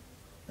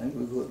think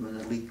we got him in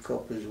the League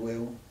Cup as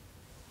well.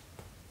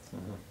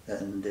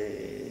 And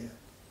the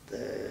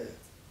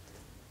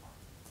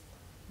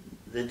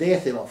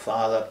death of my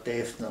father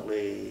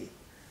definitely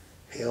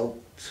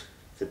helped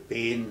the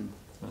pain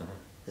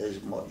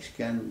as much.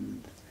 There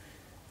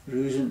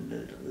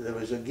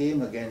was a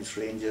game against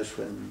Rangers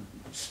when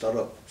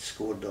Sturrock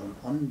scored an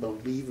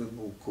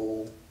unbelievable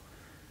goal.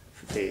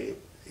 He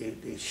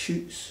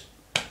shoots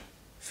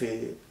for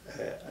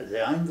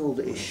the angle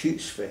that he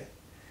shoots for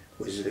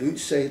was the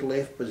outside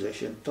left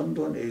position, turned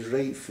onto his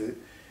right foot,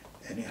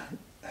 and he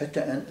hit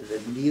it into the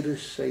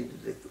nearest side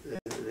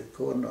of the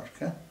corner,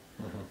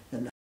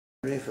 and the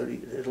referee,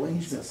 the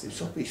linesman,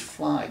 puts up his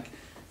flag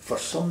for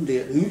somebody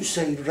at the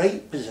outside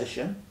right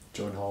position,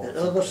 John Hall, at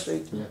the other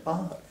side of the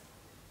park.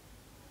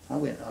 I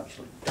went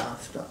actually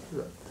daft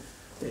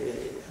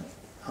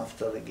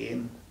after the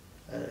game.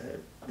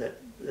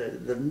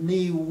 There's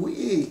no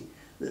way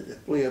that the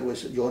player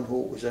was, John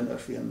Holt was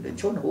interfering. And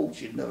John Holt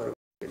should never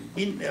have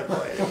been there,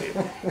 by the way,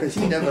 because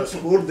he never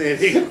scored there.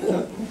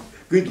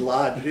 Good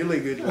lad,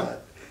 really good lad.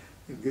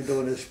 A good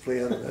honest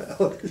player.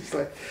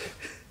 Honestly,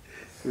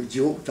 we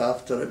joked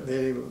after it,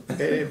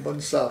 many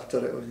months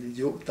after it, when we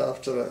joked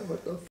after it,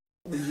 what the f***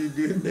 was you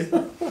doing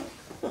there?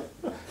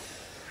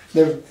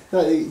 Now,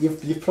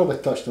 you've probably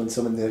touched on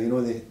something there, you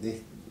know,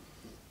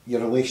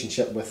 your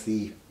relationship with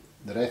the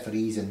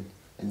referees and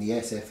the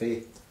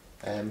SFA.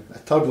 A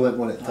turbulent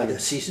one at I had a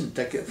times. season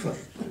ticket for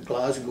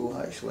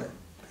Glasgow actually.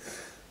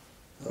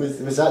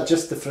 Was that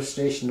just the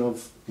frustration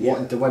of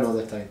wanting to win all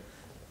the time?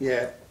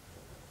 Yeah,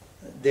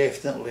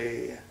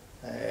 definitely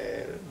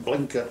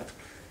blinker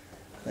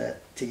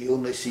to you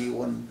only see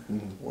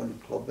one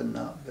club in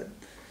that, but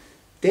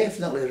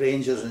definitely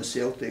Rangers and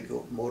Celtic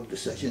got more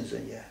decisions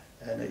than you,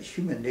 and it's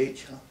human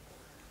nature.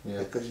 Yeah.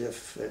 Because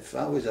if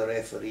I was a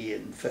referee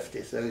and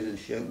 50,000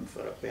 shouting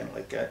for a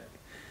penalty kick,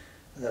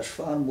 there's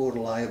far more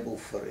liable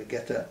for to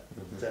get it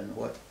than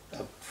what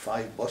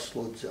 5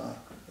 busloads are,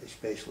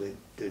 especially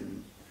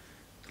doing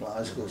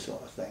Glasgow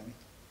sort of thing.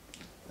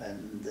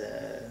 And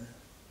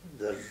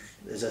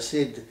as I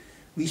said,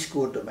 we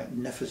scored a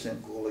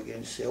magnificent goal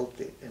against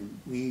Celtic, and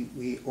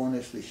we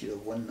honestly should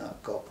have won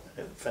that cup.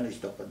 It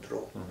finished up a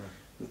draw.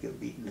 We got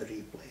beaten the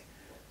replay,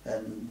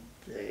 and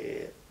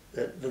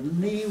there's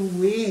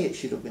no way it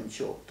should have been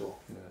chalked off.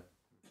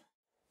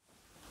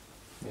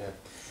 Yeah.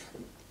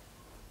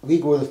 We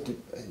go to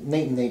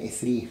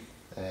 1993.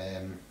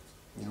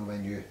 You know,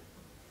 when you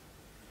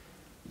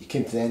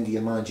came to the end of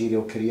your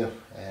managerial career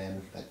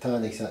at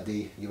Tannadice that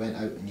day, you went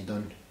out and you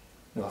done,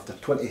 you know, after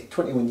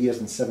 21 years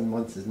and 7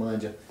 months as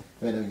manager,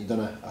 you went out and you done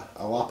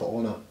a lap of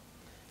honour.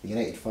 The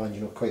United fans,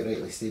 you know, quite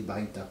rightly stayed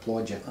behind to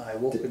applaud you. I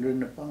walking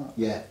round the park.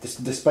 Yeah,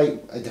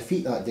 despite a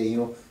defeat that day, you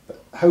know.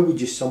 But how would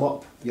you sum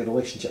up your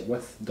relationship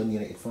with Dundee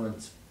United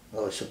fans?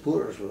 Well, the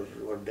supporters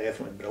were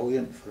definitely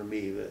brilliant for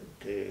me, but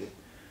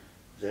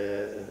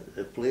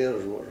the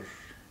players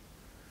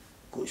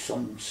got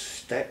some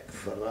stick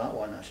for that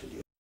one. I said,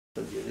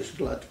 you're just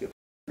glad to get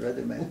rid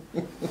of me.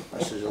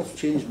 I said, I've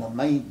changed my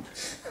mind.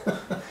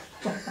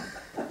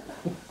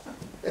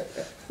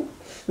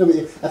 No, but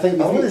I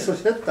think I honestly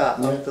said that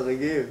after the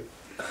game.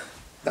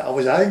 That I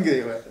was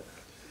angry with it.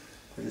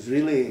 I was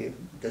really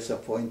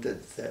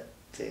disappointed that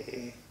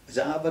was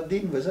it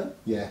Aberdeen, was it?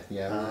 Yeah.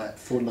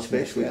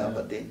 Especially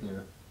Aberdeen.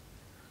 Yeah.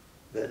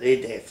 But they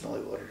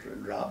definitely were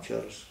in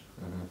raptures.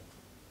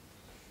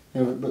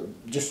 You know,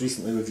 but just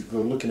recently we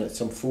were looking at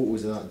some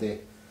photos of that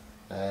day,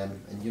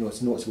 and you know,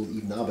 it's noticeable that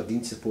even the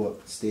Aberdeen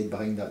support stayed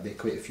behind that day.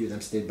 Quite a few of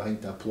them stayed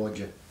behind to applaud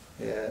you.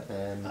 Yeah,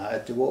 I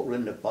had to walk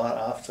round the park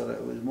after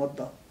it was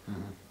murder.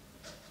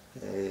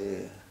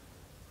 I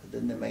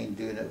didn't mind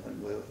doing it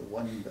when we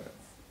won, but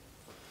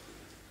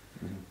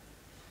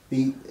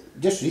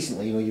just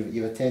recently, you know,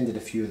 you've attended a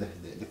few of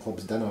the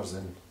club's dinners,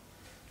 and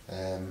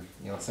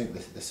you know, I think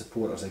the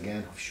supporters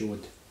again have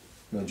showed,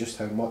 you know, just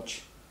how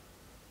much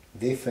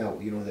they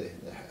felt, you know, that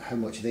how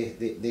much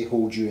they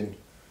hold you in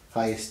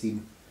high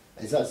esteem.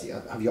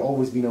 Have you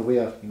always been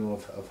aware, you know,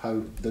 of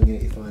how Dundee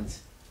United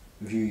fans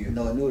view you?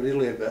 No, not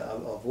really, but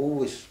I've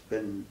always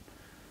been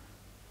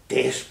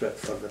desperate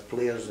for the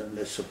players and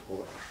the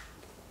supporters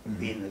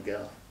being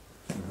together.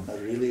 I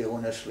really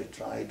honestly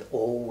tried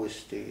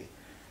always to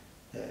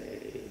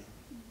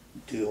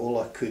do all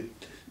I could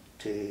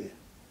to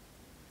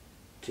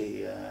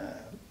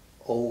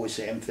always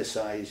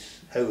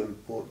emphasise how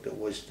important it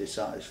was to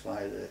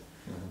satisfy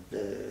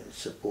the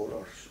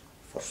supporters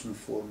first and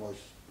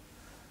foremost,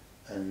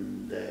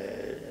 and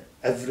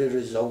every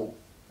result,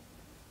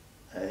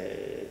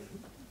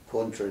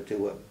 contrary to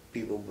what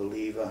people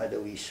believe, I had a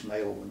wee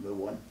smile when we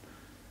won,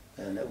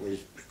 and it was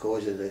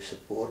because of the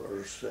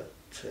supporters that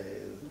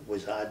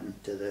was adding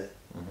to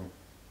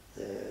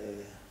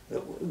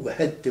we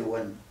had to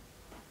win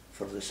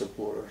for the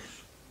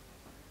supporters.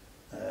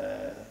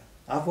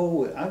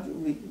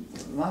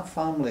 My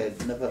family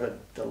had never had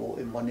a lot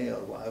of money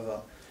or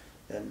whatever,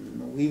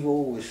 and we've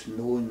always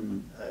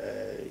known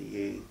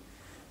you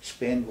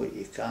spend what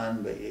you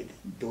can, but you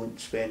don't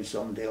spend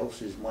somebody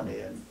else's money.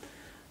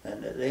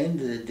 And at the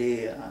end of the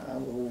day, I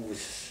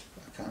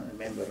can't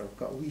remember, I've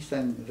got a wee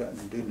thing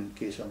written down in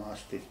case I'm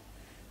asked to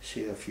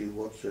say a few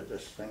words at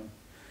this thing.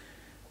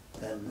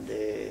 And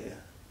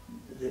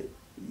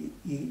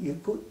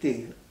you've got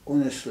to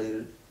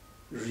honestly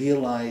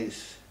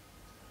realise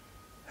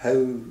how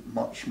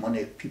much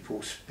money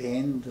people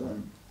spend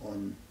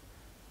on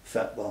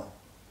football,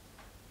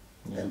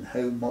 and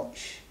how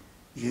much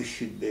you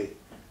should be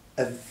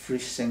every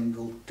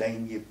single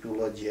time you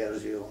pull a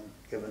jersey on,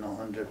 giving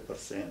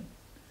 100%.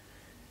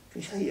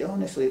 Because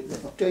honestly,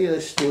 I'll tell you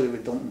this story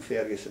with Duncan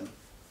Ferguson.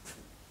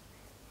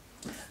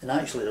 And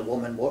actually the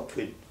woman worked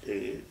with,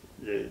 the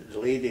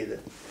lady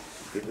that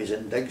was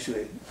in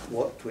Digsway,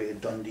 worked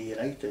with Dundee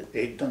United,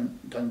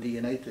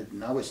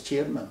 and I was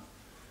chairman.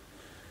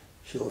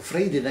 So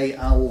Friday night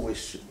I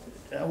always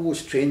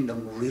trained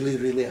them really,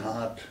 really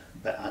hard,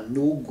 but a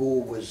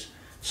no-go was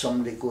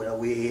somebody going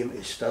away home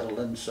to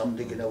Stirling,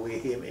 somebody going away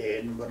home to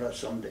Edinburgh,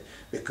 somebody,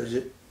 because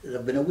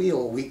they've been away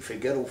all week for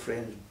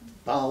girlfriends,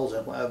 pals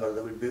and whatever,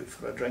 they would book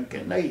for a drink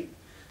at night.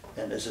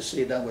 And as I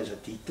said, I was a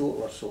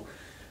teetotaler, so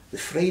the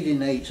Friday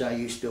nights I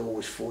used to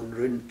always phone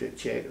round to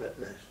check that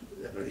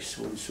every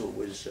so-and-so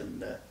was in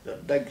their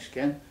digs,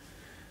 ken,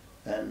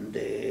 and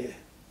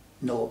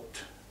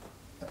not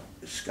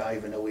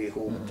skiving away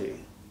home to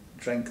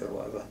drink or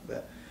whatever.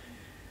 But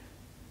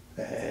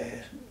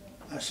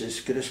I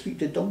says, could I speak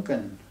to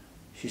Duncan?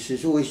 She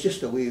says, oh, he's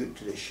just away out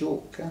to the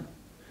shop, ken.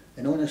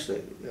 And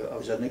honestly, I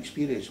was an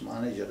experienced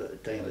manager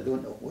at the time. I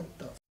don't know what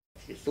the f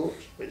she thought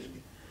she was.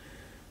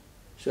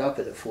 So I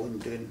put the phone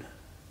down,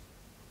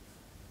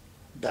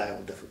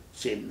 dialed the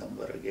same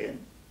number again.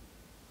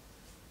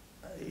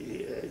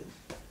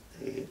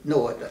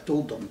 No, I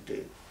told him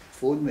to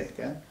phone me,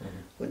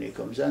 when he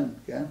comes in,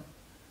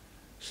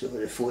 So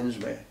he phones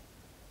me.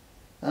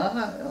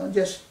 I'm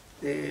just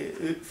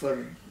out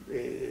for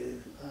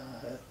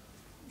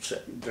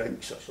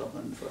drinks or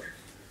something, for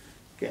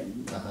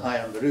getting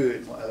iron brew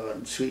and whatever,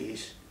 and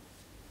sweeties.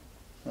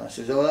 And I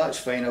says, oh, that's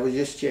fine, I was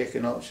just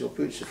checking up. So he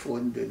puts the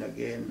phone down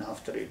again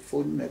after he'd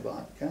phoned me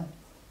back.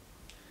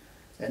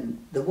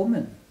 And the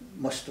woman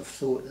must have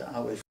thought that I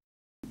was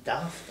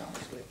daft,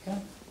 actually.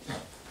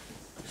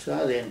 So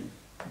I then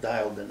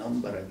dialed the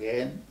number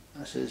again.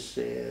 I says,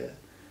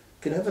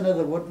 could I have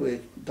another word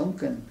with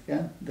Duncan?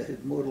 They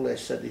had more or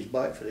less said he's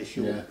back for the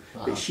show.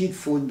 But she'd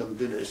phoned him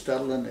down at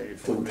Stirling, and he'd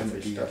phoned him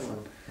at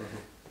Stirling.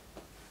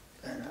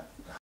 And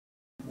I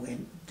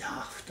went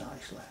daft,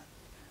 actually.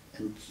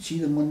 And see,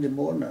 the Monday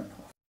morning,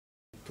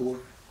 I tore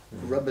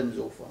ribbons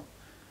off her.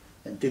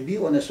 And to be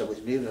honest, I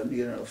was near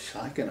enough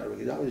sacking her,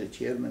 because I was the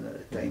chairman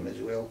at the time as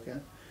well.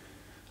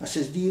 I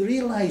says, do you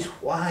realise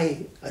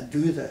why I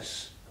do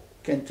this?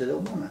 To the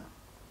woman.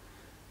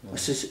 I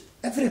says,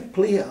 every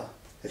player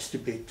is to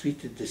be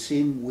treated the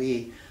same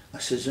way. I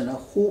says, and I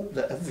hope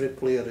that every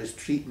player is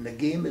treating the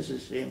game as the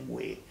same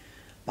way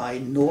by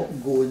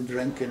not going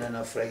drinking on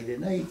a Friday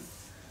night.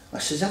 I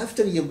says,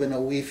 after you've been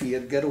away for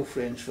your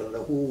girlfriends for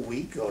the whole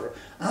week, or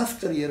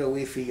after you're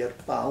away for your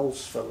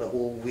pals for the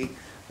whole week,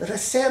 there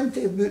is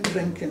certainty about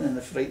drinking on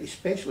a Friday,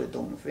 especially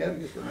Dom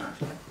Ferguson.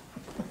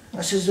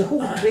 I says, the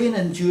whole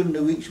training during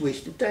the week's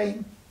wasted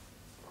time.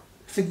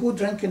 If you go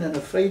drinking on a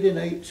Friday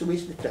night, it's a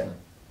waste of time.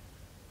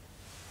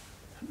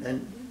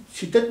 And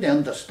she didn't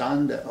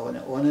understand it,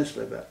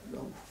 honestly, but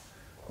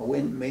I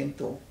went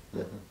mental.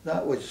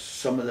 That was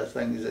some of the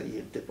things that you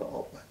had to put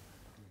up with.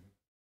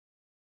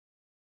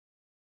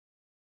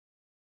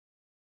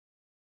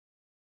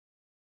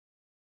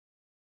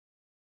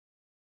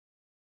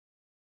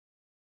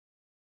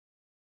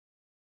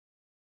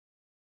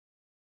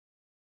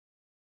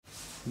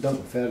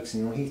 Duncan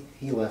Ferguson,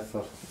 he left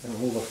for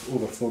over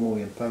 £4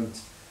 million.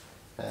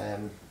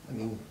 I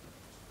mean,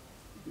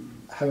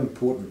 how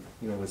important,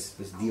 was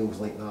deals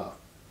like that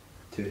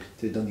to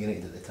Dundee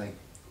United at the time?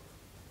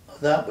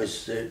 That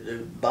was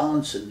the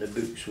balance in the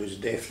books was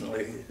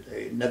definitely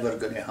never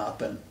going to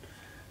happen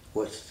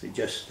with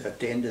just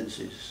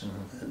attendances,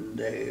 and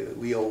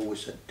we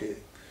always had to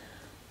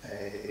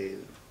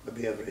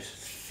maybe every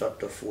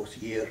third or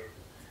fourth year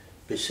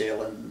be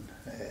selling.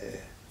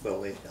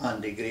 Well,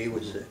 Andy Gray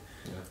was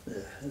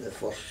the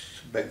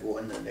first big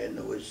one, and then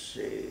there was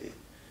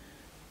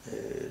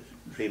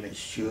Raymond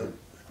Stewart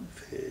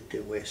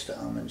to West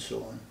Ham and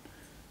so on,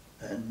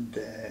 and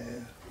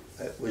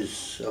it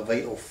was a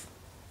vital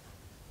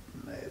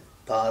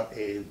part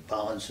of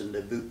balancing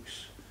the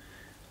books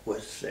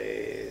with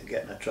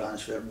getting a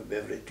transfer maybe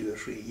every 2 or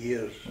 3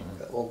 years.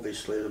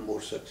 Obviously, the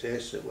more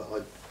success that we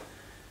had,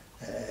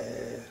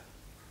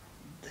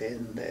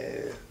 then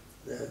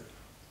the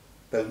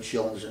pound,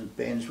 shillings and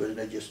pence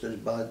wasn't just as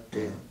bad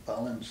to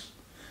balance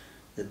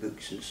the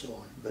books and so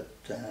on. But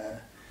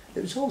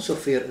it was also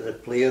fair to the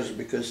players,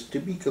 because to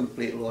be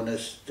completely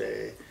honest,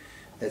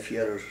 if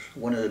you're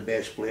one of the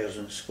best players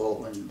in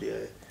Scotland,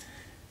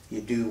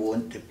 you do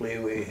want to play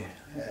with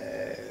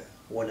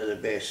one of the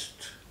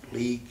best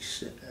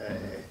leagues,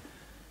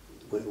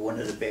 with one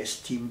of the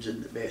best teams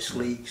in the best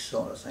leagues,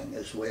 sort of thing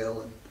as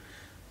well, and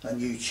a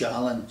new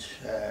challenge.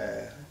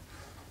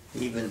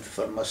 Even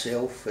for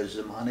myself as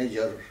the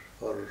manager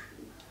for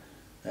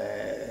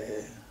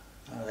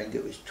I think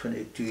it was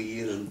 22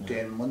 years and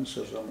 10 months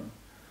or something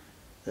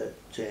that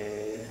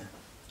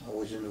I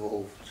was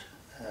involved,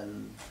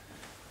 and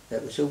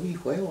it was a wee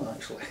while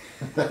actually.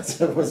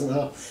 It wasn't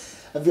that.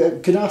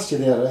 Could I ask you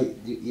there, right?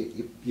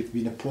 You've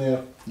been a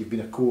player, you've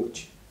been a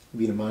coach,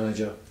 you've been a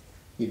manager,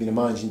 you've been a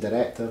managing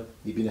director,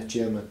 you've been a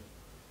chairman.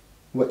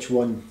 Which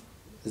one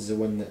is the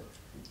one that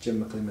Jim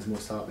McLean was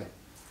most happy?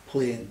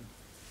 Playing.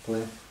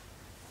 Playing?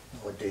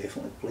 Oh,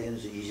 definitely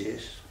playing's the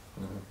easiest.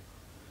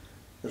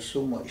 There's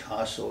so much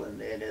hassle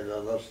in any of the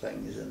other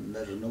things, and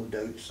there's no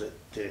doubts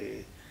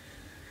that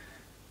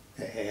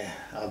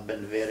I've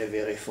been very,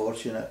 very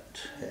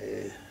fortunate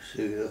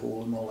through the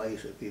whole of my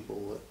life. The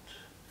people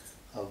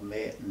that I've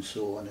met and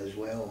so on as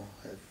well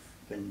have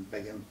been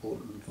big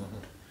important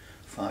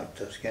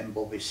factors. Ken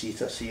Bobby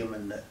Seat, I see him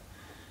in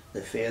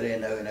the ferry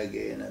now and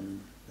again,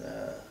 and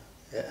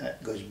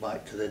it goes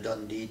back to the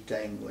Dundee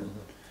time when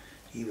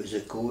he was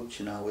a coach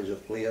and I was a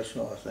player,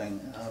 sort of thing.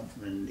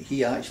 And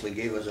he actually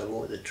gave us a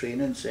lot of the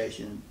training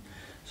session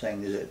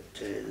things that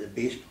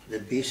the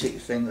basic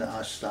thing that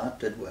I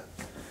started with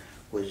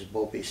was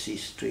Bobby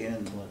Sea's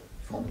training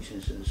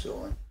functions and so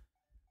on.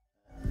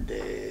 And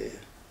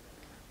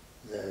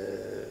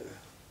the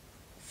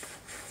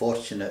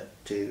fortunate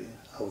to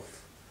have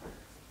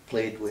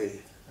played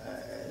with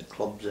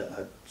clubs that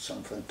had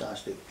some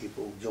fantastic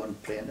people. John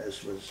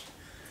Prentice was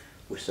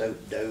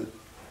without doubt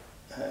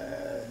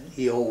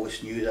he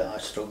always knew that I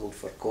struggled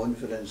for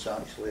confidence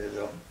actually as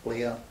a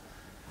player,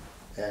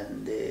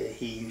 and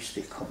he used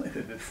to come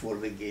in before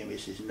the game. He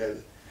says, "Now,"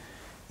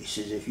 he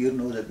says, "if you're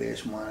not the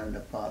best man in the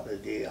park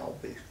today, I'll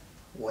be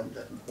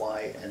wondering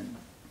why and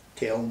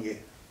telling you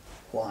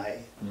why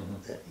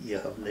that you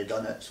haven't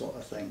done it," sort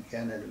of thing.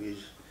 And it was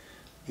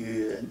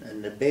you,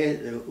 and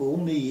the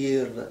only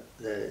year that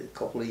the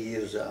couple of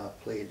years that I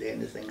played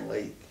anything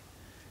like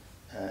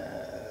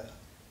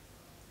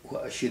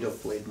what I should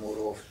have played more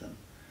often.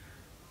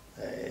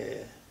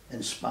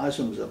 In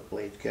spasms I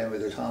played,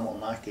 because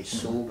Hamilton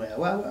sold me.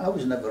 Well, I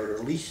was never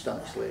released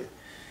actually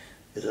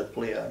as a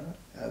player.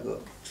 I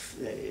got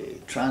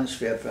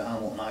transferred from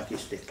Hamilton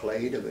to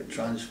Clyde, I got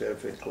transferred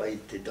from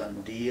Clyde to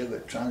Dundee, I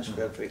got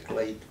transferred from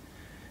Clyde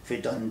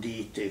from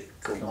Dundee to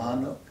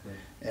Kilmarnock,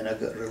 and I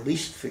got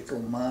released from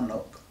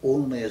Kilmarnock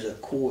only as a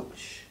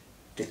coach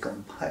to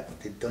come back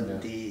to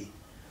Dundee.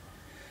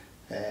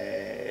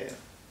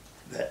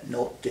 But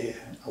not to,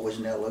 I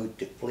wasn't allowed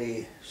to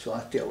play, so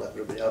I tell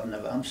everybody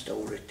I'm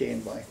still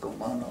retained by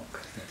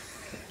Kilmarnock.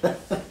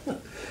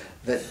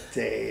 But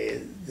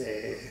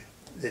they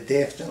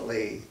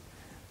definitely,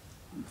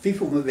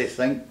 people maybe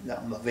think that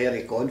I'm a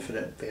very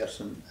confident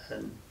person,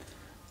 and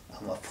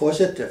I'm a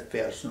positive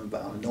person,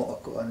 but I'm not a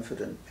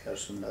confident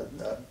person. I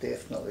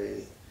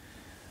definitely,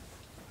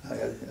 I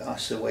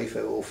asked the wife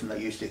how often I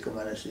used to come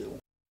in and say, "Oh,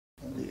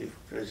 I'll need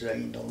to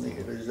resign, I'll need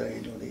to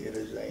resign, I'll need to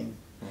resign."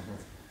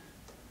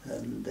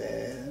 And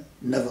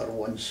never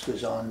once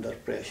was I under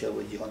pressure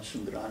with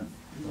Johnson Grant.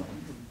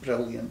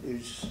 Brilliant,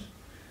 who's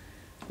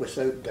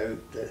without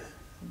doubt the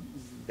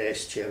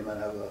best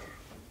chairman ever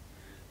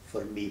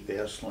for me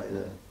personally.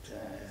 That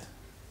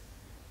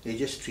he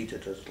just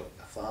treated us like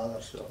a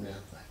father sort of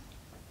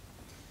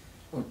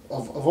thing.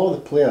 Of all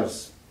the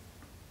players,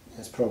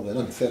 it's probably an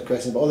unfair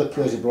question, but all the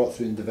players you brought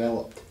through and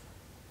developed,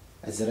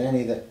 is there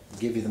any that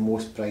gave you the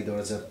most pride, or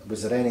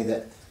was there any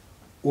that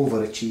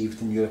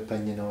overachieved in your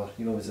opinion, or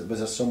was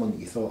there someone that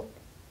you thought,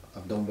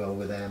 I've done well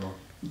with them? Or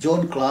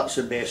John Clark's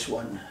the best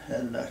one,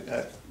 and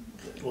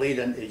laid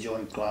into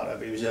John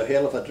Clark. He was a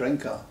hell of a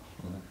drinker.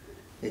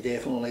 He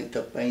definitely liked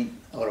a pint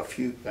or a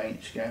few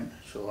pints,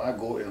 so I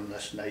go to him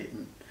this night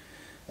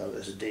or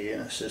this day,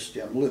 and I says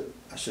to him, "Look,"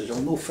 I says,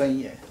 "I'll no fine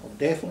you, I'll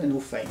definitely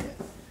no fine you."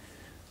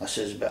 I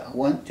says, "But I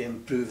want to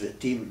improve the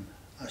team."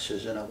 I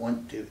says, "And I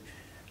want to,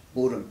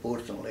 more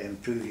importantly,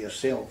 improve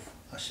yourself."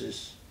 I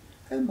says,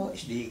 "How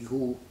much do you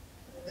go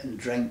and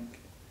drink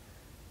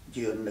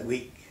during the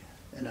week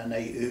and a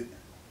night out?"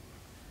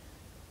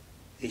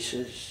 He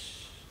says,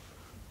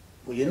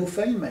 "Well, you no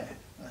fine me."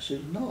 I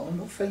says, "No, I'm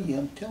not fine you,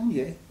 I'm telling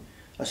you."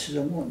 I says,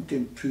 "I want to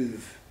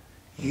improve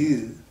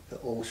you,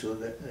 but also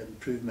the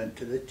improvement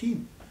to the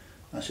team."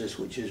 I says,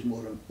 "Which is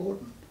more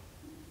important?"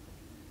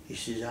 He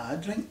says, "I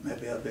drink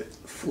maybe about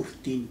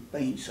 14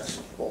 pints. I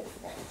said, "Oh,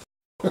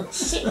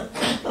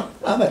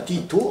 I'm a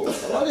teetotaler,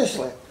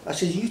 honestly." I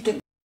says, "You think?"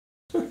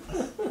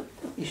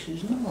 He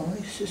says, "No,"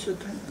 he says, "I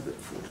drink about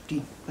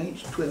 14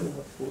 pints, 12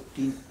 or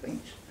 14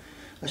 pints."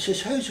 I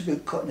says, "How's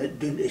about cutting it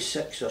down to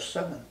 6 or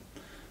 7?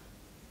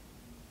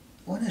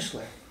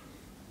 Honestly,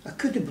 I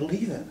couldn't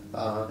believe it.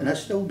 And I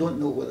still don't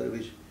know whether he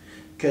was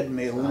kidding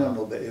me on or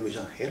not, but he was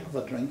a hell of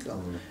a drinker.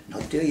 And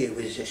I'll tell you,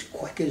 he was as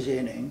quick as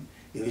anything.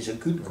 He was a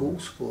good goal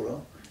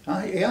scorer.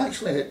 He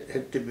actually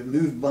had to be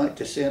moved back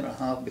to centre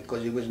half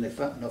because he wasn't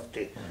fit enough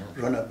to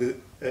run about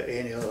at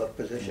any other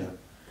position.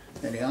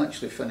 And he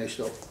actually finished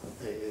up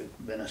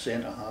being a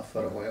centre half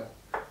for a while.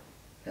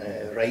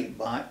 Right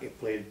back, he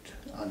played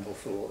an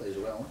awful lot as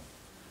well.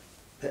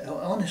 But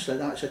honestly,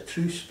 that's a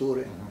true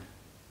story.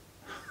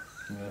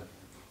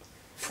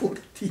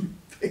 14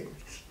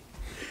 pints.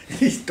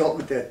 He's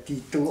talking to a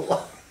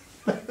teetotaler.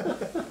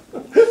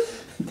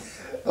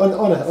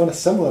 on a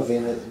similar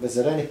vein, was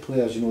there any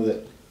players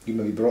that you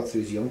maybe brought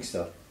through as a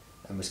youngster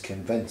and was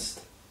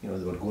convinced they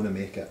were going to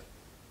make it,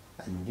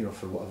 and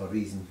for whatever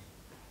reason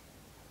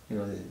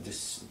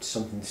just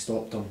something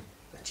stopped them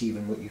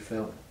achieving what you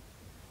felt?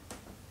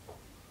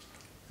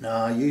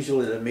 Nah,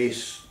 usually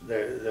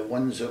the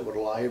ones that were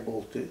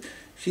liable to,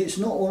 see, it's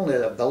not only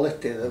the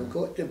ability, they've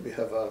got to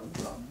have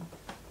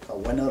a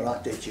winner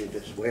attitude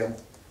as well.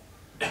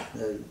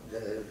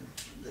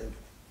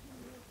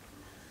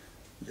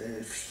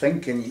 The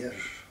thinking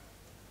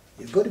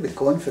you've got to be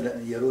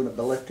confident in your own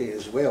ability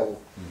as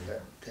well.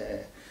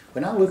 But,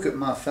 when I look at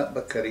my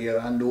football career,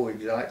 I know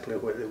exactly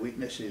what the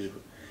weaknesses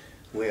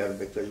were,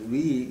 because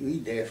we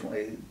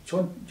definitely,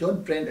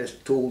 John Prentice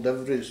told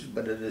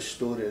everybody the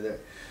story that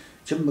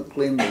Jim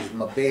McLean was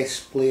my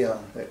best player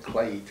at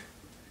Clyde.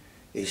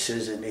 He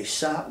says, and he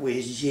sat with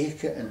his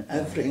jacket and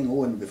everything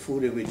on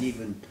before he would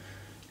even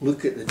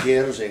look at the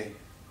jersey,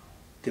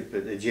 to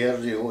put the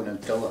jersey on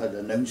until I had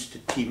announced the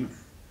team.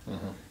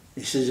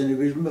 He says, and it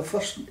was my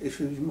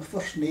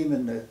first name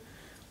in the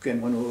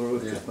when we were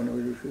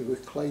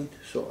with Clyde,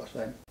 sort of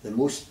thing. The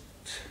most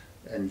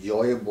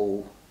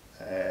enjoyable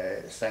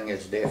thing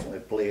is definitely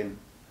playing,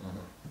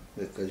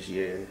 because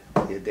you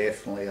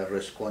definitely are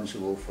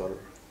responsible for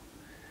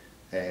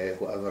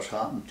whatever's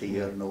happened to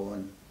you,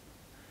 and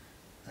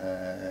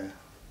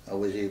I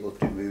was able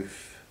to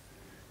move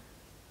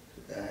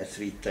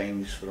 3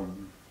 times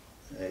from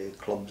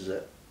clubs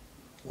that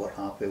were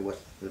happy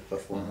with the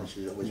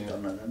performances that was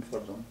turning in for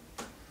them.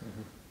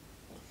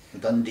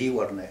 Dundee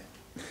weren't they?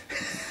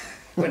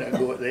 When I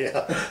got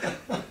there.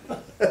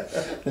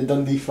 The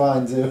Dundee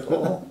fans.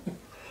 Oh.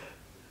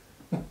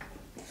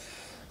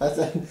 I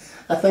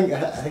think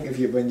if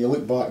you, when you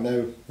look back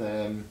now,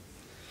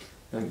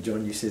 I think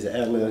John, you says it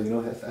earlier, you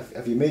know,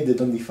 if you made the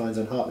Dundee fans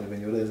unhappy when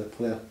you were there as a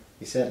player,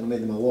 you certainly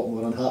made them a lot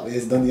more unhappy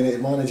as Dundee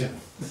United manager.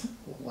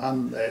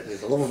 They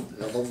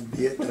loved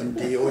me at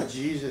Dundee, oh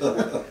Jesus.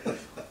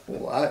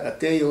 Well, I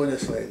tell you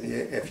honestly,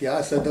 if you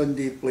ask a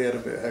Dundee player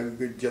about how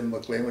good Jim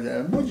McLean was,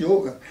 I'm not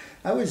joking,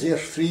 I was there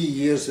 3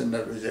 years and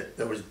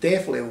there was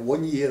definitely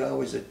 1 year I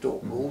was the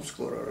top goal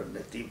scorer in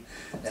the team,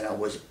 and I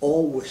was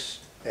always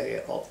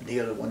up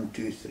near the 1,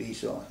 2, 3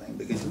 sort of thing,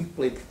 because we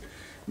played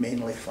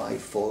mainly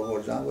 5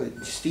 forwards.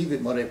 Stevie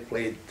Murray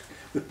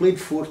we played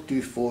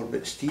 4-2-4,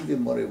 but Stevie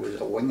Murray was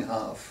a wing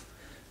half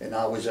and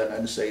I was an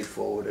inside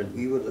forward, and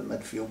we were the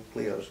midfield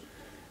players,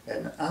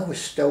 and I was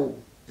still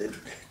the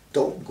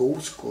top goal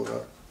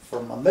scorer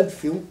for my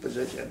midfield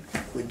position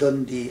with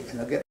Dundee, and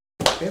I get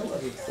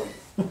pelted from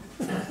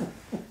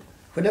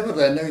whenever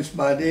they announced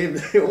my name.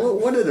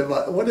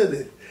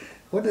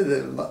 one of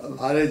the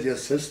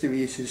managers says to me,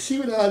 he says, "See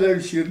when I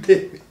announce your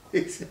name,"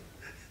 he said,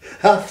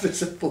 half the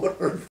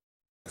supporters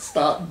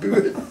start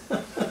booing.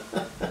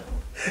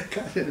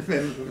 Can't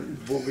remember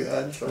Bobby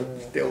Hanson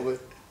tell me.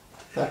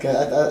 Okay,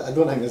 I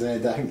don't think there's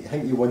any. I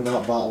think you won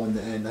that battle in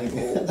the end. I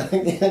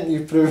think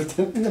you proved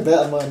a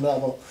better man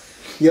that well.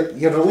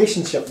 Your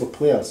relationship with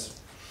players,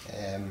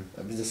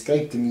 it was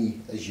described to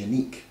me as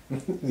unique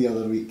the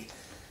other week.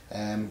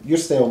 Your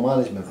style of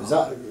management, was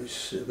that?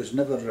 It was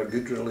never a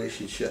good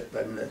relationship,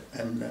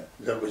 and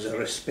there was a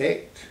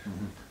respect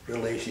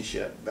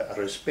relationship, but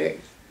a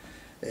respect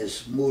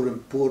is more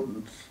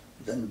important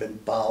than being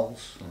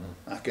pals.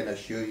 I can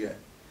assure you.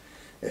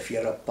 If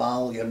you're a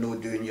pal, you're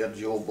not doing your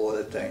job all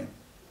the time.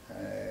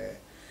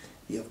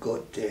 You've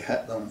got to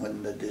hit them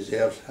when they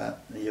deserve hit.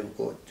 You've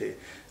got to.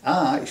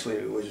 I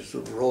actually was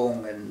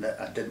wrong, and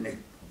I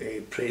didn't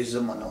praise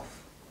them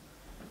enough.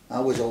 I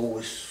was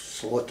always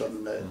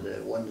slaughtering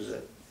the ones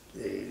that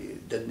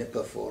didn't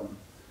perform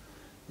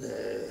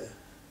the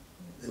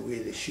way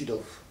they should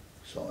have,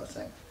 sort of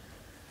thing.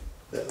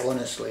 But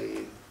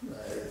honestly,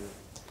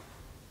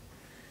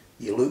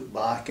 you look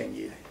back and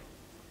you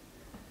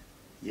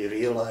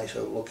realise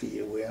how lucky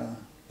you were.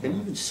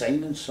 And even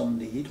signing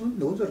somebody, you don't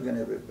know they're going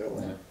to be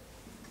brilliant.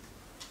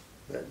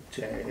 But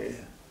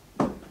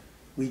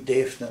we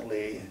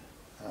definitely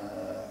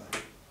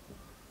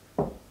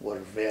were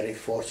very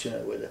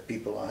fortunate with the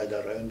people I had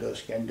around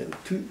us. We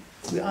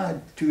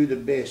had 2 of the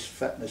best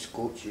fitness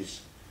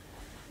coaches,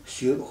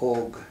 Stuart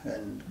Hogg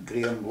and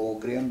Graham Lowe.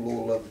 Graham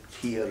Lowe lived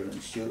here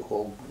and Stuart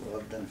Hogg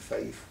lived in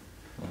Fife.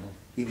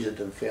 He was a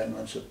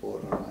Dunfermline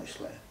supporter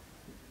actually.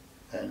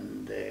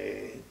 And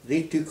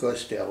they took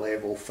us to a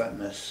level of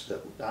fitness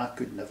that I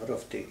could never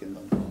have taken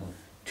them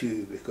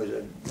to, because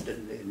I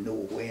didn't know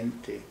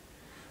when to,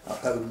 or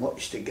how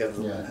much to give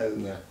them and how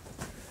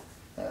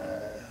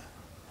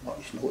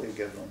much not to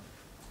give them.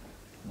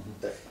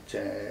 But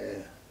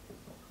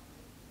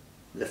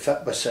the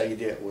fit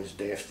beside it was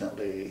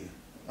definitely,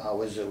 I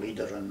was the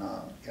leader in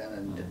that,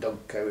 and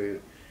Doug Cowie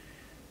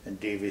and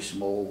Davy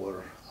Small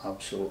were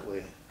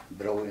absolutely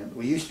brilliant.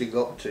 We used to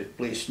go up to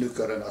play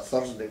snooker on a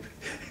Thursday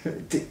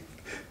to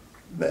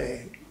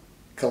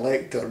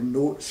collect our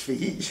notes for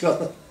each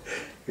other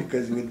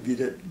because we'd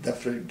been at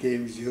different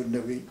games during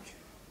the week.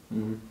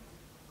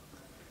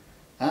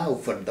 I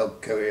offered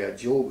Doug Cowie a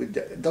job.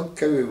 Doug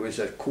Cowie was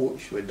a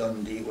coach with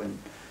Dundee when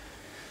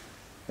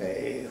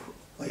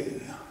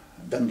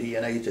Dundee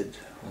United,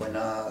 when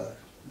I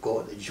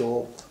got the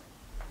job.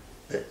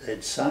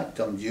 They'd sacked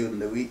him during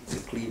the week to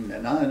clean,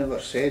 and I never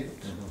said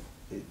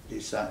they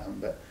sacked him,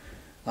 but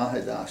I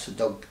had asked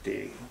Doug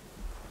to,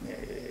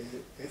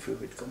 if he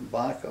would come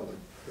back. I would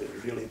be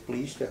really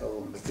pleased to have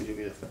him because he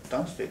was a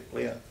fantastic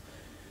player.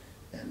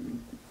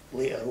 And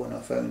later on I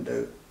found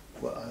out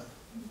what a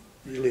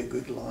really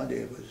good lad he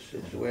was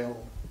as well.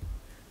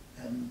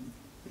 And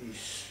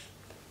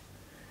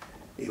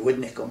he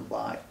wouldn't come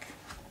back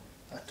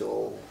at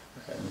all.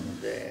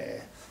 And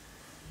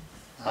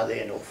I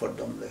then offered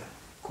him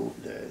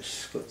the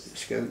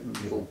scouting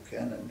job,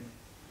 and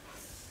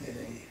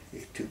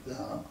he took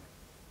that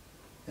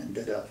and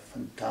did a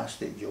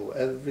fantastic job.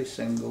 Every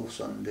single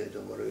Sunday they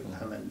were out,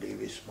 him and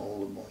Davy Small,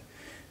 the boy.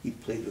 He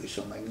played with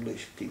some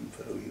English team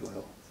for a wee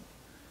while.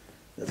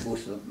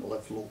 Both of them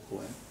live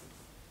locally.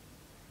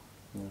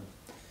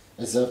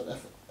 Is there,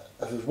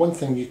 if there's one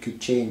thing you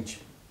could change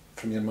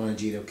from your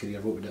managerial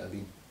career, what would it have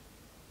been?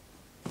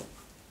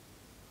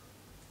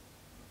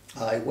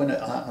 I won it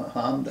at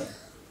Hampden.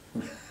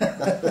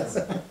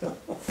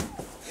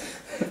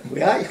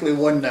 We actually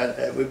won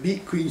that. We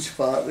beat Queen's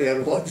Park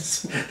there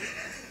once.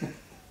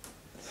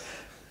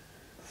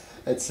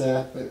 It's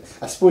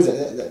I suppose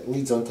it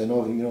leads on to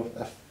another. You know,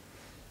 if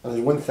there's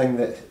one thing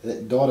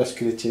that Doris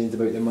could have changed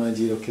about your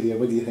managerial career,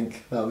 what do you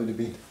think that would have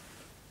been?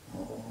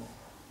 oh,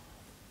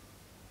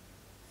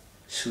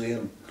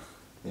 swearing.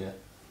 Yeah.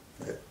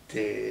 That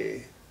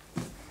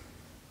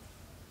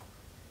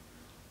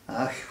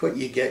what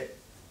you get,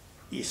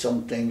 you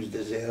sometimes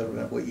deserve,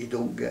 and what you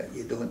don't get,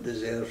 you don't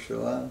deserve.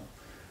 So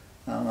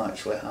I'm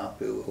actually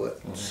happy with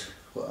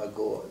what I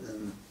got,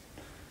 and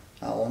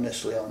I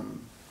honestly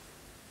am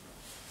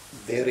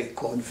very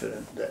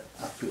confident that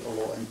I put a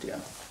lot into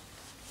it.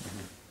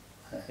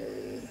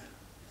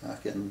 I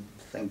can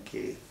think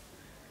of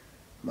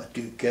my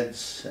 2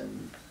 kids,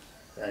 and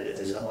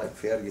as Alec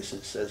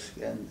Ferguson says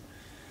again,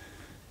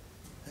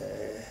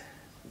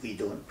 we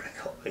don't bring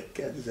up the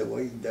kids, the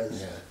wife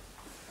does. Yeah.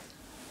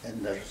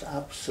 And there's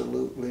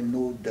absolutely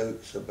no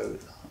doubts about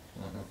that.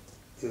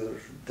 Our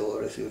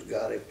Doris, our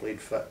Gary played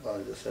football,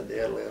 as I said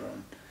earlier,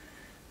 and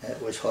it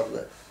was her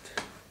that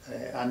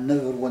I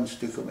never once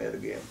took him out of a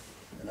game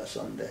on a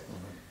Sunday.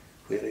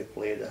 Where he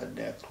played, I had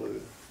no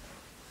clue.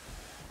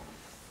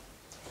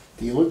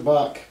 Do you look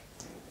back,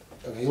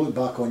 if you look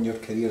back on your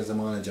career as a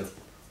manager,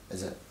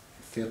 is it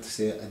fair to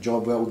say a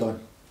job well done?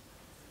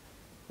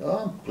 Oh,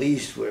 I'm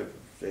pleased with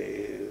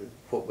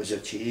what was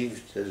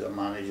achieved as a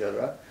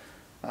manager.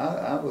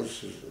 I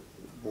was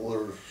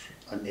more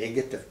a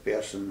negative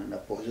person than a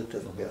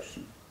positive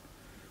person,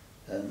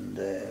 and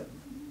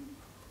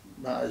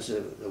that is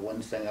the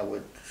one thing I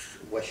would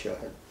wish I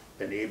had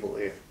been able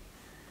to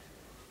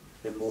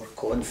be more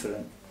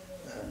confident.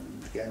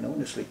 And again,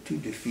 honestly, 2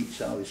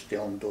 defeats, I was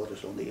telling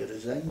Doris I'll need to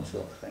resign,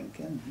 sort of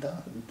thinking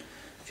that. And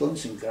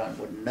Johnson Grant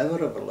would never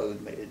have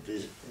allowed me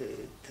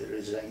to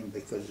resign,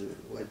 because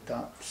with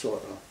that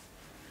sort of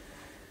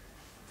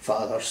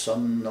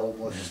father-son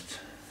almost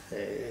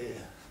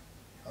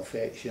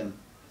affection.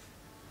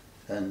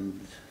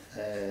 And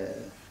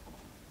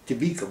to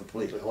be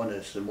completely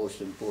honest, the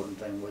most important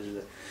thing was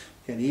that,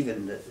 and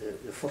even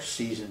the first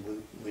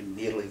season we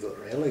nearly got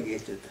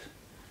relegated,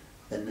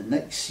 and the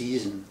next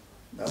season,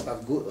 I've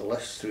got the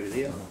list through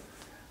there,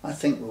 I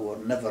think we were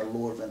never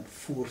lower than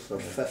 4th or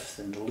 5th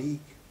in the league.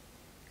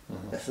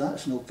 If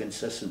that's not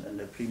consistent in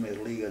the Premier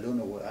League, I don't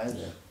know what is.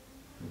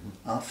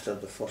 After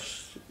the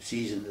first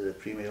season of the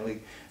Premier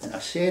League, and I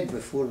said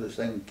before the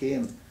thing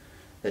came,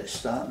 it's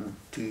starting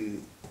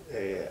to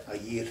a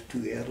year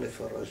too early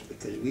for us,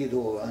 because we had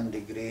all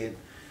Andy Gray,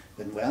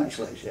 and we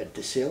actually had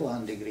to sell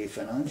Andy Gray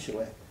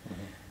financially.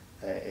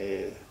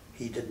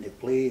 He didn't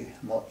play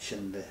much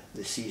in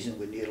the season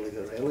we nearly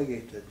got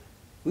relegated.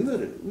 We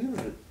were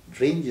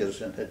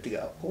Rangers and had to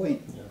get a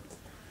point.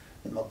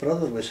 And my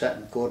brother was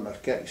hitting corner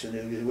kicks, and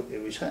he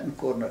was hitting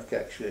corner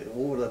kicks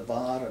over the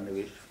bar, and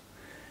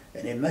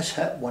he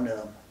mishit one of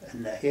them,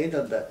 and he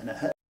headed it, and it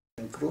hit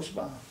the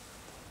crossbar.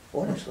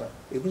 Honestly,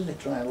 he wasn't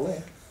trying a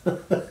leg.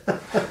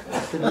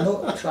 Did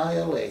not try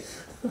a leg.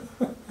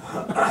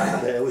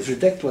 It was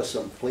ridiculous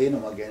them playing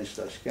him against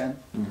us, Ken.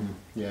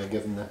 Yeah,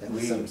 given the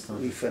circumstances.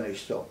 We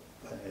finished up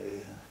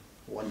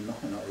 1-0 or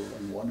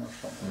 1-1 or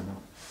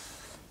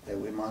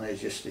something. We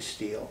managed just to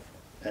stay up.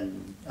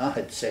 And I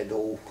had said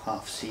all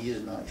half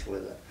season actually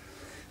that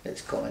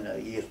it's coming a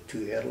year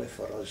too early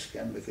for us,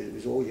 Ken, because it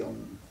was all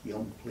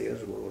young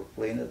players we were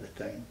playing at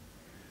the time.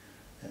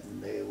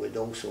 And we'd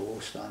also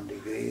lost Andy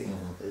Gray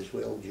as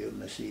well during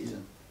the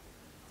season.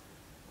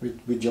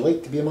 Would you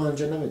like to be a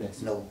manager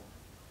nowadays? No.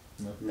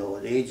 No,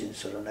 the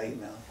agents are a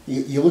nightmare.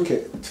 You look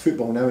at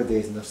football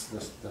nowadays, and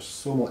there's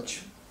so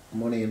much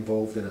money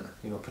involved in it,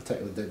 you know,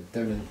 particularly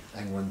down in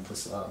England,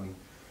 places like that. I mean,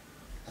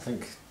 I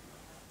think,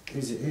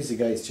 who's the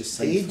guy that's just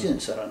signed? The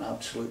agents are an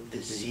absolute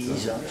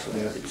disease,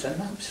 actually. It's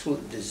an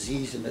absolute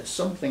disease, and it's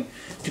something,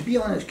 to be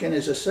honest, Ken,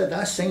 as I said,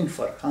 I signed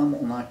for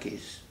Hamilton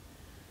Accies.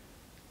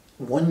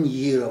 1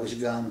 year I was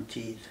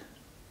guaranteed.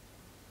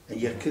 And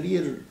your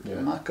career,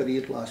 my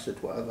career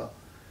lasted whatever.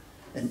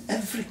 And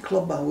every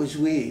club I was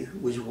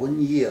with was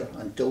 1 year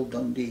until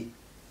Dundee.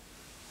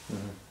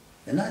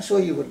 And that's all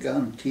you were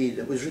guaranteed.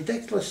 It was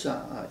ridiculous,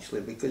 that,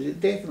 actually, because it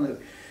definitely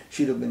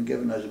should have been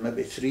given us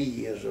maybe 3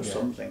 years or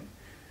something.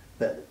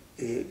 But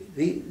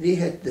they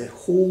had to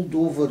hold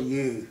over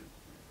you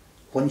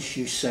once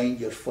you signed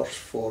your first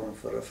form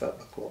for a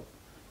football club.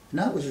 And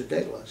that was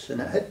ridiculous,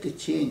 and it had to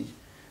change.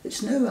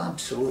 It's now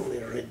absolutely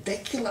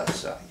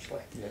ridiculous,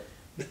 actually,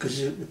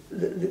 because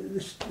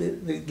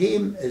the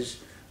game is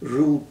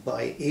ruled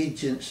by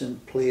agents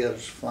and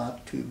players far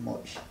too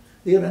much.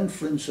 Their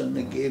influence on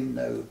the game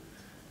now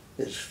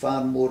is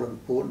far more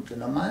important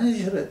than a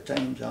manager at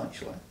times,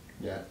 actually.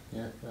 Yeah,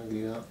 I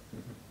agree with that.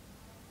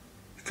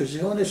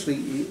 Because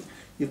honestly,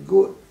 you've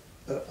got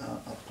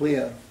a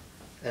player,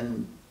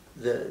 and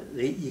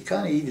you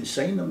can't even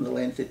sign them the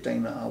length of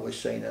time that I was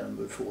signing them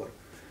before.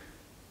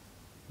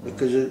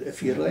 Because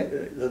if you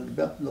let,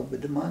 they'll be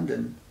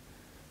demanding,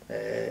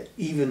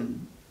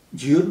 even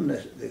during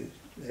the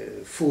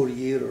 4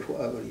 year or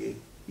whatever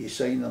you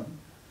sign them,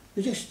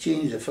 they just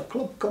change. If a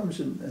club comes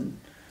and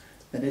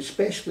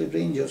especially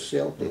Rangers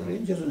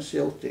and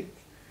Celtic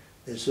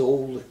is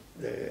all,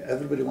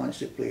 everybody wants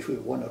to play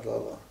with one or the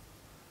other,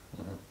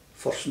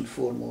 first and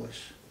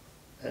foremost,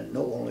 and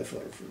not only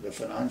for the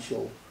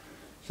financial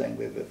thing,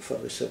 but for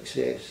the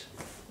success.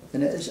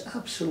 And it is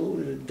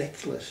absolutely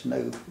ridiculous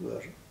now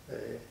for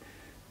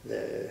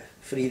the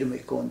freedom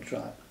of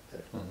contract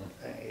that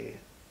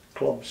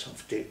clubs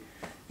have to.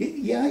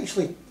 You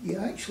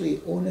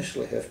actually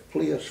honestly have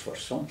players for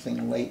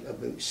something like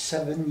about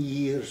 7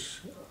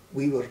 years.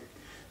 We were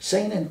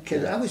signing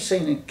kids. I was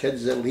signing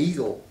kids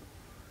illegal.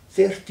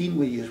 13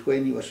 was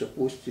when you were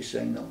supposed to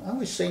sign them. I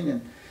was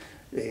signing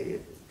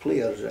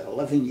players at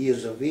 11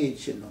 years of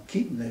age, and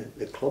keeping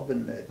the club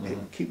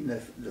and keeping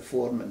the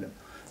form and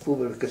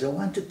over, because I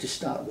wanted to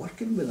start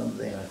working with them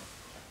then.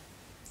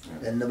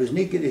 And there was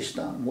no good at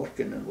starting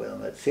working with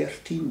them at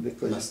 13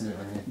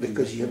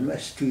 because you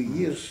missed 2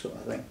 years, sort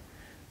of thing.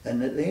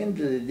 And at the end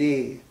of the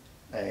day,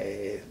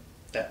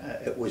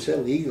 it was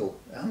illegal.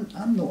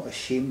 I'm not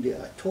ashamed of it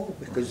at all,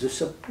 because the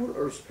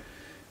supporters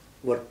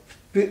were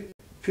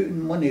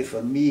putting money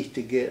for me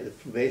to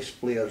get the best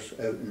players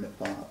out in the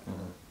park.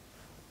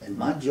 And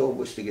my job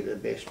was to get the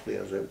best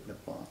players out in the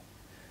park.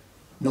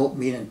 Not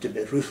meaning to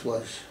be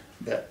ruthless,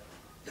 but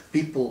the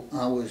people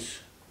I was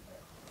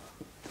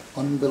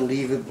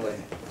unbelievably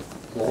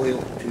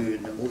loyal to,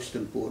 and the most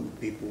important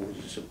people was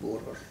the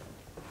supporters.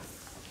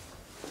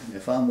 And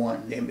if I'm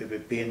wanting them to be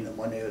paying the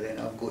money, then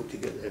I've got to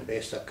get the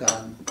best I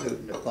can out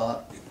in the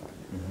park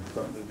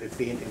for them to be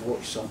paying to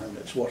watch something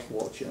that's worth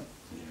watching.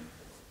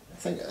 I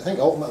think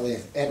ultimately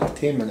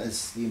entertainment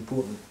is the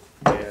important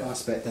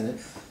aspect in it.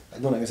 I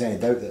don't think there's any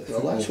doubt that.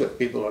 Well, that's what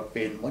people are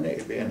paying money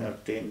to be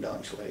entertained,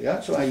 actually.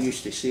 That's what I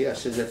used to say. I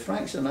says, if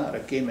Frank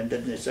Sinatra came and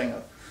didn't sing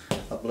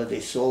a bloody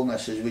song, I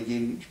says, would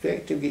you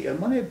expect to get your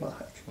money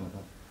back?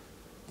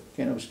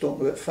 I was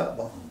talking about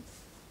football.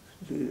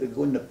 They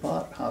go in the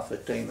park half the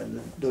time and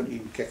they don't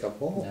even kick a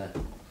ball.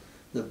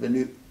 They've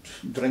been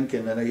out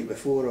drinking the night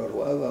before or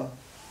whatever.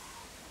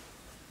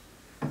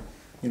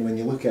 You know, when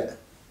you look at,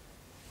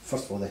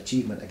 first of all, the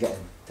achievement of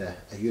getting to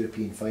a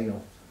European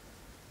final,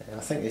 I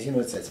think it's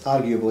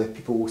arguably,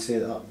 people will say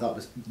that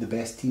was the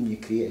best team you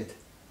created.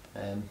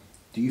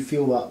 Do you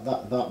feel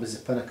that was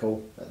the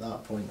pinnacle at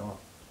that point, or?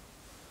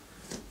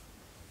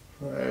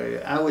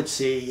 I would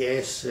say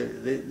yes.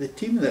 The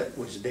team that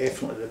was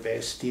definitely the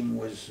best team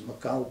was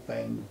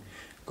McAlpine,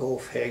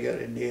 Golf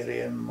Hegarty,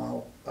 Nerian,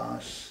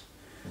 Malpass,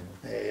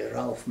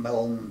 Ralph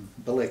Milne,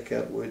 Billy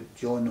Kirkwood,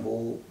 John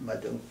Holt,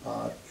 Middle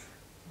Park,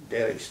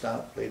 Derek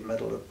Stark played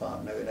middle of the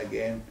park now and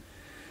again,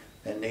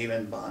 and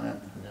Eamon Bannon,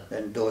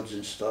 and Dodds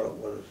and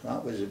Sturrock.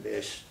 That was the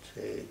best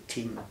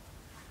team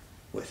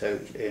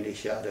without any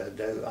shadow of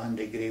doubt.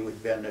 Andy Gray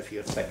would win if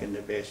you're picking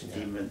the best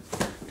team, and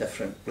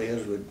different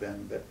players would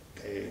win, but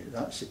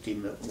that's the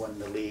team that won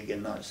the league,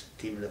 and that's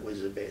the team that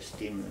was the best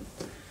team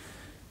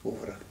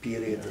over a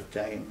period of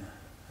time.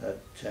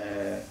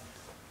 The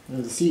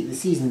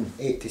season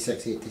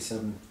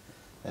 86-87,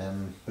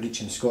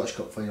 reaching the Scottish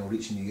Cup final,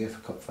 reaching the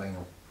UEFA Cup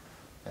final.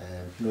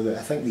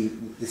 I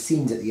think the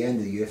scenes at the end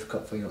of the UEFA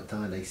Cup final at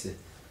Tannadice,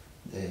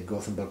 the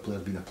Gothenburg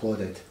players being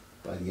applauded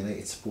by the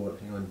United support,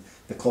 and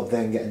the club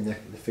then getting the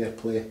fair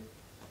play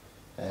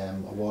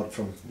award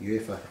from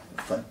UEFA.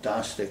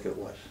 Fantastic it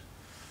was.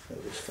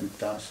 It was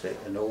fantastic,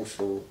 and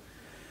also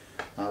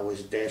I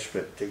was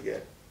desperate to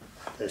get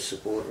the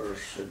supporters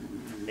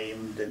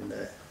named in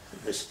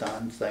the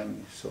stand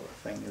thing, sort of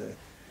thing.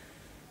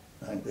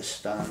 I think the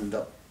stand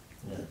up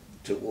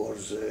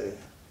towards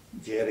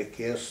Jerry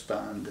Kerr's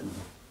stand and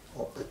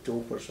up the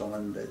top or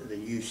something, the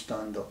new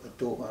stand up the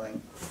top, I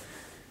think,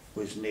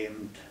 was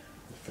named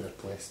the fair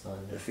play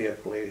stand. The fair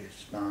play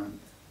stand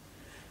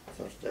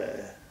for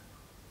the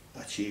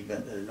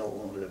achievement of not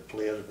only the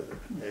players but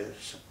the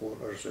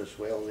supporters as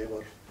well. They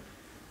were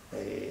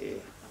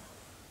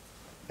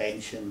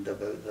mentioned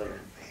about their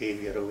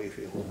behaviour away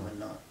from home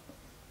and that.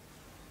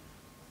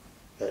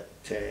 But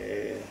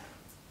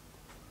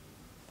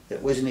it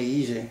wasn't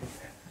easy.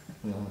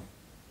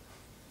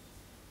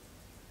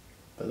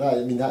 But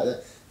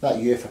that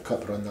UEFA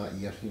Cup run that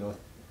year,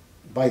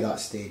 by that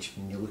stage,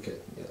 when you look at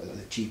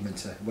the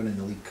achievements of winning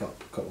the League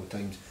Cup a couple of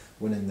times,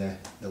 winning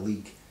the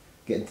league,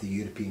 getting to the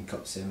European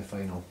Cup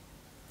semi-final,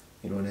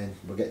 and then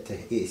we'll get to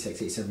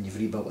 86-87, you've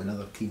rebuilt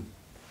another team,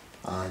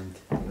 and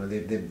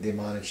they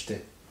managed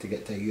to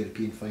get to a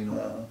European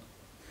final.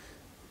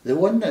 The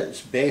one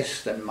that's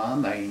best in my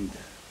mind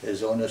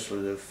is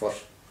honestly the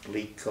first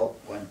League Cup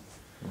win.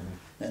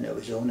 And it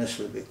was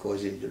honestly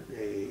because of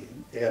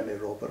Ernie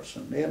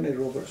Robertson. Ernie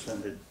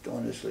Robertson had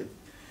honestly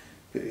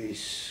put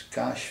his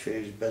cash for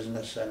his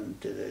business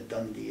into the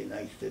Dundee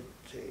United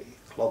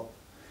club.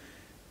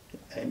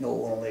 And not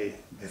only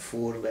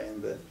before then,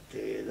 but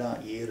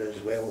that year as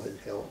well had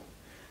helped.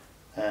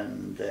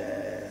 And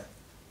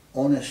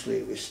honestly,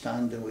 he was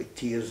standing with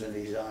tears in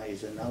his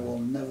eyes, and I will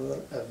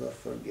never ever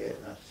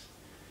forget this.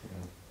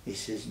 He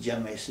says,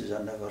 "Jim," he says,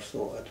 "I never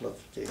thought I'd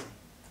live to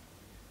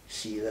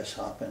see this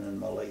happen in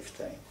my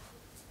lifetime."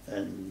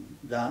 And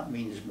that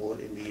means more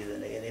to me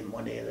than any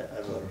money that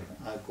ever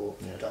I got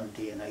from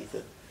Dundee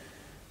United.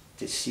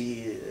 To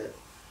see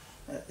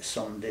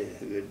somebody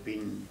who had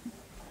been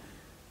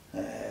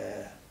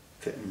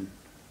putting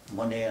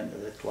money into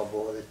the club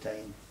all the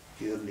time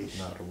during his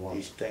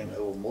time,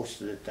 or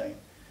most of the time,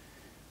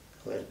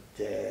 but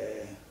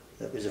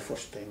It was the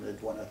first time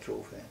they'd won a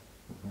trophy.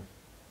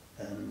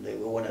 And we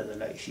won it the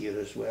next year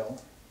as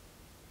well.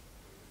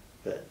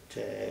 But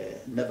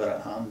never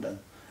at Hampden.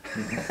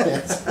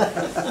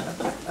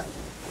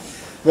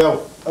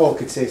 Well, all I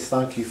could say is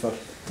thank you for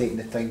taking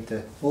the time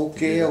to.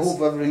 Okay, I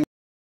hope everything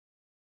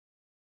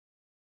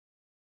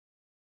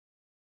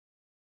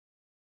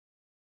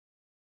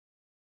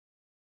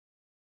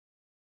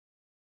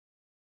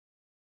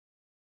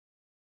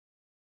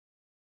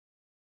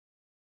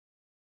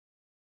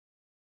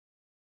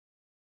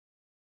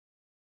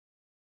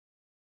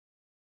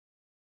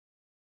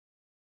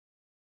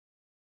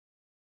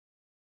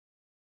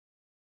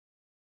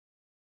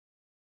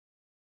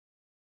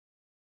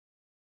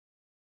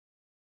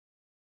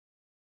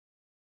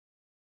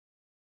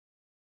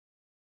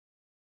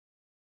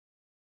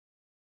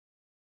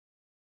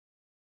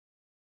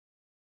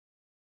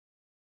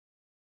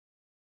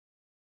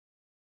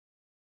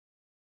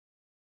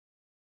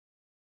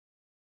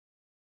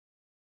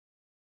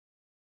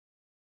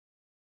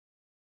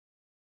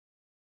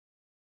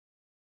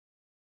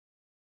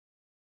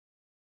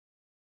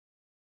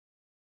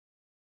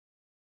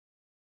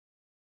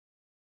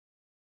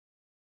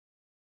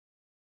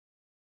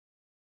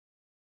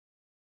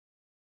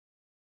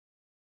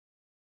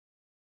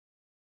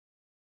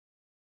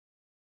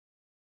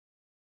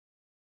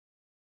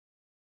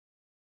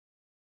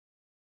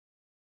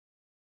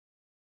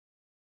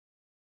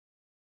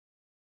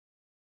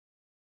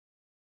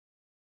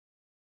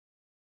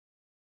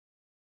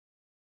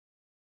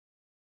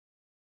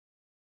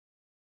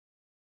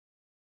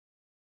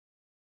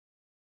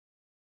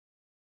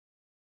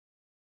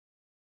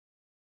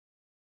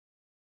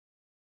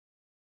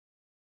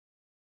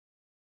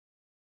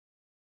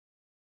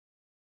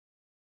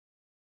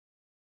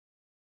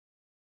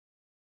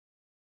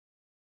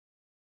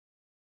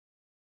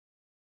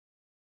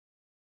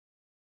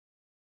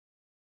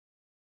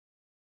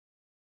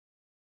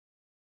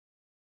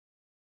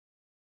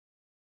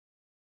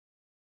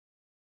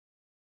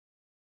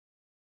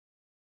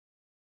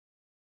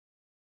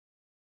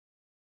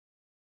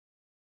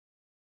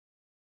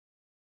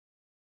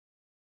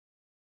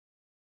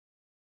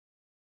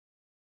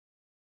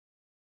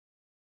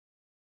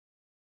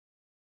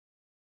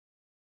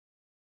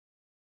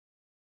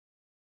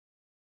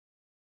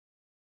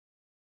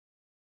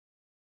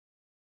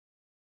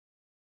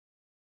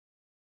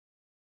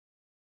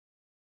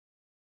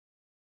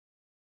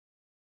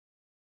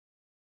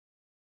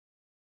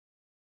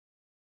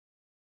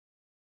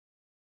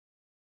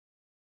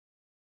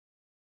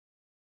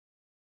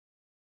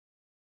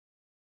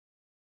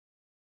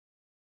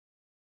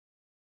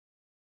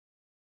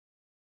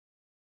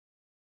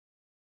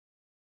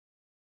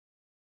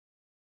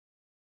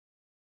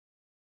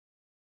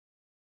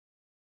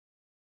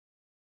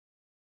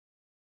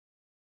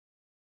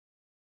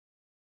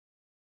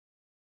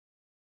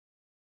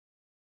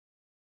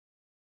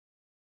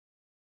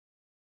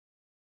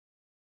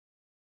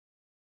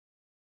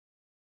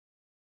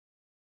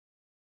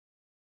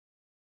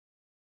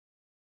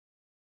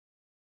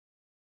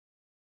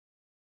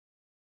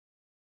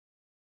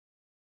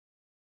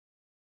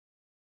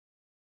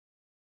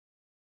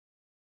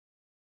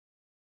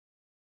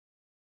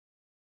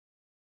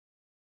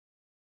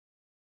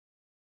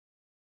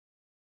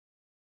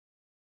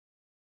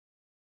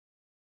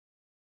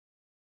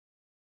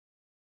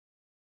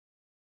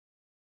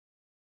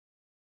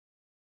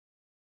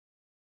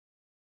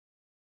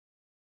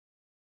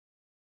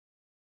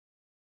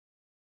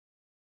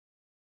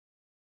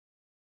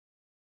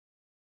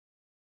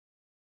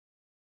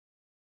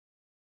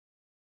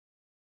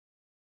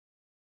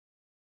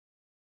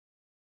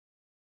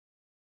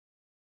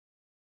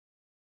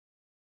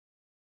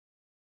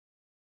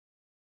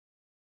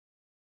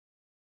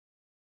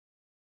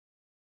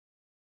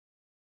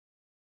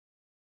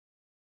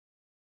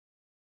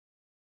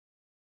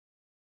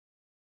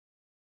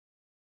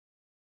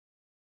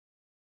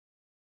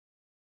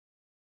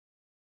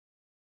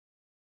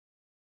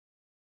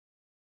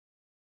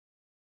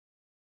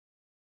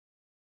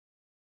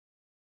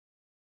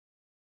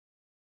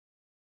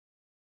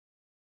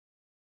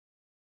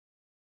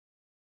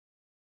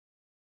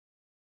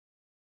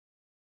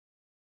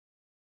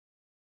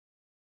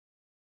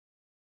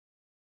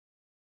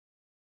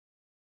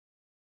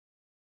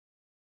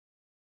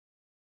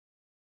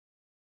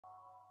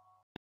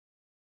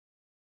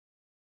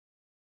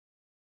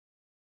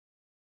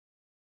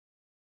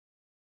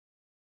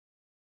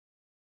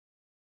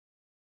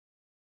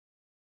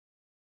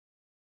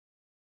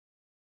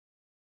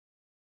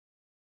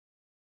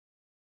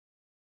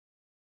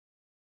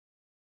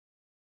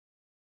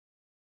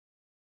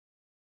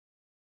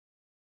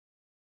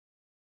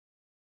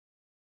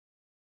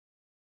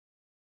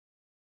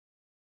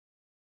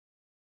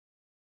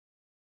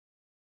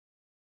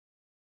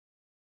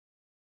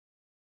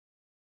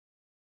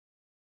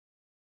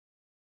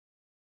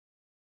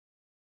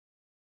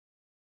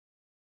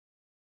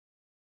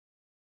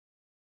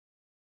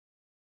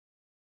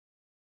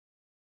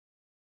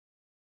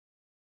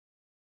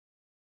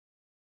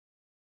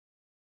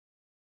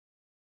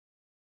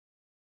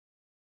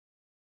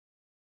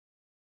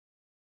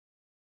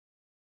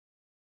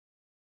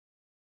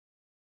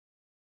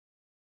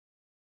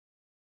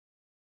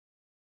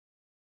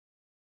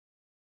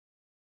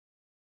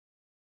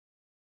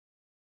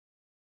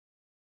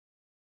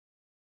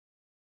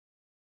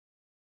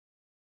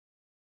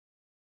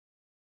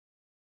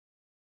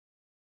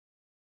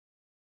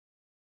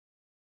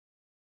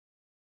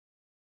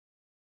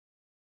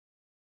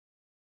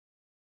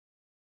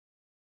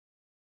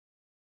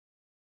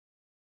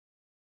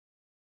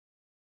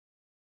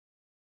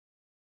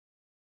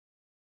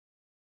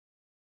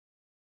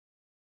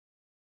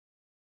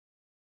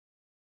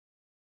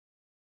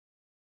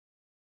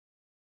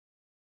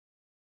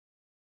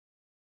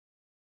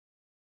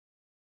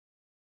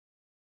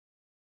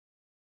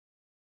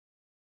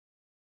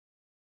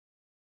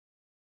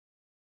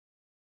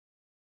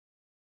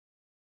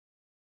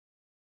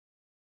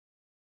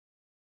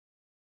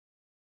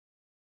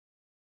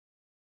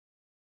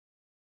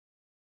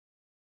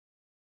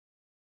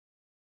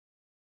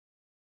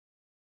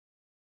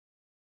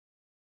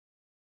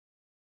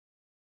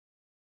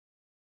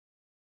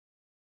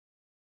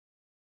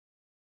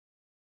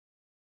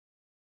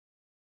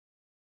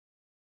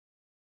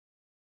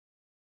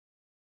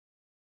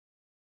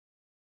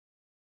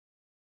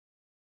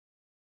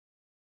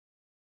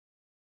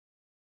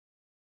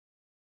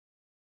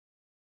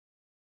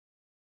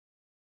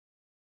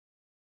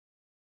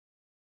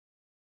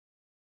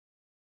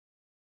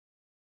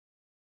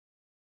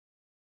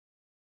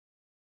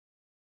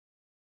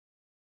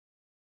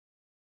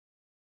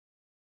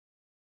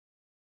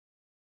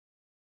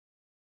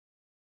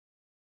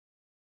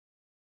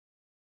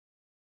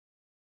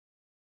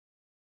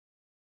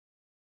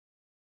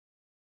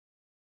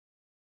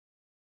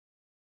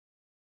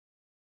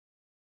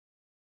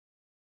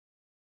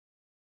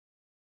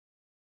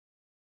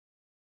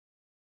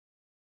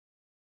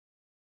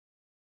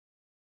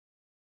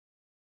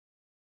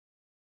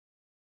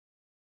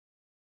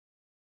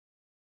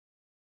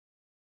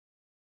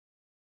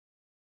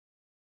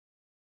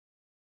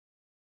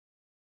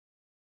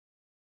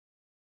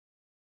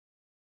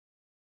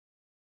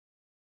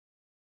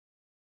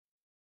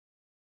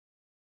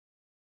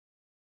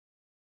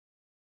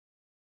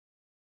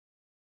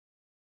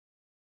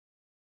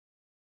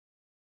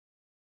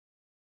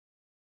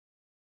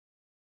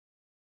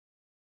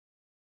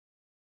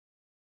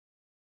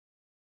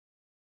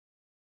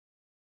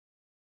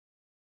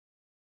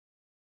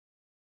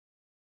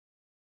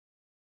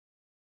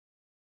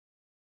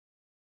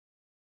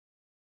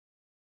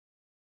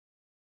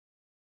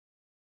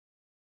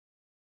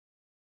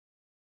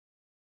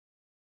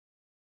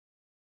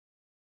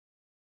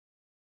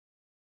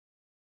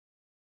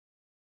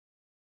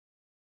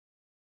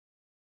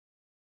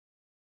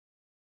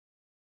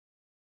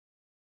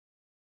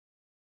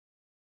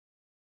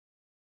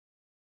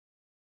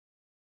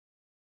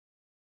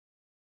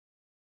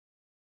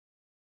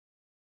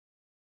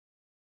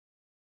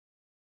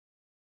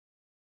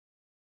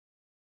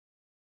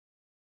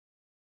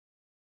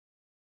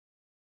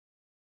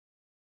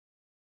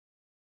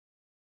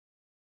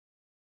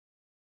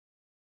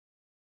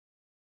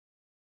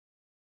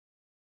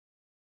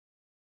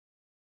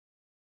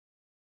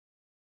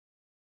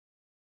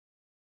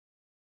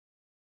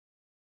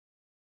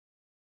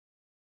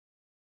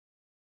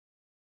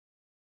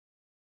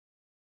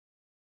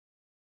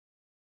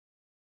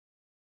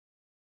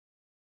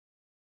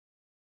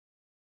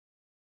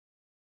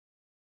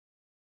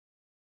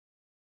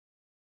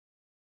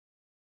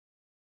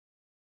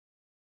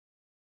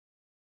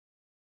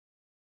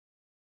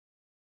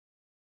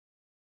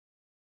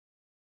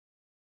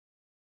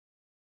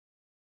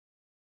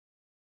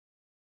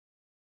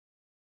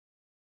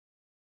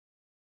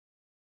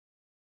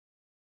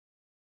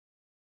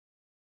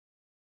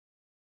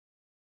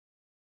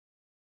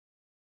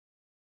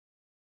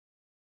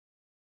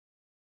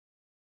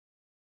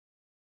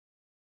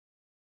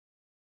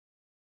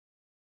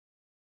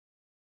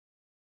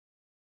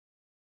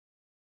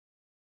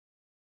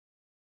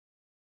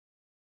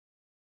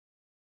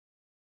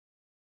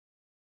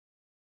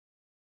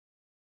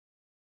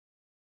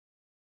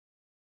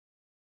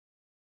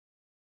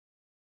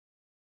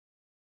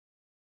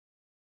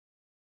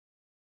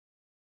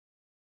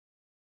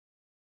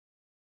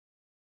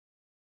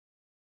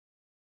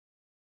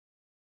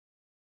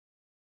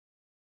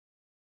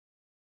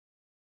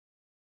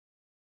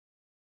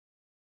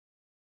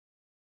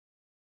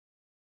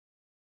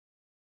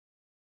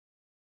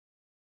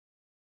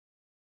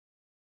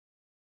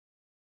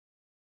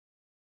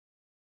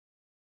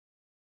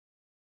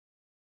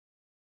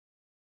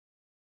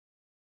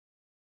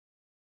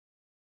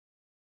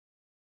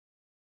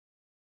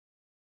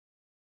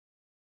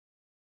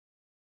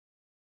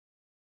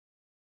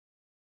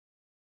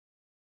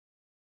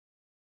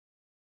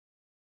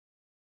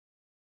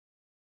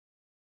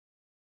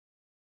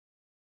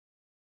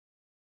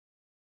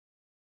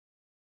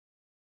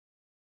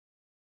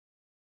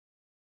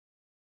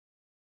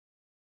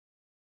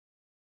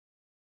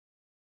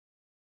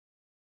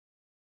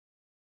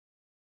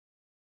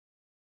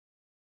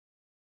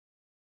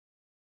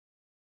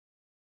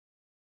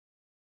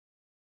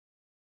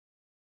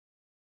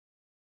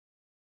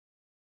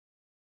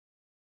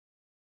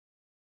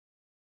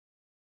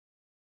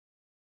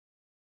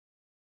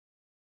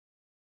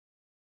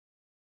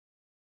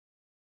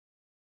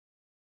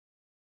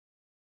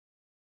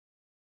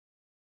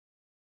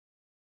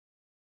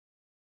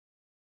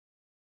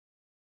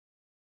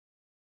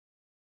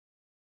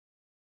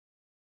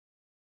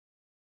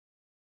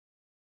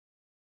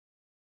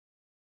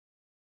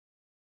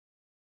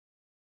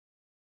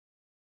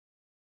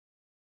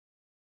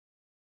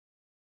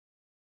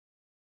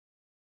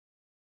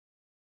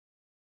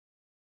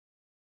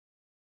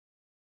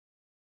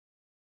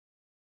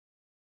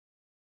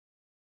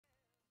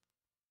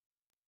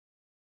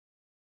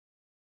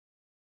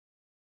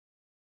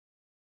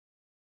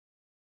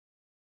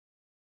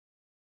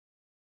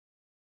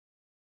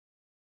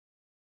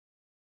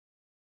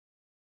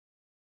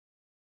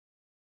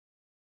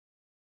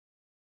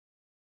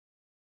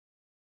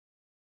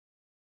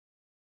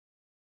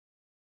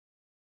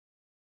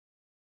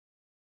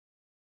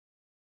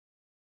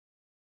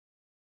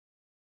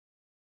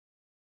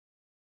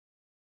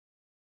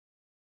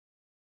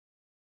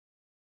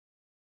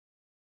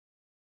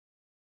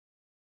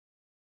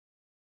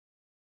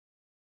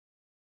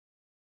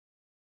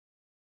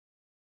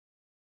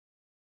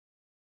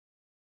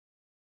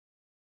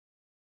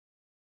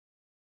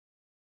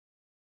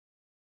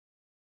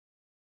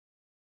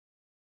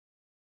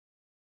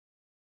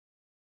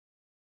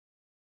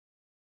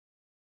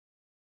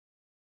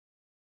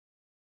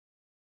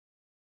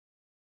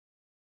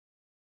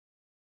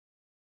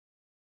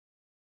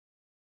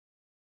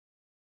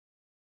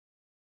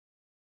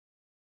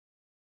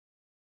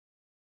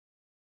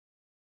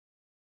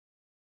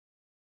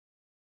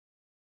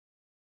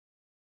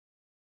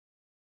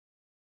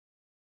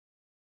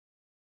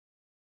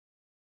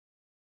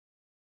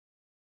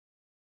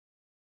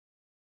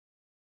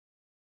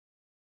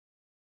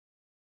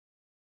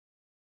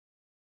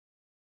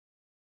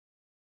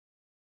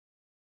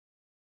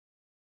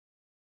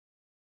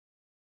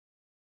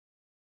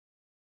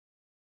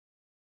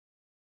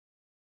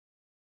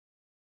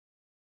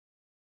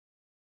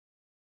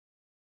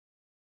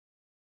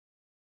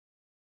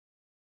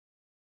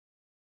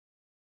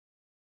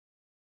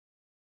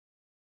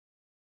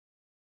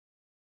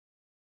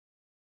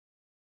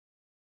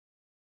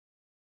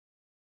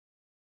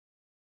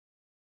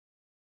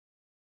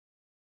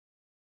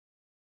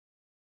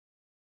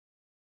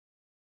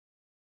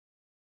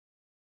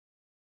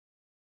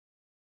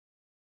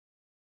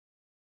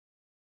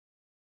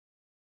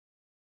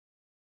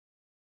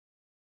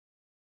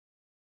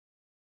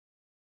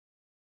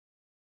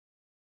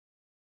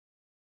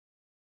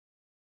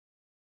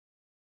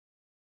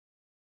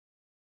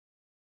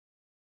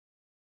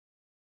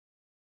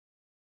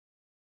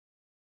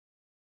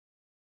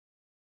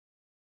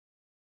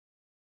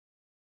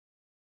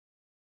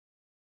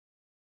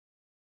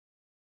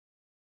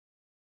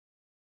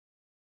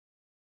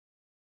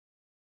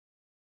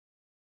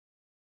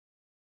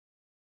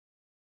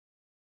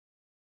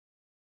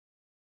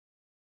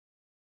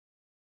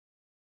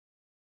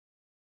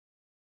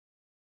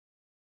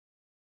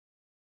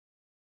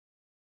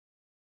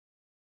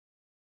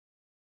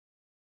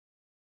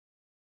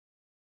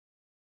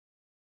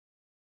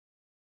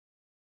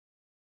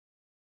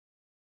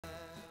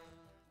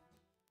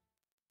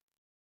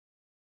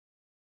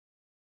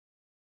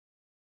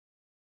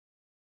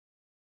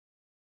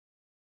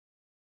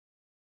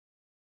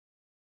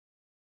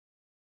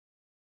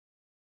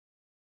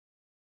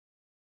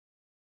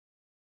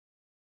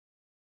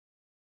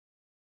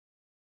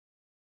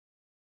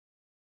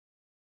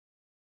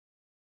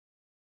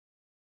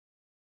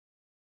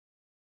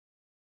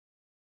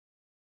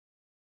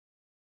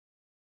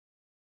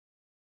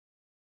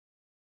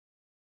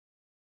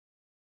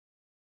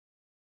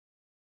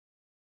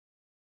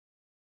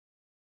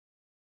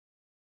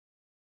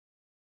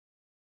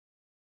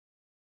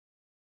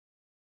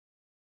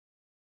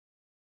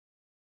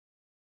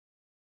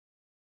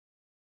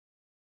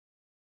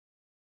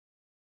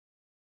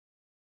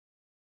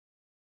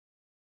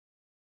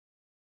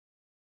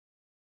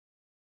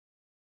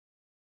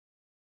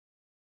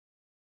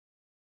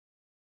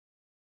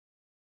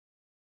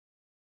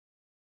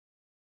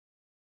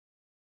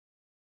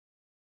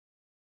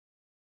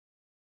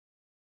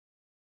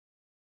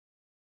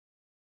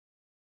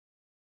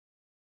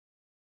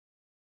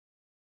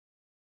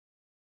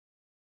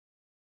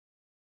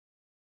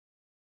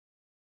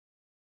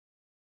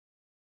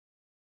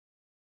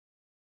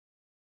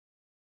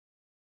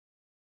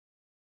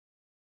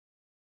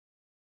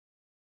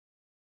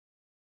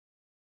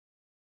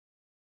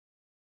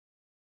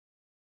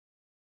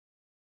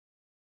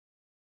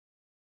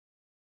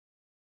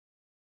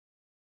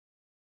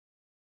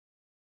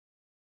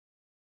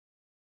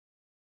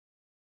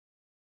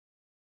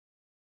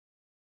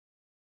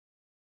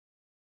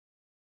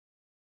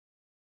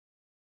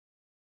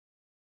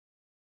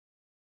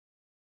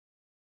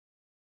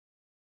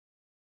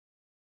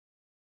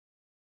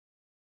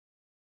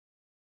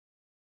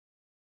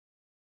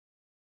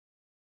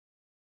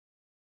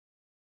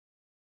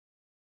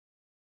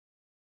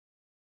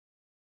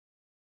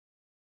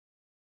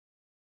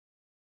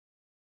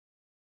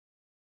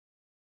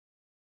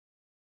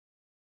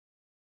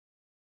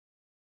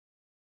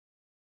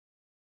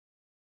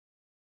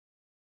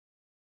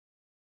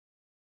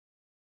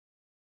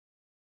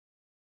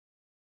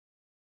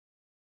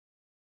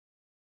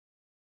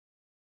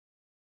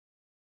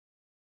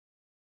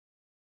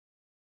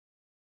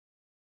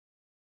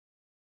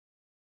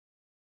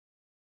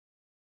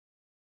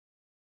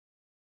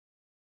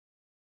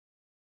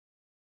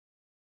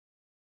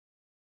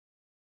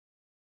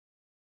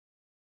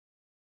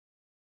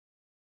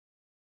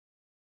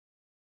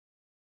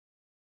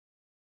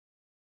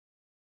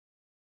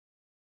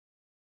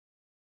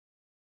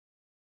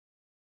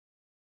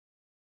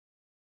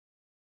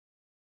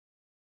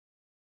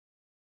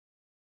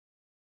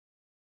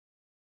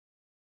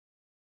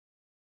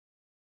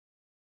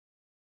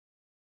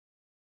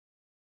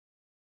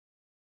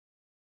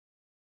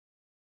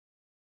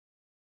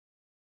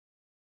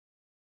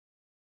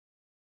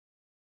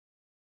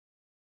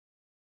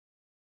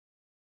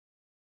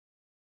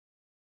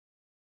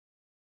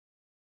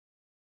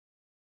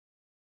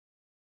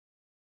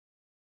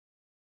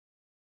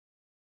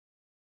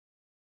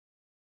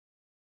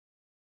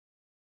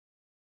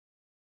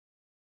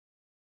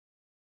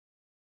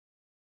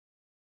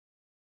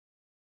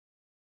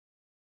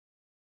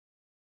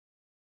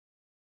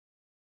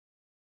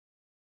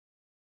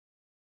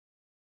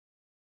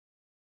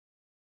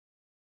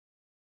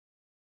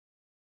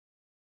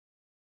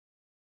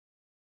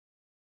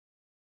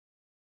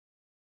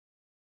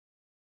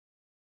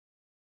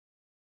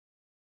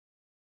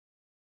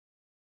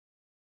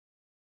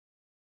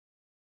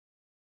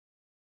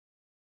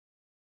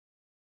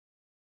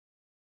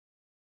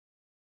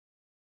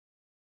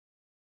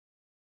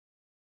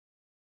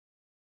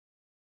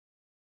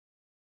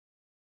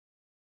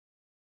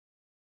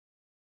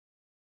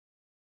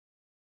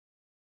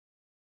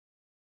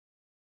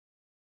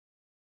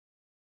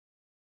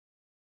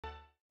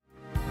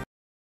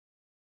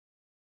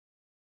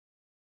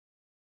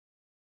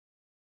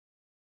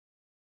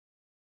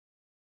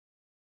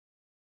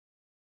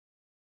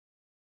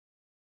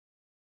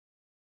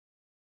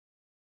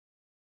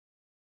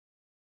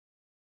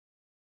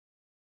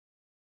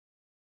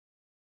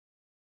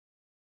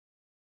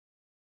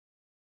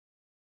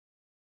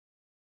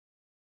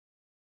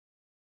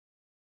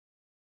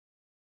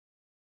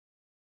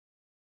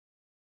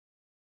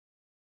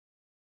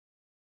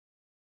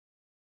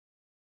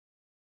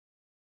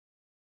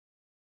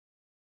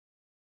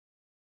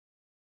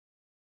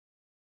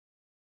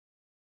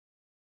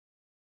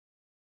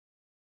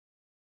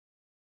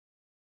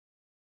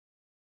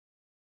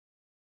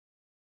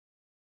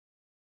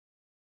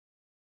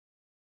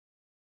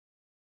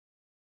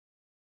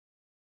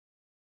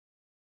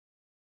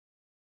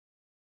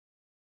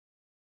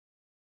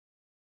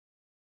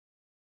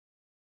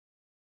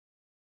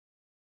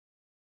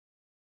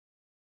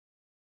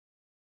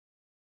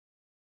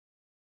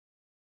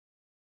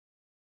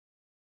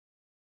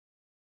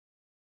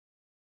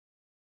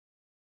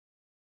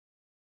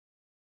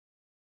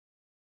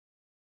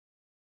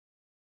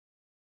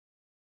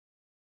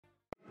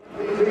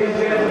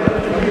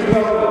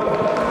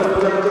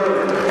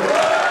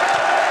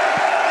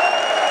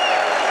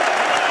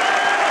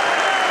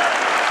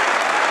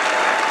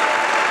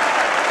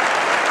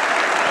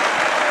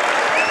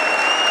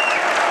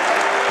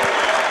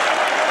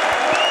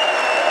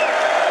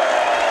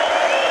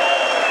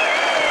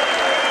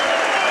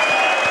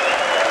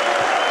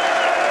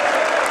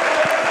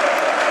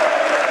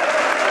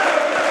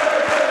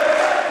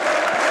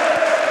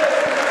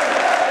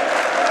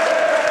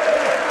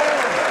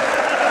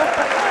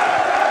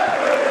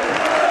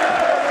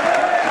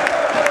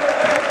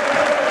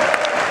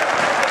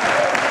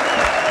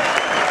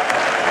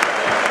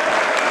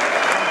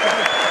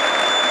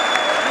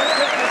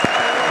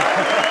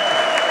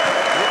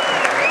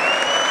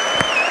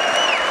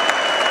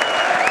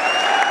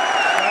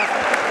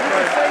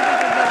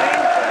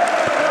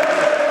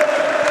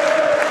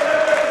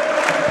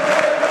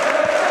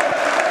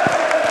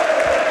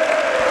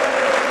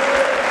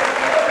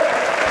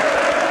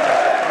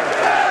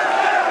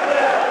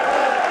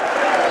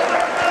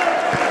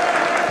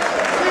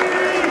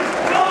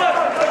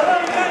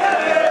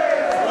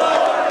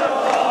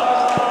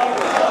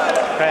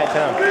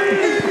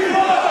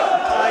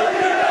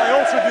I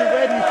also do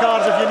wedding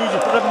cards if you need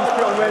your ribbons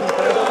put on wedding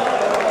cards.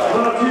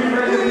 One or two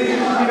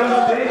presentations to be done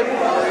today.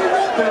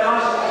 Can I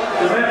ask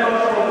the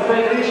members of the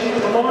federation to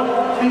come on,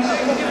 please? And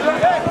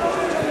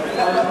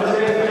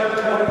present the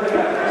gentleman of the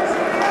gap.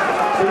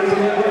 Ladies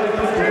and gentlemen, the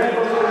members of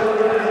the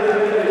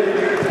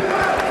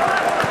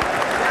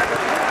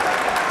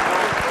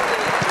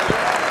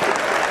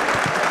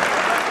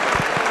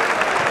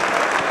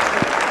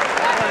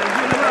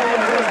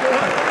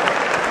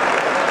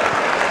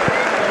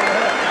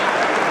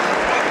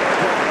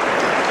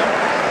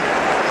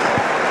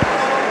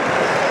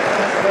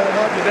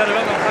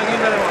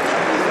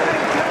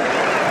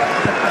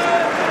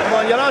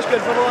You're asking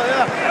for what,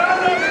 yeah?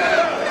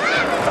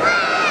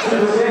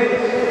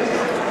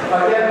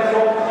 Again,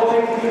 from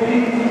Calling TV,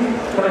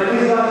 for the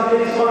Kids Last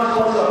Days Match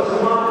Sponsor, so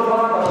Mark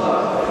Barker.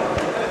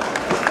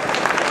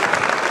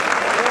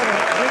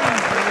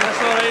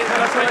 That's alright,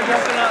 that's alright,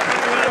 just in that.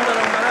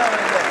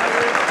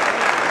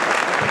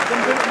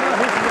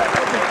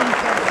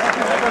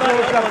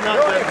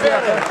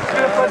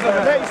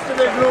 Next to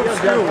the Grove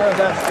School.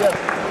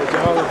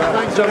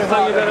 Thanks, Jim.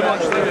 Thank you very much.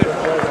 Thank you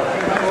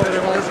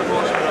very much.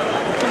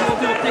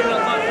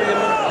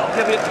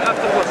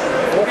 Afterwards.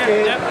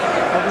 Okay. Yeah.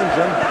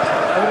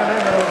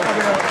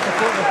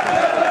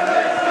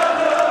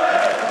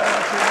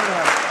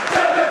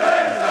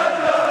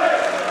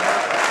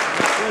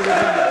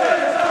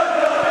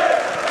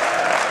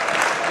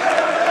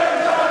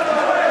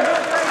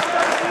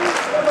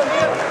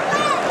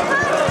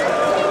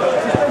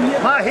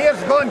 My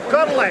hair's gone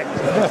curly.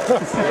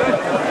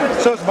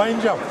 So it's mine,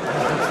 Jim.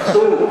 So,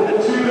 the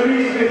two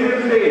reasons we're here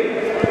today.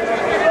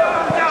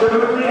 Jim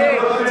McLean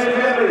was very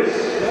memories.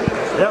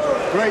 Yep,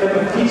 right. In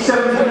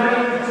P79,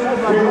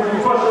 we won the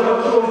first ever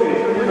trophy.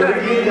 We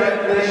regained that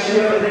this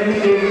year in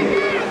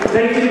 1980.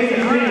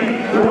 1983,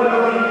 we won a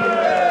league.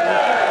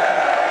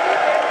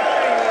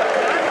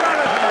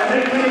 In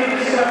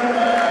 1987,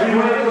 we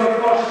went to our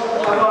first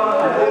ever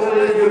and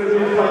only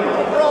European final.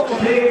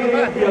 Today, we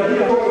are here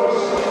with us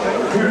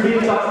who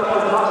made that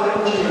fantastic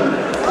achievement.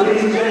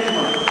 Ladies and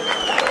gentlemen,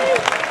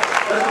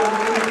 let's go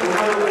to the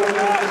final this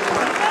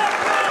time.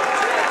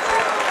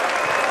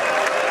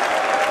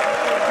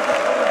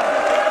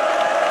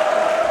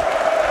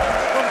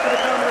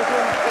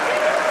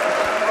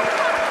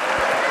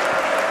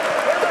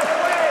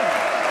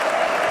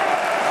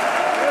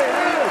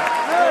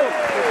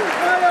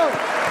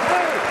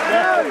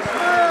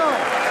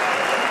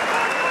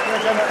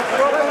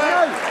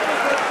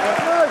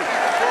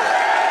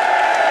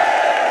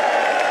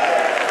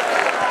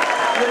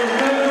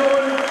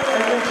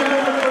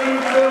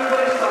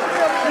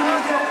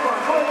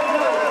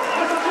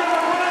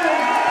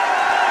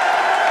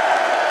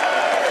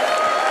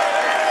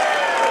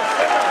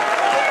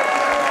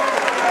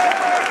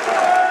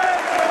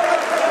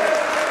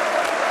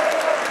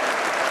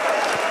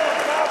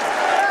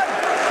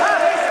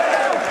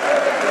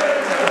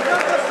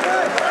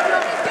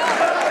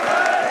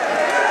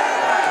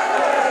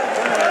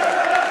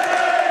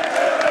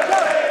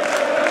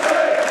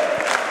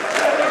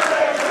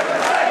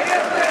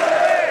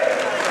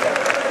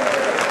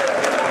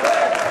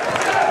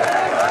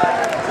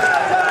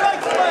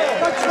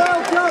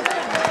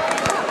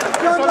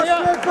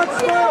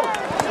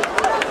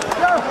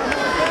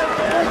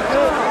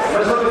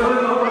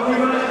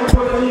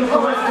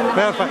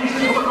 Perfect.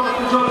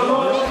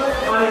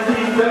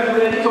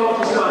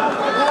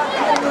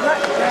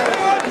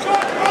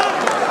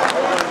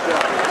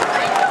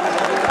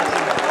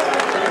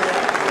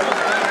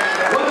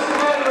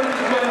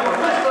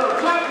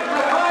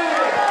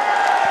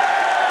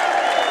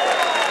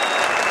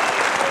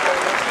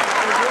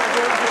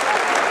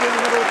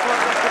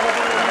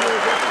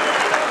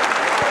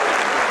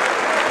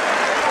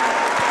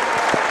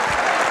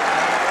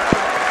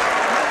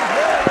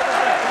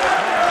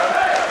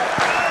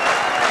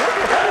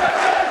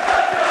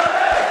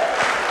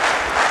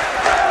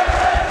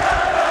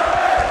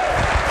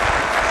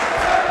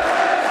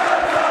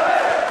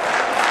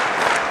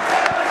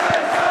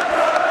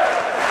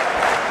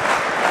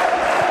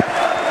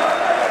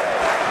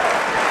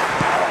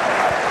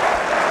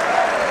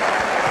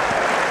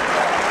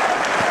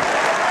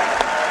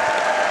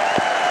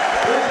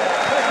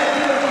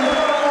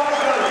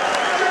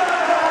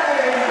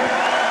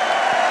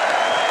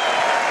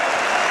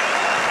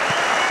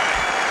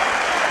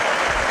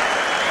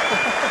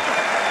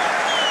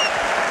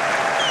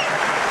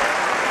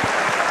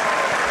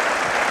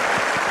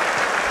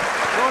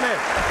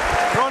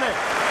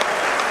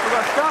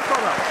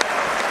 that?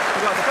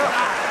 You got the cup?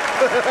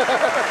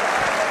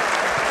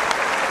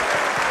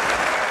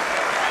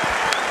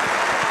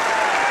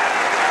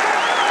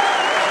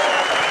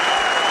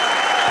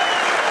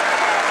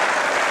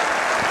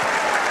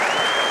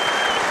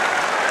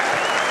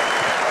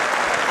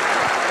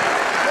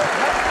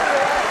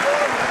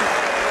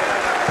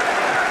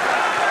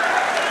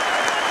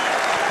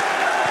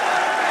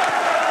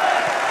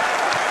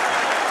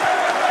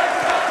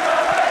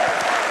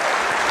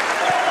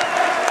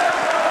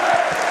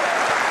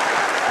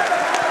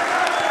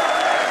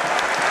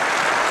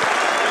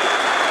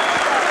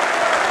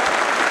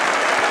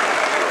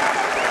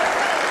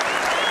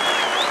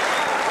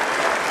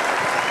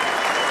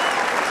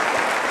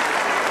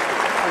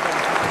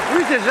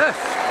 What is this?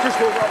 Just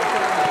walk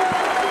up.